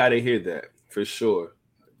that. I gotta hear that for sure.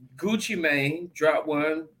 Gucci Mane dropped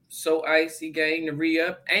one. So Icy Gang to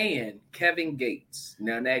re-up, and Kevin Gates.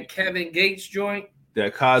 Now that Kevin Gates joint.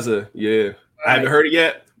 That Kaza, yeah. I haven't heard it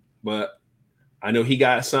yet, but I know he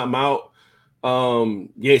got something out.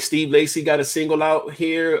 Yeah, Steve Lacy got a single out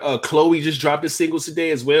here. Chloe just dropped a single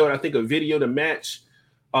today as well, and I think a video to match.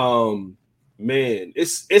 Man,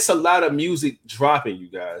 it's a lot of music dropping, you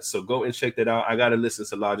guys. So go and check that out. I gotta listen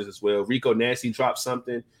to Logic as well. Rico Nasty dropped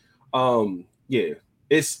something. Yeah,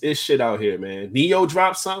 it's shit out here, man. Neo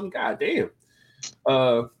dropped something. God damn.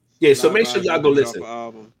 Yeah, so make sure y'all go listen.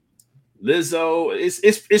 Lizzo,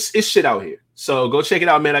 it's shit out here. So go check it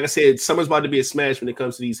out, man. Like I said, summer's about to be a smash when it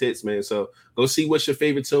comes to these hits, man. So go see what's your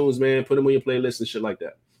favorite tunes, man. Put them on your playlist and shit like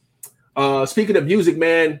that. Speaking of music,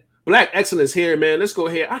 man, Black Excellence here, man. Let's go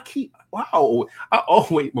ahead. I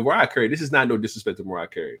always Mariah Carey. This is not no disrespect to Mariah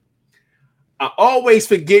Carey. I always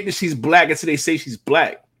forget that she's black until they say she's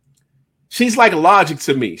black. She's like Logic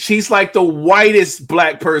to me. She's like the whitest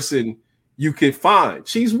black person you could find.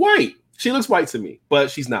 She's white. She looks white to me,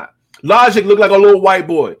 but she's not. Logic looked like a little white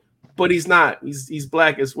boy, but he's not. He's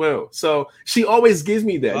black as well. So she always gives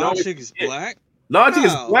me that. Logic is black? Logic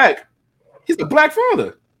is black. He's a black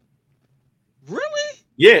father. Really?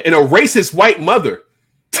 Yeah, and a racist white mother.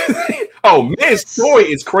 Oh, man's story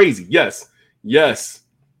is crazy. Yes. Yeah,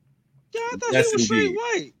 I thought he was straight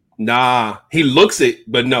white. Nah, he looks it,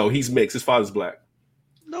 but no, he's mixed. His father's black.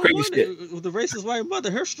 No crazy wonder. Shit. With the racist white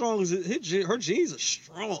mother, her genes are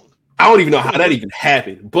strong. I don't even know how that even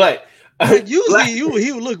happened, but usually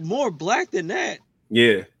he would look more black than that.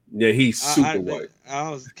 Yeah, he's super white.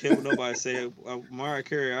 I can't with nobody say Mariah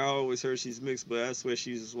Carey. I always heard she's mixed, but I swear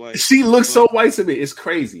she's white. She looks so white to me. It's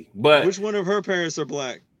crazy. But which one of her parents are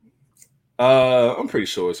black? I'm pretty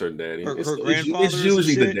sure it's her daddy. Her grandfather. It's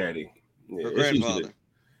usually the daddy. Yeah, her grandfather.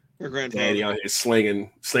 Her grandfather. Daddy out here slinging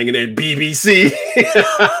that BBC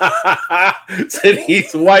to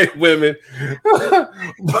these white women.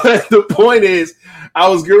 But the point is, I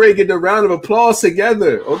was getting ready to get the round of applause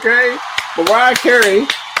together. Okay, Mariah Carey.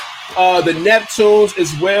 The Neptunes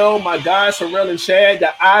as well. My guys, Pharrell and Chad,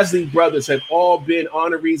 the Isley brothers have all been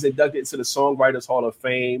honorees inducted into the Songwriters Hall of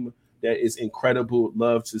Fame. That is incredible.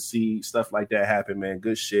 Love to see stuff like that happen, man.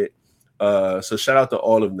 Good shit. So shout out to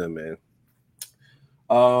all of them, man.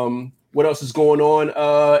 What else is going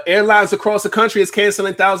on? Airlines across the country is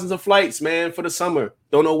canceling thousands of flights, man, for the summer.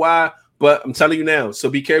 Don't know why, but I'm telling you now. So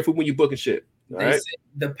be careful when you're booking shit. All right?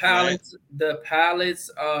 The pilots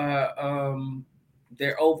are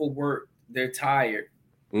they're overworked. They're tired.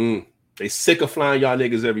 They sick of flying y'all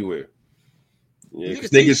niggas everywhere. Yeah,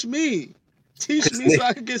 teach me so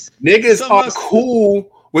I can get niggas are cool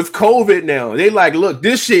with COVID now. They like, look,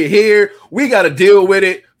 this shit here, we got to deal with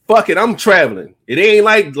it. Fuck it, I'm traveling. It ain't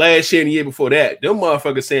like last year and the year before that. Them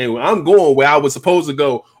motherfuckers saying, well, I'm going where I was supposed to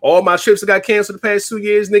go. All my trips that got canceled the past 2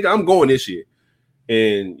 years, nigga, I'm going this year.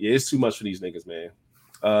 And yeah, it's too much for these niggas, man.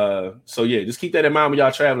 So yeah, just keep that in mind when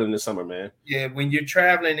y'all traveling this summer, man. Yeah, when you're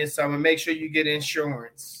traveling this summer, make sure you get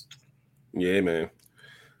insurance. Yeah, man.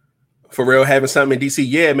 Pharrell having something in DC.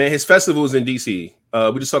 Yeah, man, his festival is in DC.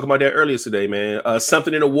 We just talked about that earlier today, man.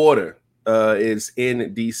 Something in the Water is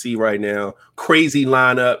in DC right now. Crazy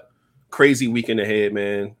lineup, crazy weekend ahead,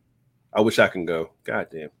 man. I wish I can go. God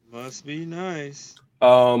damn. Must be nice.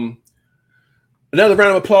 Another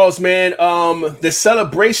round of applause, man. The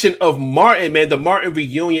celebration of Martin, man. The Martin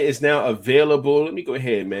reunion is now available. Let me go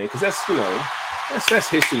ahead, man, because that's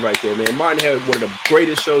history right there, man. Martin had one of the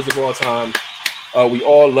greatest shows of all time. We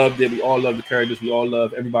all loved it. We all loved the characters. We all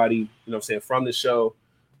love everybody, you know what I'm saying, from the show.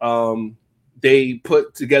 They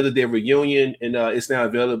put together their reunion, and it's now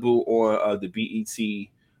available on the BET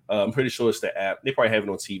I'm pretty sure it's the app. They probably have it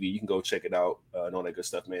on TV. You can go check it out and all that good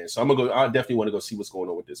stuff, man. So I'm gonna go. I definitely want to go see what's going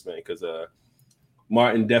on with this, man, because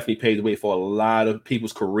Martin definitely paved the way for a lot of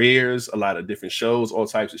people's careers, a lot of different shows, all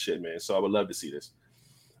types of shit, man. So I would love to see this.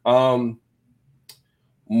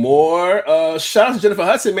 More shout out to Jennifer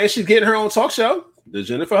Hudson, man. She's getting her own talk show, the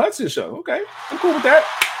Jennifer Hudson Show. Okay, I'm cool with that.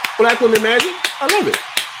 Black Women Magic, I love it.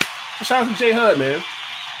 Shout out to J Hud, man.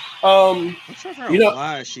 I'm trying to figure out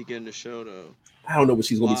why is she getting the show though. I don't know what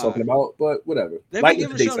she's gonna be talking about, but whatever. They like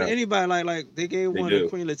give a show to anybody. Like they gave one to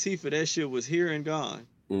Queen Latifah. That shit was here and gone.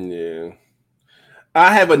 Yeah.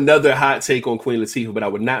 I have another hot take on Queen Latifah, but I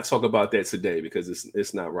would not talk about that today because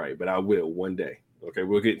it's not right. But I will one day. Okay,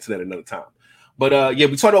 we'll get into that another time. But yeah,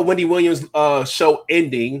 we talked about Wendy Williams' show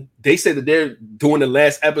ending. They said that they're doing the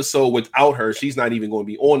last episode without her. She's not even going to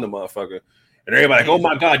be on the motherfucker. And everybody like, oh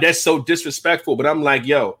my God, that's so disrespectful. But I'm like,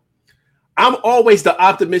 yo, I'm always the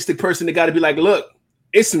optimistic person that got to be like, look,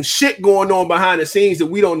 it's some shit going on behind the scenes that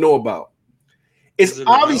we don't know about. It's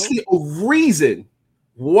obviously a reason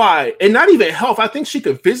why, and not even health. I think she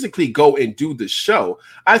could physically go and do the show.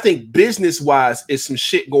 I think business-wise, is some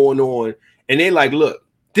shit going on. And they like, look,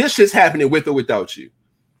 this shit's happening with or without you.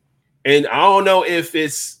 And I don't know if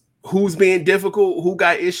it's who's being difficult, who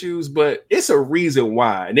got issues, but it's a reason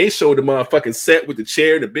why. And they showed the motherfucking set with the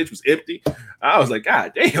chair, and the bitch was empty. I was like,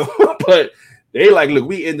 God damn. But they like, look,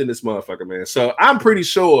 we ending this motherfucker, man. So I'm pretty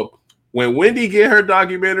sure when Wendy get her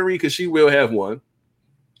documentary, because she will have one,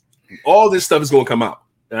 all this stuff is going to come out.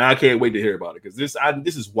 And I can't wait to hear about it because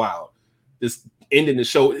this is wild. This ending the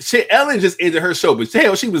show. Shit, Ellen just ended her show, but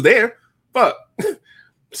hell, she was there. Fuck.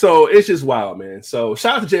 So it's just wild, man. So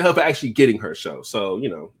shout out to J Hub for actually getting her show. So, you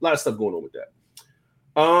know, a lot of stuff going on with that.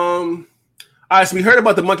 All right, so we heard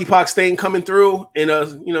about the monkeypox thing coming through and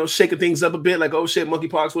you know, shaking things up a bit. Like, oh shit,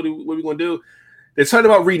 monkeypox, what are we gonna do? They're talking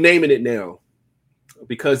about renaming it now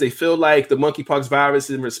because they feel like the monkeypox virus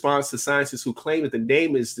is in response to scientists who claim that the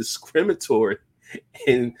name is discriminatory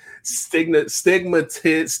and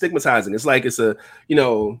stigmatizing. It's like it's a, you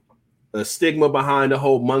know, a stigma behind the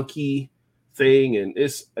whole monkey thing, and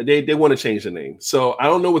it's they want to change the name. So I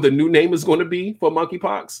don't know what the new name is going to be for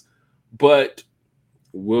monkeypox, but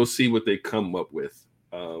we'll see what they come up with.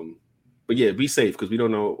 But yeah, be safe because we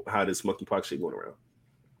don't know how this monkeypox shit going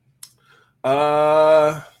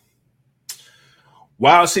around.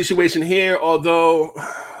 Wild situation here, although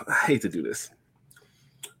I hate to do this.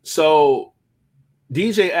 So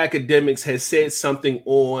DJ Academics has said something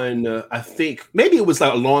on, I think maybe it was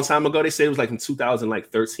like a long time ago. They said it was like in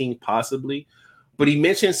 2013, possibly. But he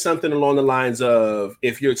mentioned something along the lines of,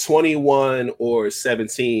 if you're 21 or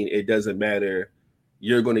 17, it doesn't matter.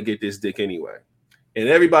 You're going to get this dick anyway. And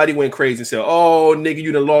everybody went crazy and said, oh, nigga,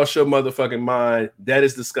 you done lost your motherfucking mind. That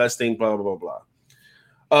is disgusting, blah, blah, blah, blah.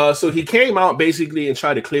 So he came out basically and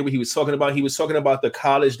tried to clear what he was talking about. He was talking about the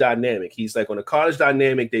college dynamic. He's like, on the college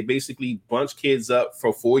dynamic, they basically bunch kids up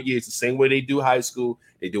for 4 years, the same way they do high school,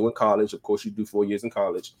 they do in college. Of course, you do 4 years in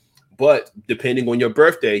college. But depending on your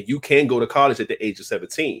birthday, you can go to college at the age of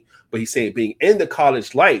 17. But he's saying being in the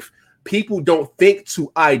college life, people don't think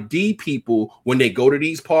to ID people when they go to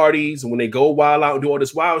these parties and when they go wild out and do all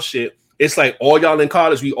this wild shit. It's like all y'all in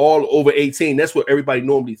college, we all over 18. That's what everybody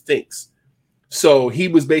normally thinks. So he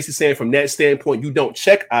was basically saying from that standpoint, you don't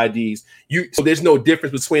check IDs. So there's no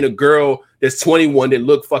difference between a girl that's 21 that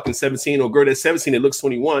look fucking 17 or a girl that's 17 that looks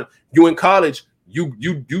 21. You in college, you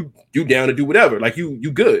down to do whatever. Like you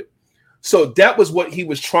good. So that was what he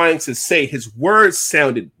was trying to say. His words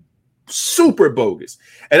sounded super bogus.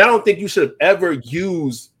 And I don't think you should have ever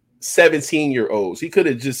used 17-year-olds. He could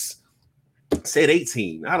have just said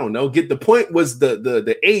 18. I don't know. The point was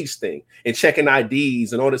the age thing and checking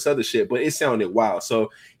IDs and all this other shit, but it sounded wild.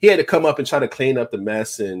 So he had to come up and try to clean up the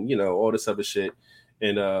mess and, you know, all this other shit.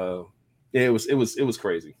 And yeah, it was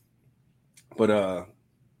crazy. But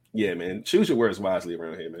yeah, man, choose your words wisely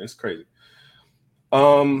around here, man. It's crazy.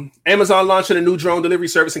 Amazon launching a new drone delivery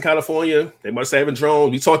service in California. They must have a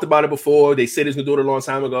drone. We talked about it before. They said it's gonna do it a long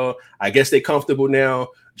time ago. I guess they're comfortable now.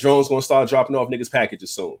 Drones gonna start dropping off niggas'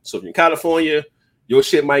 packages soon. So if you're in California, your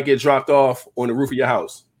shit might get dropped off on the roof of your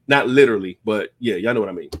house. Not literally, but yeah, y'all know what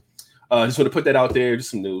I mean. Just want to put that out there.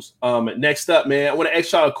 Just some news. Next up, man, I want to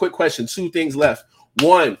ask y'all a quick question. 2 things left.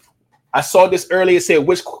 One, I saw this earlier. It said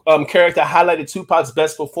which character highlighted Tupac's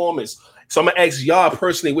best performance. So I'm gonna ask y'all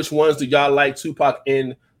personally, which ones do y'all like Tupac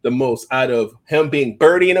in the most out of him being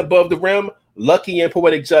Birdie and Above the Rim, Lucky and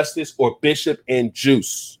Poetic Justice, or Bishop and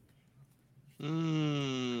Juice?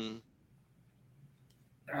 I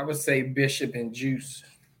would say Bishop and Juice.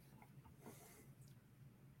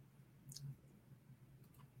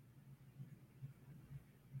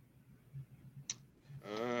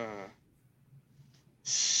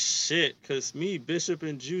 shit, because Bishop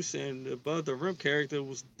and Juice and Above the Rim character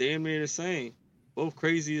was damn near the same. Both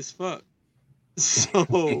crazy as fuck.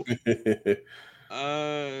 So,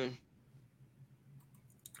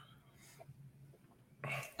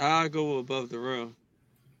 I'll go Above the Rim.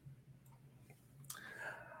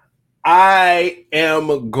 I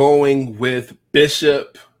am going with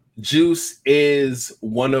Bishop. Juice is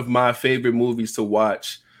one of my favorite movies to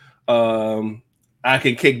watch. I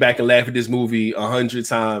can kick back and laugh at this movie 100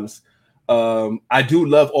 times. I do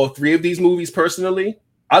love all three of these movies personally.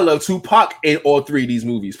 I love Tupac in all three of these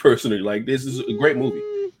movies personally. Like, this is a great movie.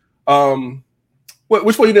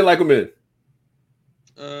 Which one you didn't like him in?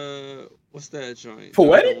 What's that joint?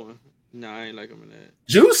 Poetic? No, I ain't like him in that.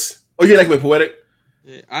 Juice? Oh, you didn't like him in Poetic?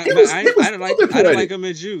 Yeah, I didn't like him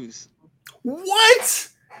in Juice. What?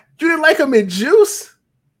 You didn't like him in Juice?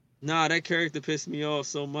 Nah, that character pissed me off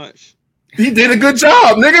so much. He did a good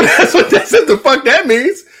job, nigga. That's what the fuck that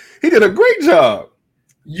means. He did a great job.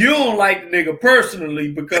 You don't like the nigga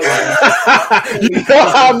personally because you know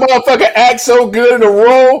how motherfucker acts so good in a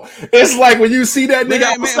role. It's like when you see that nigga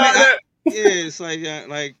outside that. Yeah, it's like that.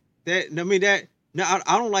 I mean that. No,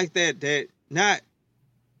 I don't like that. That not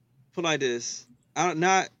put like this.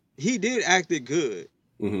 He did act it good,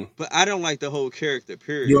 but I don't like the whole character.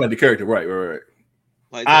 Period. You don't like the character, right?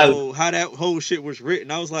 Like how that whole shit was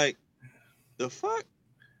written. I was like, the fuck.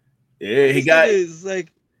 Yeah,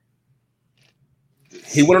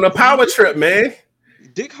 he went on a power trip, man.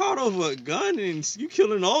 Dick hard over a gun and you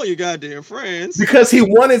killing all your goddamn friends. Because he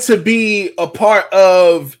wanted to be a part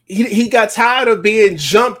of, he got tired of being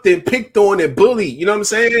jumped and picked on and bullied. You know what I'm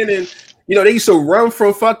saying? And, you know, they used to run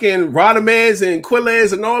from fucking Rodamez and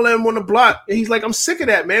Quillez and all them on the block. And he's like, I'm sick of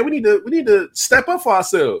that, man. We need to step up for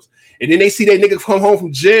ourselves. And then they see that nigga come home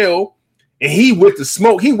from jail and he with the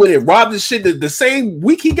smoke. He went and robbed the shit the same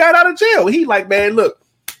week he got out of jail. He like, man, look.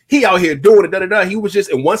 He out here doing it, He was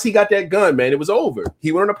just, and once he got that gun, man, it was over.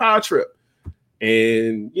 He went on a power trip.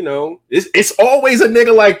 And, you know, it's always a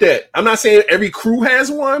nigga like that. I'm not saying every crew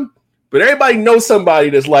has one, but everybody knows somebody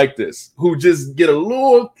that's like this, who just get a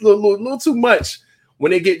little too much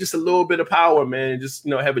when they get just a little bit of power, man, and just,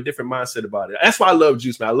 you know, have a different mindset about it. That's why I love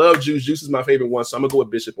Juice, man. I love Juice. Juice is my favorite one, so I'm going to go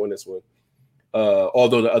with Bishop on this one.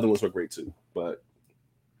 Although the other ones were great too. But,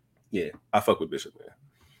 yeah, I fuck with Bishop, man.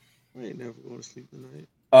 I ain't never going to sleep tonight.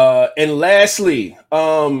 And lastly,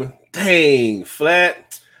 dang,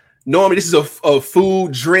 Flat. Normally, this is a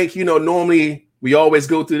food drink. You know, normally we always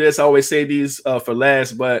go through this. I always say these for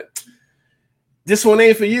last, but this one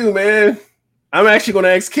ain't for you, man. I'm actually going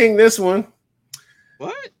to ask King this one.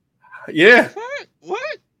 What? Yeah.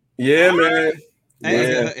 What? Yeah, man.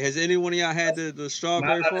 Has anyone of y'all had the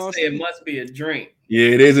strawberry frosty? It must be a drink.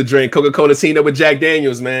 Yeah, it is a drink. Coca-Cola teamed up with Jack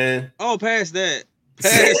Daniels, man. Oh, past that.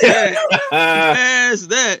 Past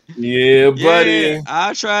that. Yeah, buddy. Yeah,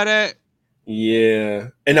 I'll try that. Yeah.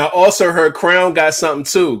 And I also heard Crown got something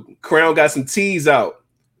too. Crown got some teas out.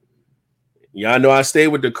 Y'all know I stay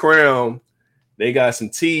with the Crown. They got some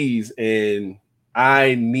teas, and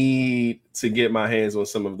I need to get my hands on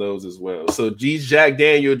some of those as well. So these Jack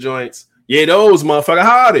Daniel joints, yeah, those motherfucker,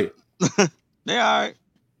 how are they? They all right.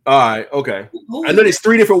 All right, okay. I know there's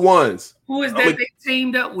 3 different ones. Who is that they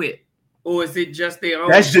teamed up with? Or is it just their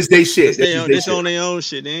own? That's just their shit. It's on their own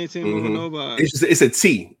shit. They ain't teaming with nobody. It's a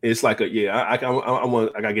T. It's like I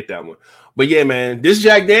gotta get that one. But yeah, man, this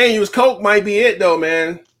Jack Daniels Coke might be it though,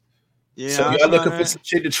 man. Yeah. So y'all looking for some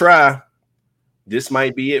shit to try? This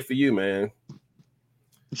might be it for you, man.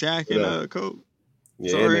 Jack and Coke. Yeah,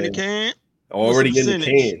 it's already in the can. Already in the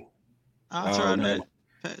can. I'll try that.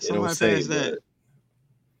 Somebody pass that.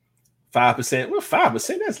 5%. Well,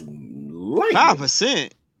 5%. That's light.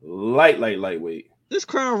 5%. Lightweight. This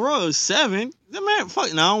Crown Royal is 7. The man,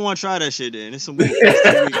 fuck. No, I don't want to try that shit. Then it's some week.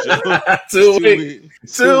 2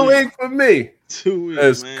 weeks. 2 weeks for me. 2 weeks.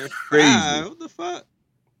 That's man. crazy. What the fuck?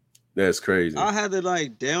 That's crazy. I had to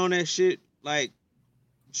like down that shit, like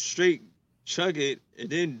straight chug it, and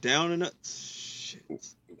then down and up. Shit.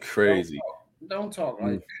 Crazy. Don't talk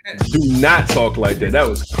like that. Do not talk like that. That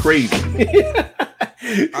was crazy.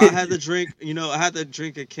 I had to drink. You know, I had to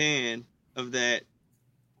drink a can of that.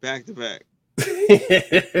 Back to back.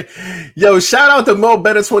 Yo, shout out to Mo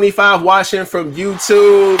Better 25 watching from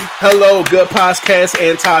YouTube. Hello, good podcast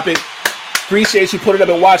and topic. Appreciate you putting up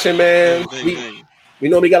and watching, man. We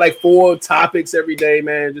know we got like 4 topics every day,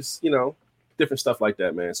 man. Just, you know, different stuff like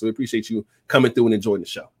that, man. So we appreciate you coming through and enjoying the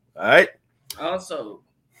show. All right. Also,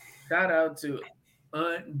 shout out to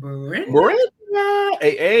Aunt Brenda. Brenda.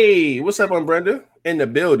 Hey, what's up, Aunt Brenda? In the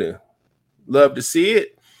building. Love to see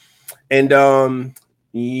it. And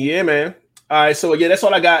yeah, man. All right, so yeah, that's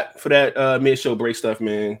all I got for that mid-show break stuff,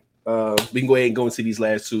 man. We can go ahead and go into these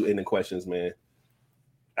last two ending questions, man.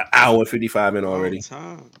 An hour and 55 in already.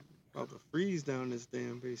 Time. About to freeze down this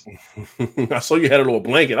damn basement. I saw you had a little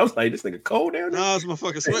blanket. I was like, this nigga cold down there? No, it's my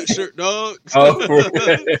fucking sweatshirt, dog. Oh,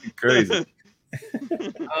 crazy.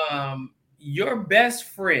 Your best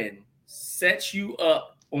friend sets you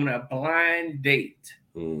up on a blind date.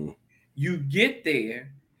 You get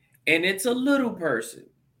there, and it's a little person.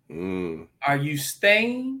 Are you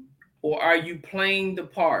staying, or are you playing the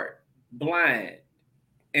part blind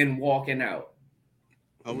and walking out?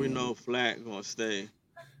 Oh, we know Flat gonna stay.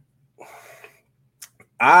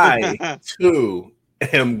 I too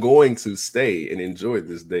am going to stay and enjoy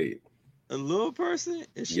this date. A little person?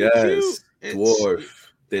 Is she yes, cute? dwarf.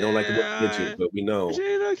 They don't like the word midget, but we know.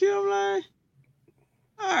 She look cute. I'm like,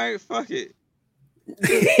 all right, fuck it.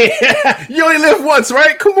 You only live once,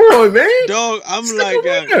 right? Come on, man. Dog, I'm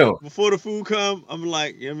before the food come, I'm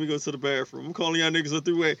like, let me go to the bathroom. I'm calling y'all niggas on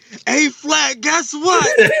three-way. Hey, Flat, guess what?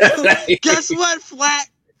 Guess what, Flat?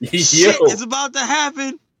 Shit is about to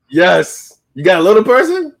happen. Yes. You got a little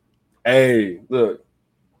person? Hey, look.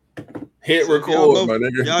 Hit record, my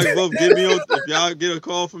nigga. Y'all both give me if y'all get a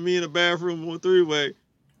call from me in the bathroom on three-way,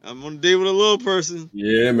 I'm on a date with a little person.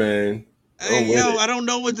 Yeah, man. Hey, I don't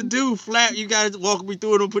know what to do. Flat, you gotta walk me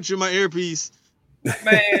through it and put you in my earpiece.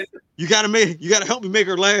 Man, you gotta help me make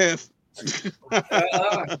her laugh.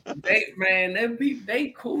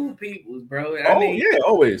 They cool people, bro. I mean, yeah,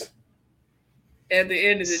 always. At the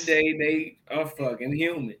end of the day, they are fucking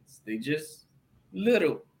humans. They just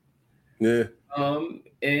little. Yeah.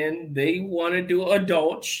 And they want to do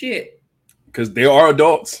adult shit. Because they are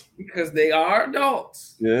adults.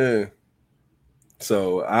 Yeah.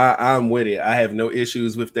 So I'm with it. I have no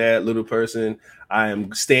issues with that little person. I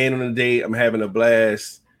am staying on a date. I'm having a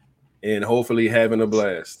blast, and hopefully having a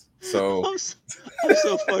blast. So I'm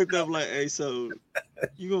so fucked up. Like, hey, so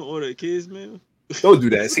you gonna order a kids meal? Don't do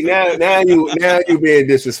that. See now you being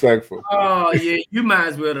disrespectful. Oh yeah, you might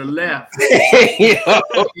as well have left.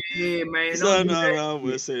 Yeah, man. No, I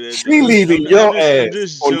will say that. She leaving your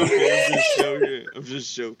ass. I'm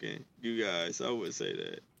just joking, you guys. I would say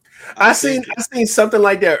that. I seen something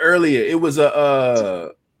like that earlier. It was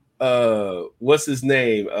what's his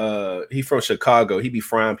name? He from Chicago. He be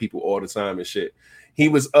frying people all the time and shit. He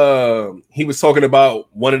was talking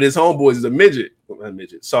about one of his homeboys is a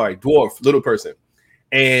dwarf, little person.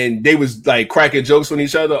 And they was like cracking jokes on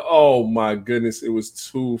each other. Oh my goodness, it was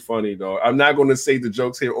too funny, dog. I'm not going to say the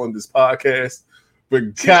jokes here on this podcast,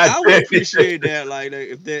 but God, I would appreciate that. Like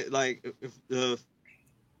if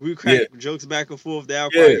we crack jokes back and forth, that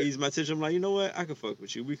would probably ease my tension. I'm like, you know what? I can fuck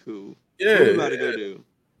with you. We cool. Yeah, what we about to go do?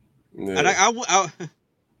 Yeah. And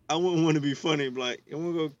I wouldn't want to be funny, like I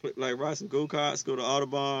want to go like ride some go-karts, go to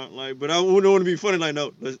Audubon, like. But I wouldn't want to be funny, like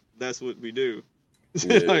no, that's what we do.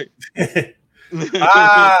 Yeah. Like,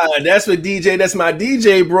 that's what DJ. That's my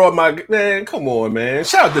DJ, bro. My man, come on, man.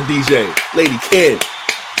 Shout out to DJ, Lady Ken,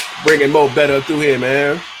 bringing Mo Better through here,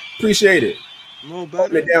 man. Appreciate it. Mo Better,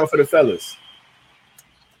 holding it down for the fellas.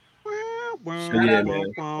 Shout out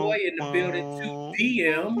to boy in the building to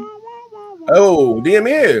DM. Oh, DM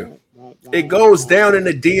here. It goes down in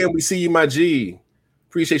the DM. We see you, my G.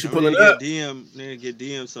 Appreciate you pulling up. Get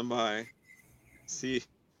DM somebody. See.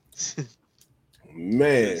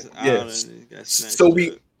 Man, yes. So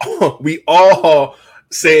we all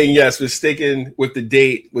saying yes. We're sticking with the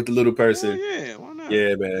date with the little person. Oh, yeah, why not?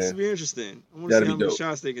 Yeah, man. This will be interesting. I want to see how many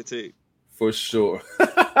shots they can take. For sure.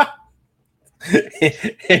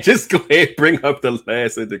 And just go ahead and bring up the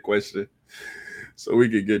last of the question so we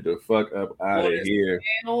can get the fuck up out of here.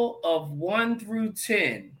 Scale of 1 through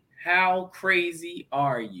 10, how crazy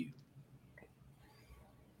are you?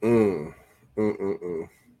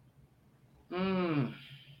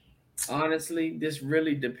 Honestly, this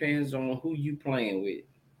really depends on who you playing with.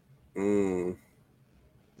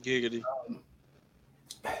 Giggity.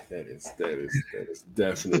 That is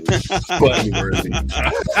definitely button worthy.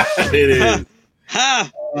 It is.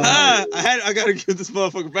 I gotta give this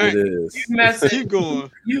motherfucker back. It is. Keep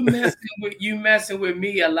going. You messing with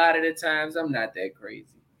me a lot of the times. I'm not that crazy.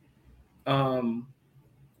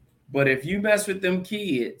 But if you mess with them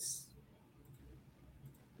kids,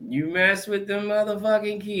 you mess with them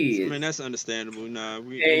motherfucking kids. I mean, that's understandable. Nah,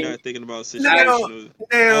 we're not thinking about situations.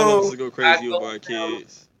 All of us go crazy over our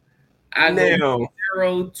kids. I go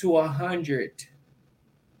 0 to 100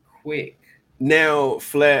 quick. Now,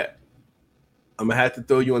 Flat, I'm gonna have to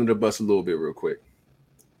throw you under the bus a little bit real quick.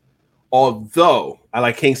 Although,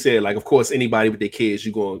 like King said, like of course anybody with their kids,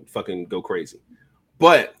 you're gonna fucking go crazy.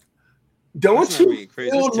 But don't you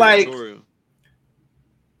feel like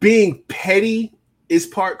being petty is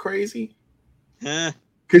part crazy? Huh?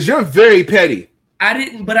 Because you're very petty. I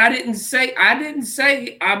didn't say I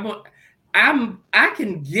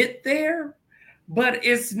can get there, but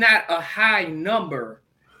it's not a high number.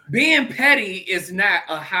 Being petty is not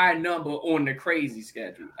a high number on the crazy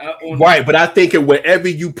schedule. Right, but I think wherever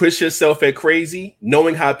you push yourself at crazy,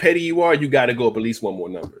 knowing how petty you are, you got to go up at least one more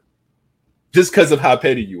number. Just because of how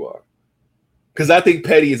petty you are. Because I think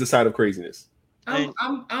petty is a sign of craziness. I'm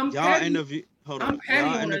y'all petty. Hold on.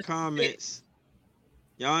 Y'all in the comments.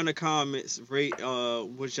 Y'all in the comments rate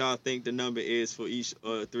what y'all think the number is for each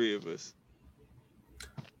three of us.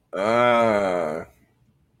 I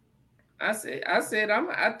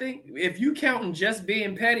think if you counting just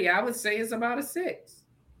being petty, I would say it's about a 6.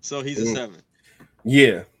 So he's a 7.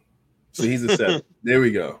 Yeah. So he's a 7. There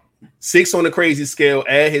we go. 6 on the crazy scale.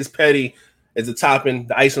 Add his petty as a topping,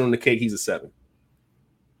 the icing on the cake, he's a 7.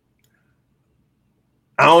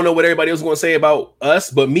 I don't know what everybody else is going to say about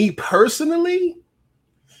us, but me personally,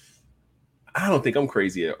 I don't think I'm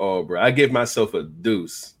crazy at all, bro. I give myself a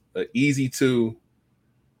deuce, an easy 2.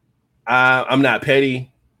 I'm not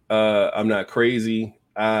petty. I'm not crazy.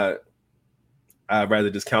 I'd rather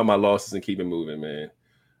just count my losses and keep it moving, man.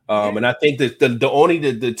 And I think that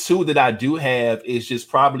the 2 that I do have is just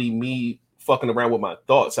probably me fucking around with my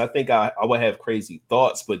thoughts. I think I would have crazy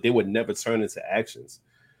thoughts, but they would never turn into actions.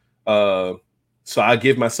 So I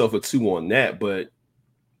give myself a 2 on that, but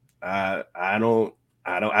I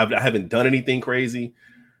haven't done anything crazy.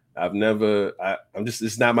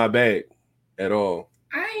 It's not my bag at all.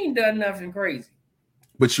 I ain't done nothing crazy.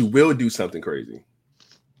 But you will do something crazy.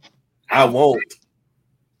 I won't.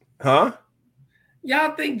 Huh?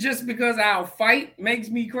 Y'all think just because I'll fight makes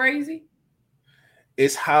me crazy?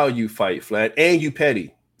 It's how you fight, Flat, and you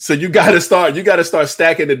petty. So you gotta start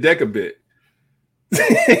stacking the deck a bit. You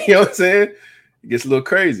know what I'm saying? It gets a little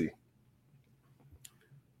crazy.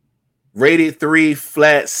 Rated 3,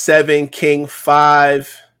 Flat 7, King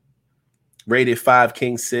 5. Rated 5,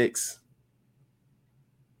 King 6.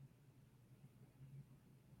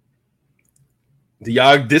 Do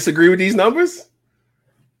y'all disagree with these numbers?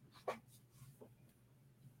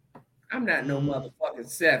 I'm not no motherfucking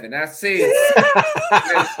 7. I said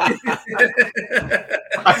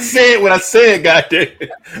I said what I said, goddamn.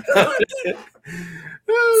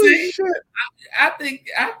 See, shit. I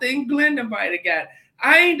think Glenda might have got.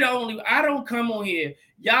 I don't come on here.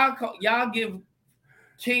 Y'all give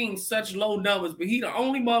King such low numbers, but he the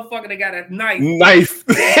only motherfucker that got a knife.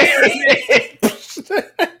 I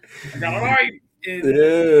got a knife.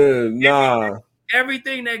 Nah.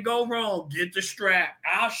 Everything that go wrong, get the strap.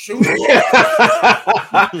 I'll shoot you.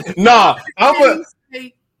 Nah, no.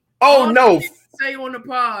 Say on the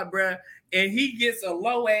pod, bruh, and he gets a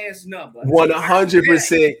low ass number.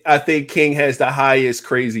 100%. I think King has the highest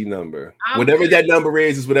crazy number. Whatever that number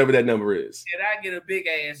is whatever that number is. And I get a big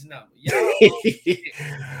ass number.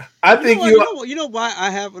 I think you know why I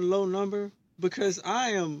have a low number? Because I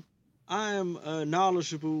am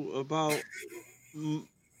knowledgeable about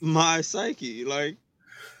my psyche. Like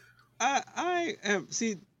I am.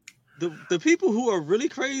 See, the people who are really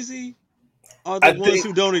crazy are the ones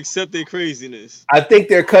who don't accept their craziness. I think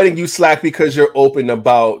they're cutting you slack because you're open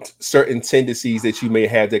about certain tendencies that you may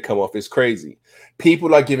have that come off as crazy.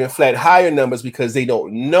 People are giving Flat higher numbers because they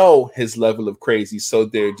don't know his level of crazy, so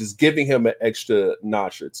they're just giving him an extra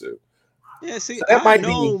notch or 2. Yeah, see, so I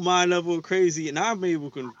know my level of crazy, and I'm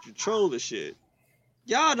able to control the shit.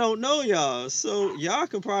 Y'all don't know y'all, so y'all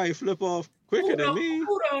can probably flip off quicker than me.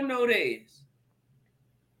 Who don't know this?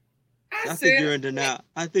 I think you're in denial.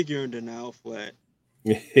 I think you're in denial, Flat.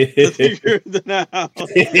 I think you're in denial.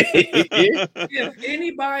 If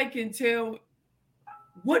anybody can tell,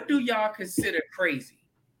 what do y'all consider crazy?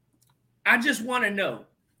 I just want to know.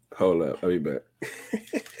 Hold up, I'll be back.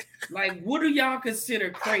 Like, what do y'all consider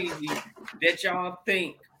crazy that y'all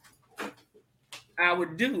think I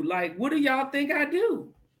would do? Like, what do y'all think I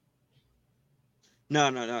do?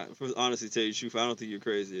 No. For honestly, tell you the truth, I don't think you're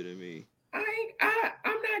crazier than me. I'm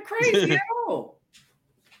not crazy at all.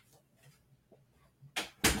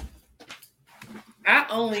 I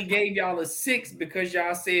only gave y'all a 6 because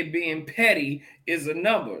y'all said being petty is a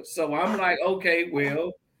number. So I'm like, okay,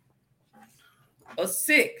 well, a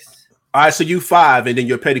 6. All right, so you 5, and then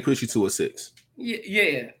your petty push you to a 6.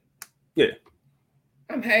 Yeah.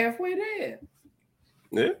 I'm halfway there.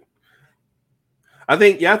 Yeah. I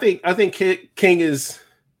think King he's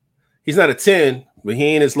not a 10, but he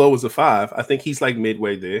ain't as low as a 5. I think he's like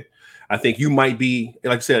midway there. I think you might be,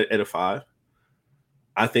 like I said, at a 5.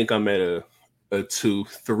 I think I'm at a 2,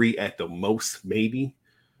 3 at the most, maybe.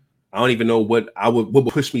 I don't even know what would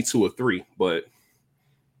push me to a 3, but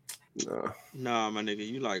Nah, my nigga,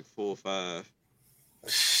 you like 4 or 5.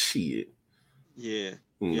 Shit. Yeah.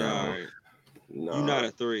 No. Yeah, all right. No. You're not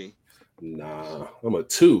a 3. Nah, I'm a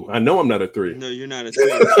 2. I know I'm not a 3. No, you're not a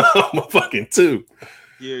 2. I'm a fucking 2.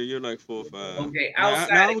 You're like 4 or 5. Okay, now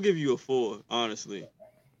I will give you a 4, honestly.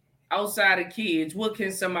 Outside of kids, what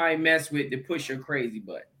can somebody mess with to push your crazy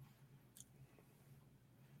butt?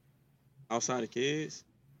 Outside of kids?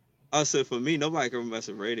 I said for me, nobody can mess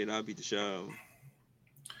with Rated. I'll beat the show.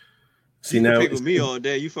 See, you now pick with me all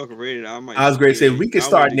day. You fucking Rated. I was great. Say we could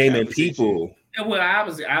start naming people. Yeah, well,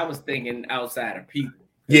 I was thinking outside of people.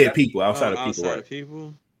 Yeah, people outside of people. Outside right. of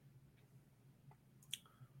people.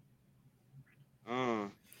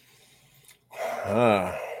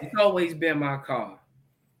 It's always been my car.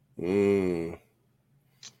 See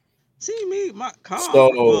me, my car.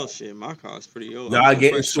 Bullshit. My car's pretty old. Y'all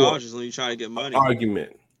getting charges when you try to get money.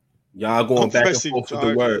 Argument. Y'all going back and forth with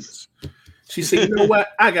the words. She said, "You know what?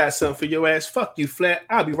 I got something for your ass. Fuck you, Flat.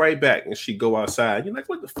 I'll be right back." And she go outside. You're like,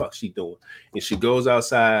 "What the fuck she doing?" And she goes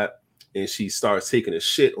outside and she starts taking a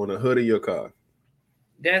shit on the hood of your car.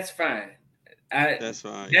 That's fine. That's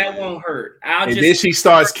fine. That won't hurt. Then she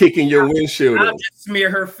starts kicking your windshield. I'll just smear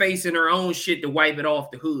her face in her own shit to wipe it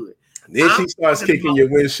off the hood. Then she starts kicking your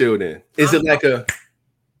windshield in. Is it like a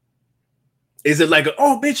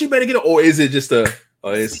oh bitch, you better get it, or is it just a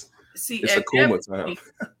it's a coma time?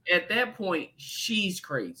 At that point, she's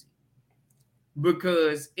crazy.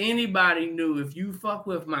 Because anybody knew if you fuck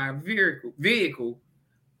with my vehicle,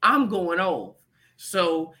 I'm going off.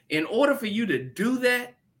 So in order for you to do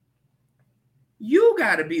that, you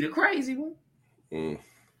gotta be the crazy one.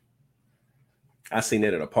 I seen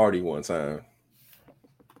that at a party one time.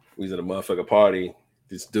 We was at a motherfucker party.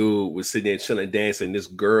 This dude was sitting there chilling, dancing. This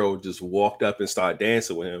girl just walked up and started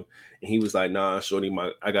dancing with him. And he was like, "Nah, shorty,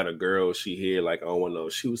 I got a girl. She here. Like, I don't want to know."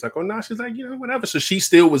 She was like, "Oh, nah." She's like, whatever. So she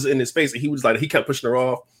still was in his space. And he was like, he kept pushing her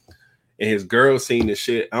off. And his girl seen this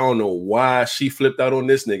shit. I don't know why she flipped out on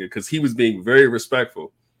this nigga because he was being very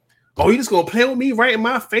respectful. "Oh, you just gonna play with me right in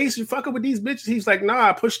my face? You fucking with these bitches?" He's like, "Nah,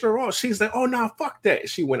 I pushed her off." She's like, "Oh, nah, fuck that."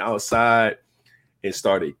 She went outside and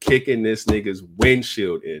started kicking this nigga's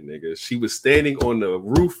windshield in, nigga. She was standing on the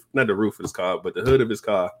roof, not the roof of his car, but the hood of his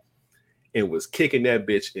car, and was kicking that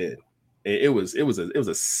bitch in. And it was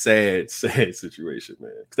a sad situation,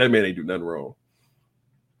 man. Because that man ain't do nothing wrong.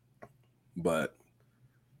 But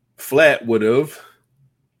Flat would have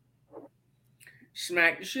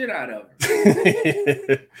smacked the shit out of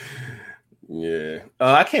her. Yeah.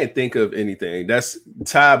 I can't think of anything. That's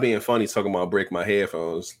Ty being funny talking about break my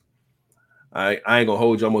headphones. I ain't gonna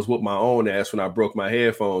hold you. Almost whooped my own ass when I broke my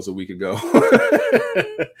headphones a week ago.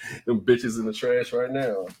 Them bitches in the trash right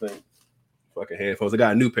now, I think. Fucking headphones. I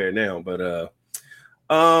got a new pair now, but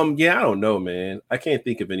yeah, I don't know, man. I can't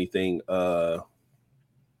think of anything.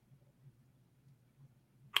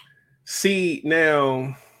 See,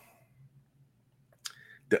 now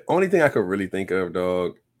the only thing I could really think of,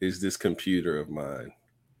 dog, is this computer of mine.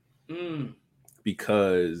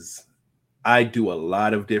 Because I do a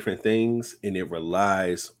lot of different things and it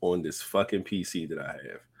relies on this fucking PC that I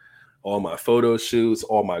have. All my photo shoots,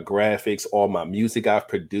 all my graphics, all my music I've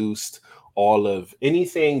produced, all of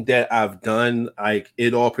anything that I've done, like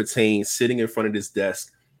it all pertains sitting in front of this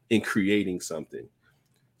desk and creating something.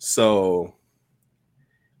 So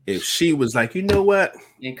if she was like, "You know what?"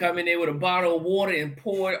 And come in there with a bottle of water and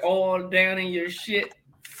pour it all down in your shit.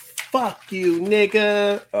 Fuck you,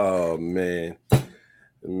 nigga. Oh, man.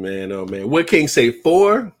 Man, oh man. What King say?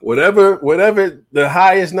 4? Whatever the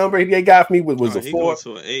highest number they got me with was a 4.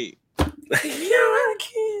 To an 8. I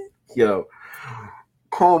can't. Yo,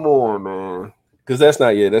 come on, man. Because that's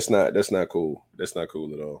not cool. That's not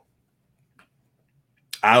cool at all.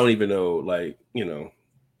 I don't even know, like,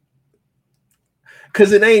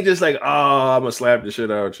 because it ain't just like, "Oh, I'm gonna slap the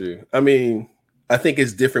shit out of you." I mean, I think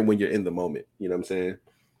it's different when you're in the moment. You know what I'm saying?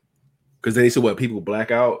 Because they say people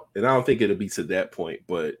black out, and I don't think it'll be to that point,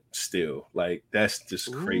 but still, like, that's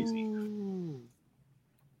just crazy. Ooh.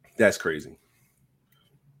 That's crazy.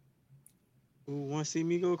 Want to see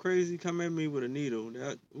me go crazy? Come at me with a needle.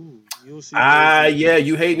 You'll see. Yeah,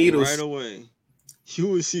 you hate needles right away. You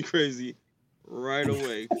will see crazy right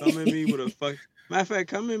away. Come at me with a fuck. Matter of fact,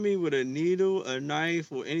 come at me with a needle, a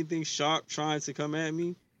knife, or anything sharp trying to come at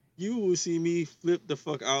me. You will see me flip the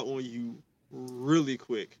fuck out on you really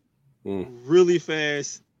quick. Really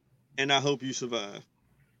fast, and I hope you survive.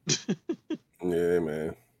 Yeah,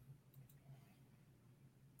 man.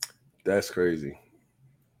 That's crazy.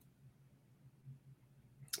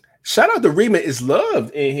 Shout out to Rima is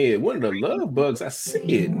loved in here. One of the love bugs. I see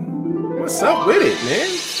it. What's up with it, man?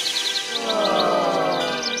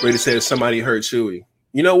 Brady says somebody hurt Chewy.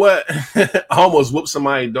 You know what? I almost whooped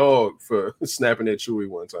somebody's dog for snapping at Chewy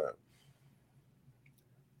one time.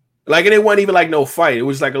 Like, and it wasn't even like no fight. It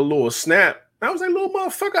was like a little snap. I was like, little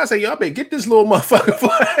motherfucker. I said, y'all better get this little motherfucker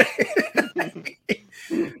fight.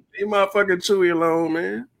 Leave motherfucking Chewy alone,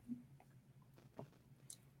 man.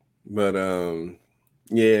 But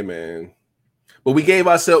yeah, man. But we gave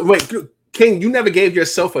ourselves. Wait, King, you never gave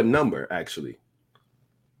yourself a number, actually.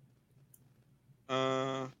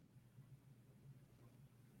 I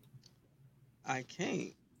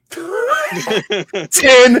can't. 10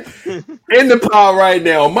 in the pile right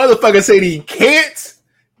now. Motherfucker said he can't.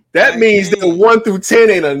 That means that 1 through 10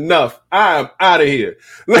 ain't enough. I'm out of here.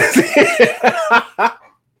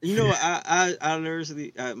 You know,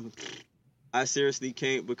 I seriously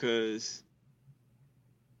can't, because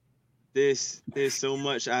there's so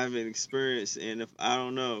much I haven't experienced, and if I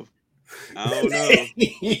don't know. Yo,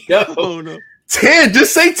 I don't know. 10,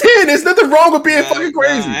 just say 10. There's nothing wrong with being fucking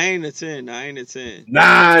crazy. I ain't a 10. Nah,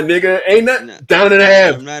 nigga, ain't nothing. Down and a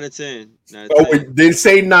half. I'm not a 10. Then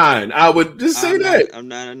say 9. I would just say that. I'm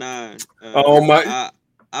not a 9. Oh my!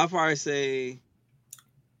 I'll probably say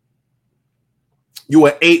you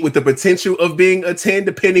are 8 with the potential of being a 10,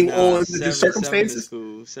 depending on the circumstances.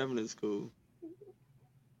 7 is cool.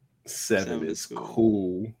 7 is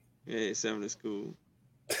cool. Yeah, 7 is cool.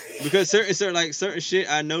 Because certain shit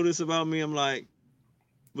I notice about me, I'm like,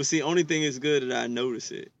 but see, only thing is good that I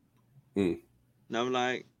notice it. And I'm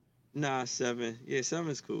like, nah, 7. Yeah, 7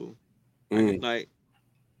 is cool. Like,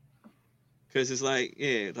 cause it's like,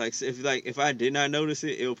 yeah, like if I did not notice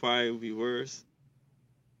it, it'll probably be worse.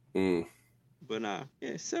 But nah,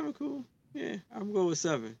 yeah, 7 cool. Yeah, I'm going with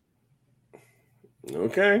 7.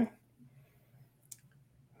 Okay.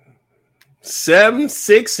 7,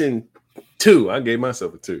 6, and 2. I gave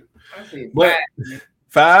myself a 2. But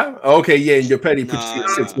 5? Okay, yeah, and your petty put you at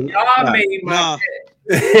 6. Y'all made my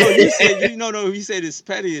you said his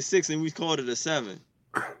petty is 6 and we called it a 7.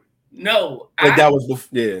 No, that was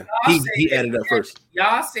before. Yeah, he added up first.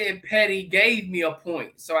 Y'all said petty gave me a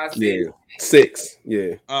point, so I said 6.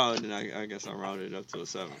 Yeah. Oh, then I guess I rounded it up to a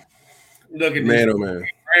 7. Look at man, this. oh man,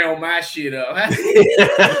 round my shit up.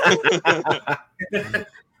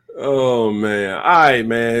 Oh man! All right,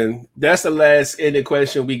 man. That's the last ending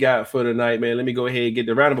question we got for tonight, man. Let me go ahead and get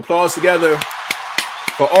the round of applause together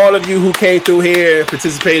for all of you who came through here,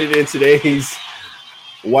 participated in today's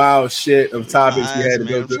wild shit of topics we had to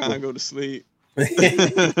go through. I'm trying to go to sleep.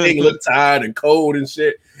 They look tired and cold and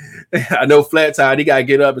shit. I know Flat Tire, he gotta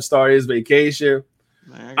get up and start his vacation.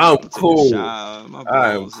 Man, I'm cool.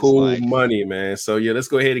 I'm cool like money, man. So yeah, let's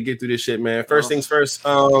go ahead and get through this shit, man. First things first.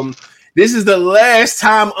 This is the last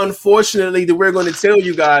time, unfortunately, that we're going to tell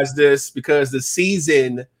you guys this because the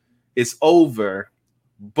season is over.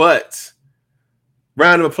 But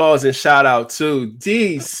round of applause and shout out to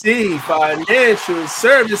DC Financial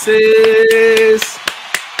Services.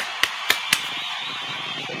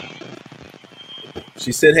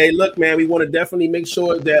 She said, hey, look, man, we want to definitely make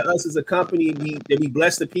sure that us as a company, we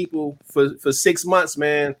bless the people for 6 months,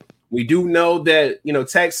 man. We do know that,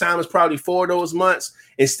 tax time is probably 4 of those months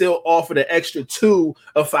and still offer the extra 2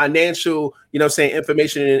 of financial,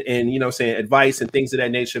 information and advice and things of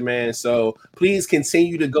that nature, man. So please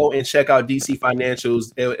continue to go and check out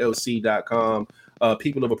DCFinancialsLLC.com.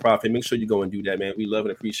 People of a profit, make sure you go and do that, man. We love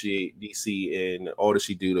and appreciate DC and all that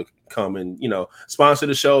she do to come and, sponsor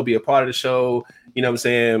the show, be a part of the show.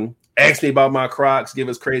 Ask me about my Crocs, give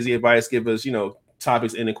us crazy advice, give us,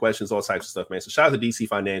 topics, ending questions, all types of stuff, man. So shout out to DC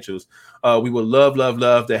Financials. We would love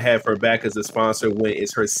to have her back as a sponsor when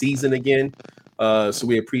it's her season again. So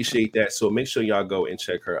we appreciate that. So make sure y'all go and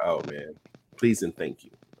check her out, man. Please and thank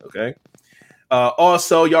you. Okay.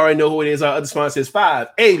 Also, y'all already know who it is. Our other sponsor is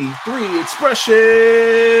 583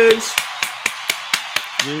 Expressions.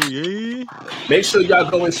 Yeah. Make sure y'all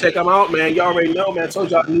go and check them out, man. Y'all already know, man. I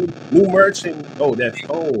told y'all new merch and that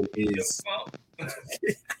phone is.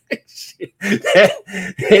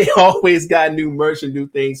 They always got new merch and new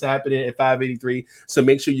things happening at 583. So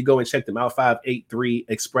make sure you go and check them out.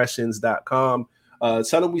 583expressions.com.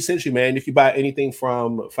 Tell them we sent you, man. If you buy anything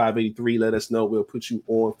from 583, let us know. We'll put you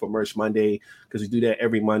on for Merch Monday because we do that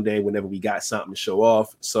every Monday whenever we got something to show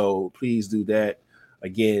off. So please do that.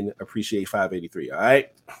 Again, appreciate 583. All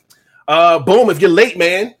right. Boom. If you're late,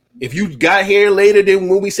 man. If you got here later than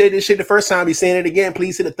when we said this shit the first time, we're saying it again.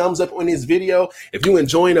 Please hit a thumbs up on this video. If you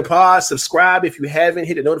enjoying the pod, subscribe. If you haven't,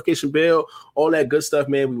 hit the notification bell. All that good stuff,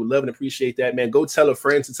 man. We would love and appreciate that, man. Go tell a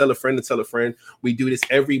friend to tell a friend to tell a friend. We do this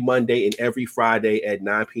every Monday and every Friday at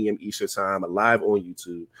 9 p.m. Eastern time, live on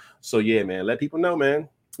YouTube. So yeah, man, let people know, man.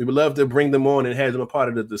 We would love to bring them on and have them a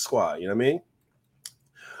part of the squad. You know what I mean?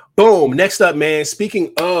 Boom. Next up, man.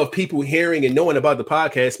 Speaking of people hearing and knowing about the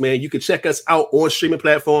podcast, man, you can check us out on streaming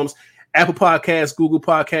platforms. Apple Podcasts, Google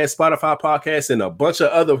Podcasts, Spotify Podcasts, and a bunch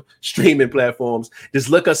of other streaming platforms. Just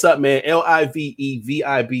look us up, man.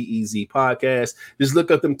 LIVEVIBEZ Podcast. Just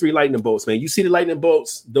look up them 3 lightning bolts, man. You see the lightning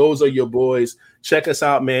bolts? Those are your boys. Check us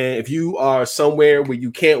out, man. If you are somewhere where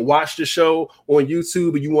you can't watch the show on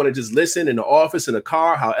YouTube and you want to just listen in the office, in the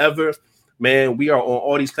car, however, man, we are on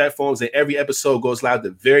all these platforms, and every episode goes live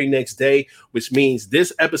the very next day, which means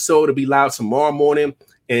this episode will be live tomorrow morning,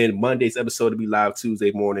 and Monday's episode will be live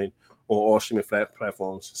Tuesday morning on all streaming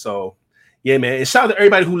platforms. So, yeah, man. And shout out to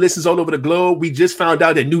everybody who listens all over the globe. We just found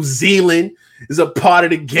out that New Zealand is a part of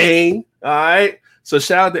the game. All right. So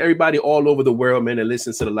shout out to everybody all over the world, man, that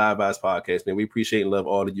listens to the Live Vibes podcast, man. We appreciate and love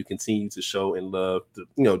all that you continue to show and love,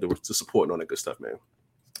 to support and all that good stuff, man.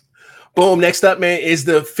 Boom. Next up, man, is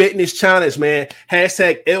the fitness challenge, man.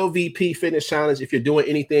 Hashtag LVP fitness challenge. If you're doing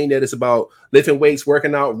anything that is about lifting weights,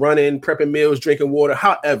 working out, running, prepping meals, drinking water,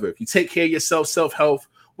 however, if you take care of yourself, self-health,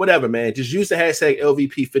 whatever, man, just use the hashtag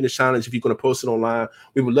LVP fitness challenge if you're going to post it online.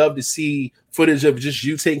 We would love to see footage of just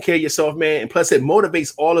you taking care of yourself, man. And plus, it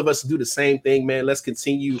motivates all of us to do the same thing, man. Let's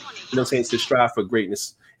continue, to strive for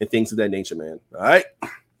greatness and things of that nature, man. All right.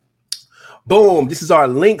 Boom. This is our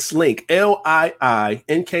links link,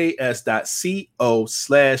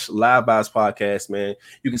 LIINKS.co/Live Vibes podcast, man.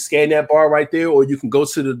 You can scan that bar right there, or you can go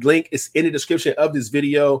to the link. It's in the description of this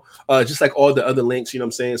video, just like all the other links, you know what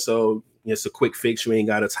I'm saying? So it's a quick fix. You ain't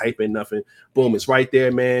got to type in nothing. Boom. It's right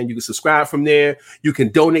there, man. You can subscribe from there. You can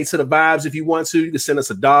donate to the vibes if you want to. You can send us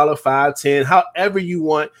 $1, $5, $10, however you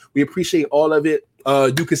want. We appreciate all of it.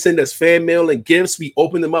 You can send us fan mail and gifts. We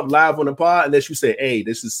open them up live on the pod, unless you say, hey,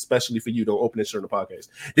 this is especially for you. Don't open this during the podcast.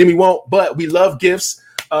 Then we won't, but we love gifts.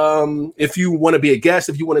 If you want to be a guest,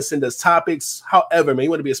 if you want to send us topics, however, man,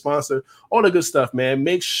 you want to be a sponsor, all the good stuff, man.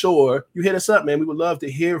 Make sure you hit us up, man. We would love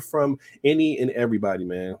to hear from any and everybody,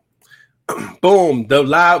 man. Boom, the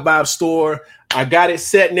Live Vibe store. I got it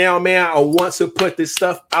set now, man. I want to put this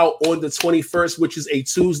stuff out on the 21st, which is a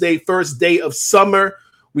Tuesday, first day of summer.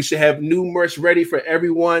 We should have new merch ready for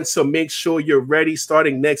everyone. So make sure you're ready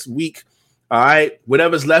starting next week. All right.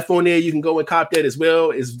 Whatever's left on there, you can go and cop that as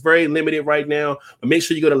well. It's very limited right now. But make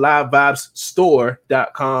sure you go to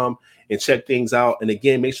livevibesstore.com and check things out. And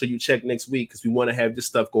again, make sure you check next week because we want to have this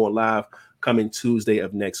stuff going live coming Tuesday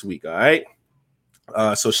of next week. All right.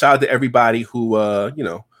 So shout out to everybody who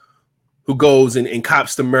goes and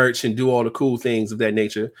cops the merch and do all the cool things of that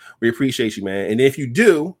nature. We appreciate you, man. And if you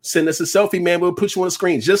do, send us a selfie, man. We'll put you on the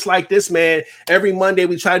screen just like this, man. Every Monday,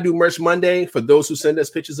 we try to do Merch Monday for those who send us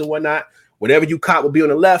pictures and whatnot. Whatever you cop will be on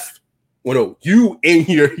the left. Well, no, you and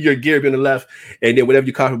your gear will be on the left. And then whatever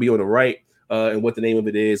you cop will be on the right. And what the name of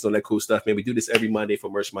it is, all that cool stuff, man. We do this every Monday for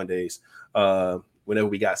Merch Mondays. Whenever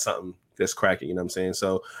we got something that's cracking, you know what I'm saying?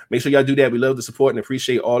 So make sure y'all do that. We love the support and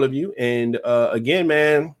appreciate all of you. And again,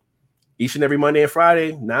 man, each and every Monday and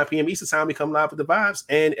Friday, 9 p.m. Eastern time, we come live with the vibes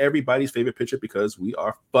and everybody's favorite picture because we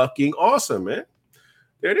are fucking awesome, man.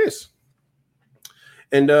 There it is.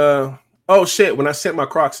 And oh shit, when I sent my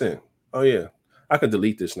Crocs in, oh yeah, I can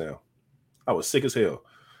delete this now. I was sick as hell.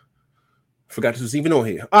 Forgot this was even on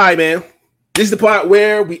here. All right, man. This is the part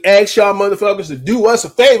where we ask y'all motherfuckers to do us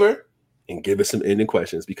a favor and give us some ending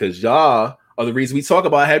questions because y'all are the reason we talk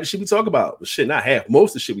about half the shit we talk about. Well, shit, not half,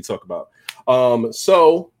 most of the shit we talk about.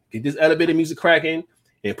 So get this elevator music cracking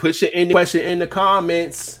and put your ending question in the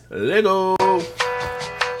comments. Let's go.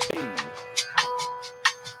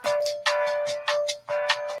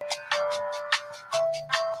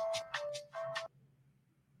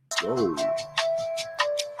 Let's go.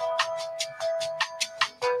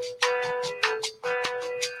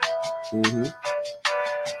 Mm-hmm.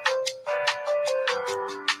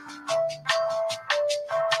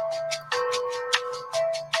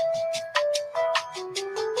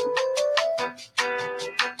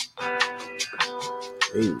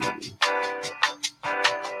 Hey.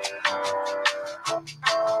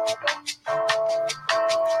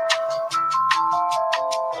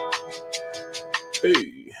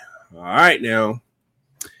 Hey. All right, now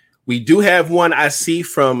we do have one I see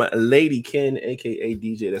from Lady Ken, aka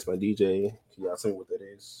DJ. That's my DJ. Can y'all tell me what that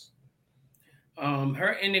is?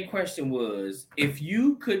 Her ending question was: if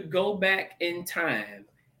you could go back in time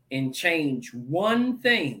and change one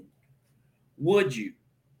thing, would you?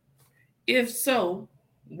 If so,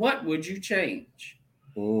 what would you change?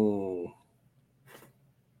 I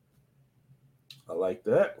like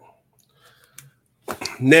that.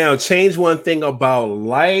 Now, change one thing about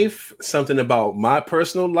life, something about my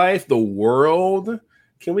personal life, the world.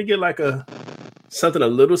 Can we get like something a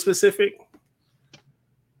little specific?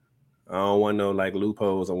 I don't want no like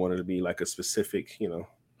loopholes. I want it to be like a specific,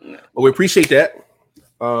 But we appreciate that.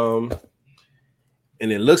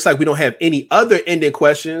 And it looks like we don't have any other ending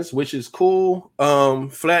questions, which is cool.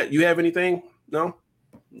 Flat, you have anything? No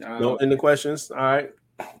ending questions. All right.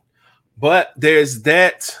 But there's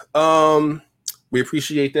that. We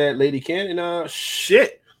appreciate that, Lady Ken. And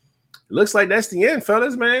shit. Looks like that's the end,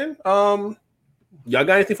 fellas, man. Y'all got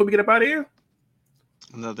anything before we get up out of here?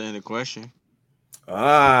 Another ending question.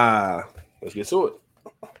 Let's get to it.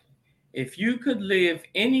 If you could live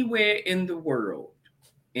anywhere in the world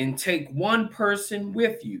and take one person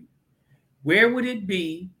with you, where would it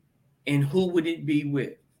be and who would it be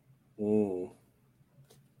with? Oh,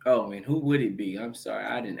 and who would it be? I'm sorry,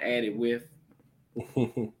 I didn't add it with.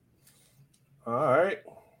 All right.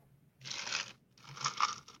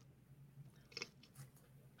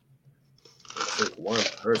 Take one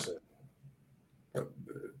person.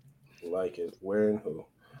 Like it. Where and who?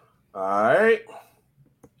 All right.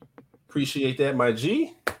 Appreciate that, my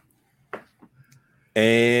G.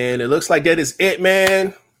 And it looks like that is it,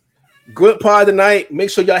 man. Good pod tonight. Make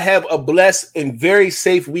sure y'all have a blessed and very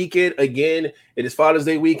safe weekend. Again, it is Father's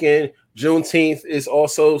Day weekend. Juneteenth is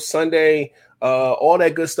also Sunday. All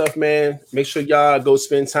that good stuff, man. Make sure y'all go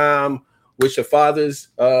spend time with your fathers.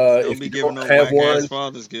 If you don't have one,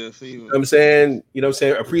 father's gift. You know what I'm saying?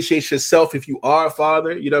 Appreciate yourself if you are a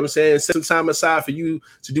father. You know what I'm saying? Set some time aside for you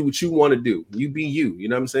to do what you want to do. You be you. You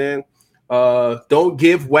know what I'm saying? Don't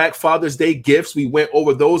give whack Father's Day gifts. We went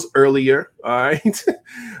over those earlier. All right.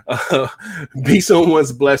 Be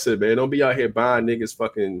someone's blessing, man. Don't be out here buying niggas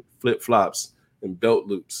fucking flip flops and belt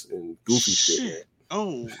loops and goofy shit.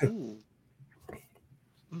 Oh.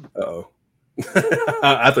 Uh-oh.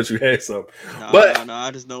 I thought you had some. No,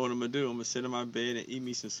 I just know what I'm gonna do. I'm gonna sit in my bed and eat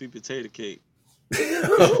me some sweet potato cake.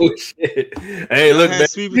 Oh shit! Hey, look, man.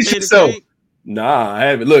 Sweet potato cake? Nah, I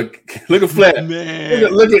haven't. Look at Flat. Man,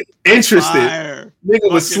 look at interested.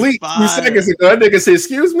 Nigga was asleep 2 seconds ago. That nigga said,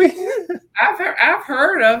 "Excuse me." I've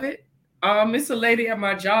heard of it. It's a lady at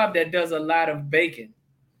my job that does a lot of baking.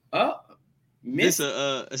 It's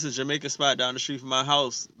a Jamaican spot down the street from my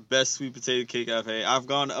house. Best sweet potato cake I've had. I've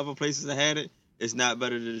gone to other places and had it. It's not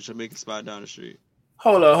better than the Jamaican spot down the street.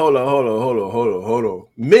 Hold on.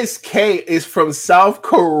 Miss K is from South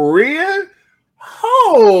Korea?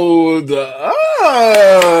 Hold up.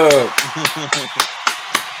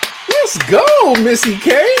 Let's go, Missy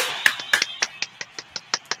K.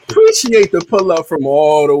 Appreciate the pull up from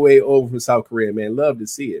all the way over from South Korea, man. Love to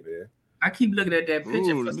see it, man. I keep looking at that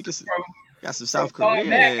picture. Got some South Korea.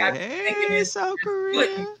 Hey, South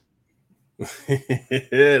Korea.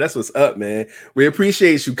 Yeah, that's what's up, man. We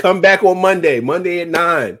appreciate you. Come back on Monday at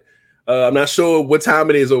 9. I'm not sure what time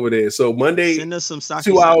it is over there. So Monday, send us some sake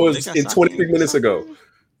 2 hours and 23 minutes ago.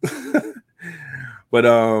 But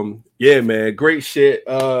yeah, man, great shit.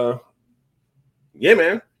 Yeah,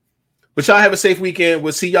 man. But y'all have a safe weekend.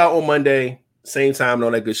 We'll see y'all on Monday, same time and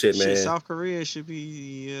all that good shit, man. South Korea should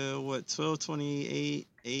be 12:28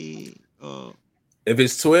 if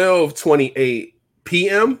it's 12:28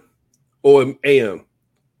 p.m. or a.m.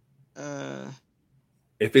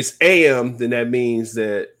 If it's a.m., then that means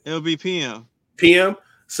that it'll be p.m. p.m.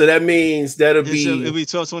 So that means it'll be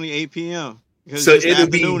 12:28 p.m. Because so it's it'll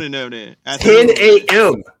afternoon in there. 10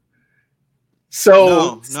 a.m.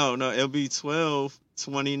 So no, it'll be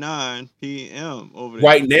 12:29 p.m. over there.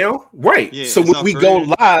 Right now, right? Yeah, so when we go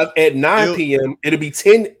live at 9 p.m., it'll be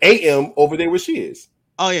 10 a.m. over there where she is.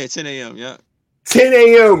 Oh yeah, 10 a.m. Yeah, 10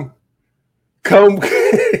 a.m. Come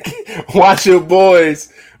watch your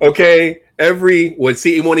boys, okay? It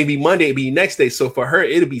won't even be Monday, it'll be next day. So for her,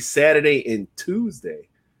 it'll be Saturday and Tuesday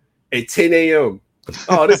at 10 a.m.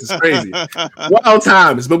 Oh, this is crazy. Wild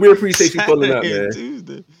times, but we appreciate you pulling up, man.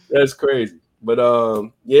 Tuesday. That's crazy. But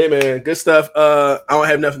yeah, man, good stuff. I don't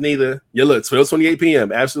have nothing either. Yeah, look, 12:28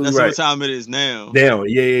 p.m. Absolutely. That's what time it is now.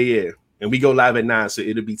 Yeah. And we go live at 9, so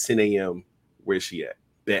it'll be 10 a.m. where she at.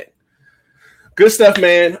 Bet. Good stuff,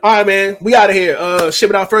 man. All right, man. We out of here. Shit,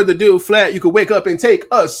 without further ado, Flat, you can wake up and take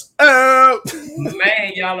us out.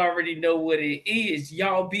 Man, y'all already know what it is.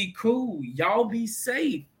 Y'all be cool. Y'all be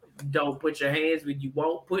safe. Don't put your hands where you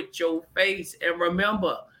won't put your face. And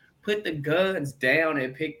remember, put the guns down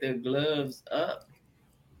and pick the gloves up.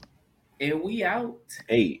 And we out.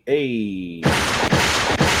 Hey. Hey,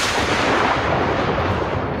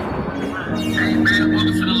 man,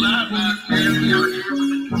 welcome to the live box, man.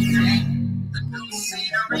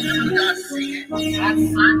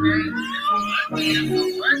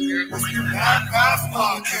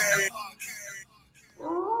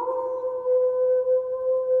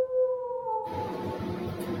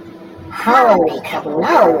 Holy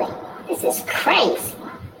cannoli, this is crazy.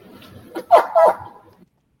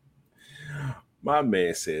 My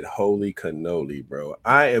man said, "Holy cannoli, bro."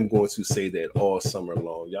 I am going to say that all summer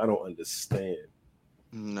long. Y'all don't understand.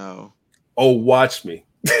 No. Oh, watch me.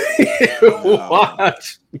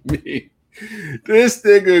 Watch me. This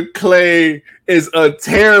nigga Clay is a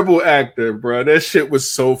terrible actor, bro. That shit was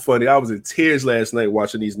so funny. I was in tears last night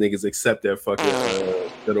watching these niggas accept that fucking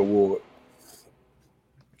that award.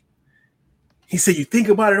 He said, "You think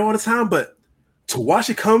about it all the time, but to watch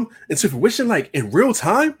it come into fruition like in real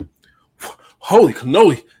time, holy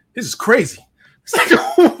cannoli, this is crazy." It's like,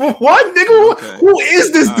 what, nigga? Okay. Who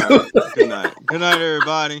is this dude? Right. Good night. Good night,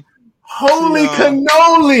 everybody. Holy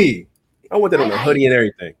cannoli. I want that on a hoodie and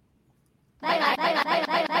everything.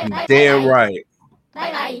 Damn right.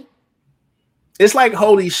 It's like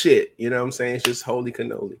holy shit. You know what I'm saying? It's just holy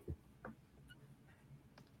cannoli.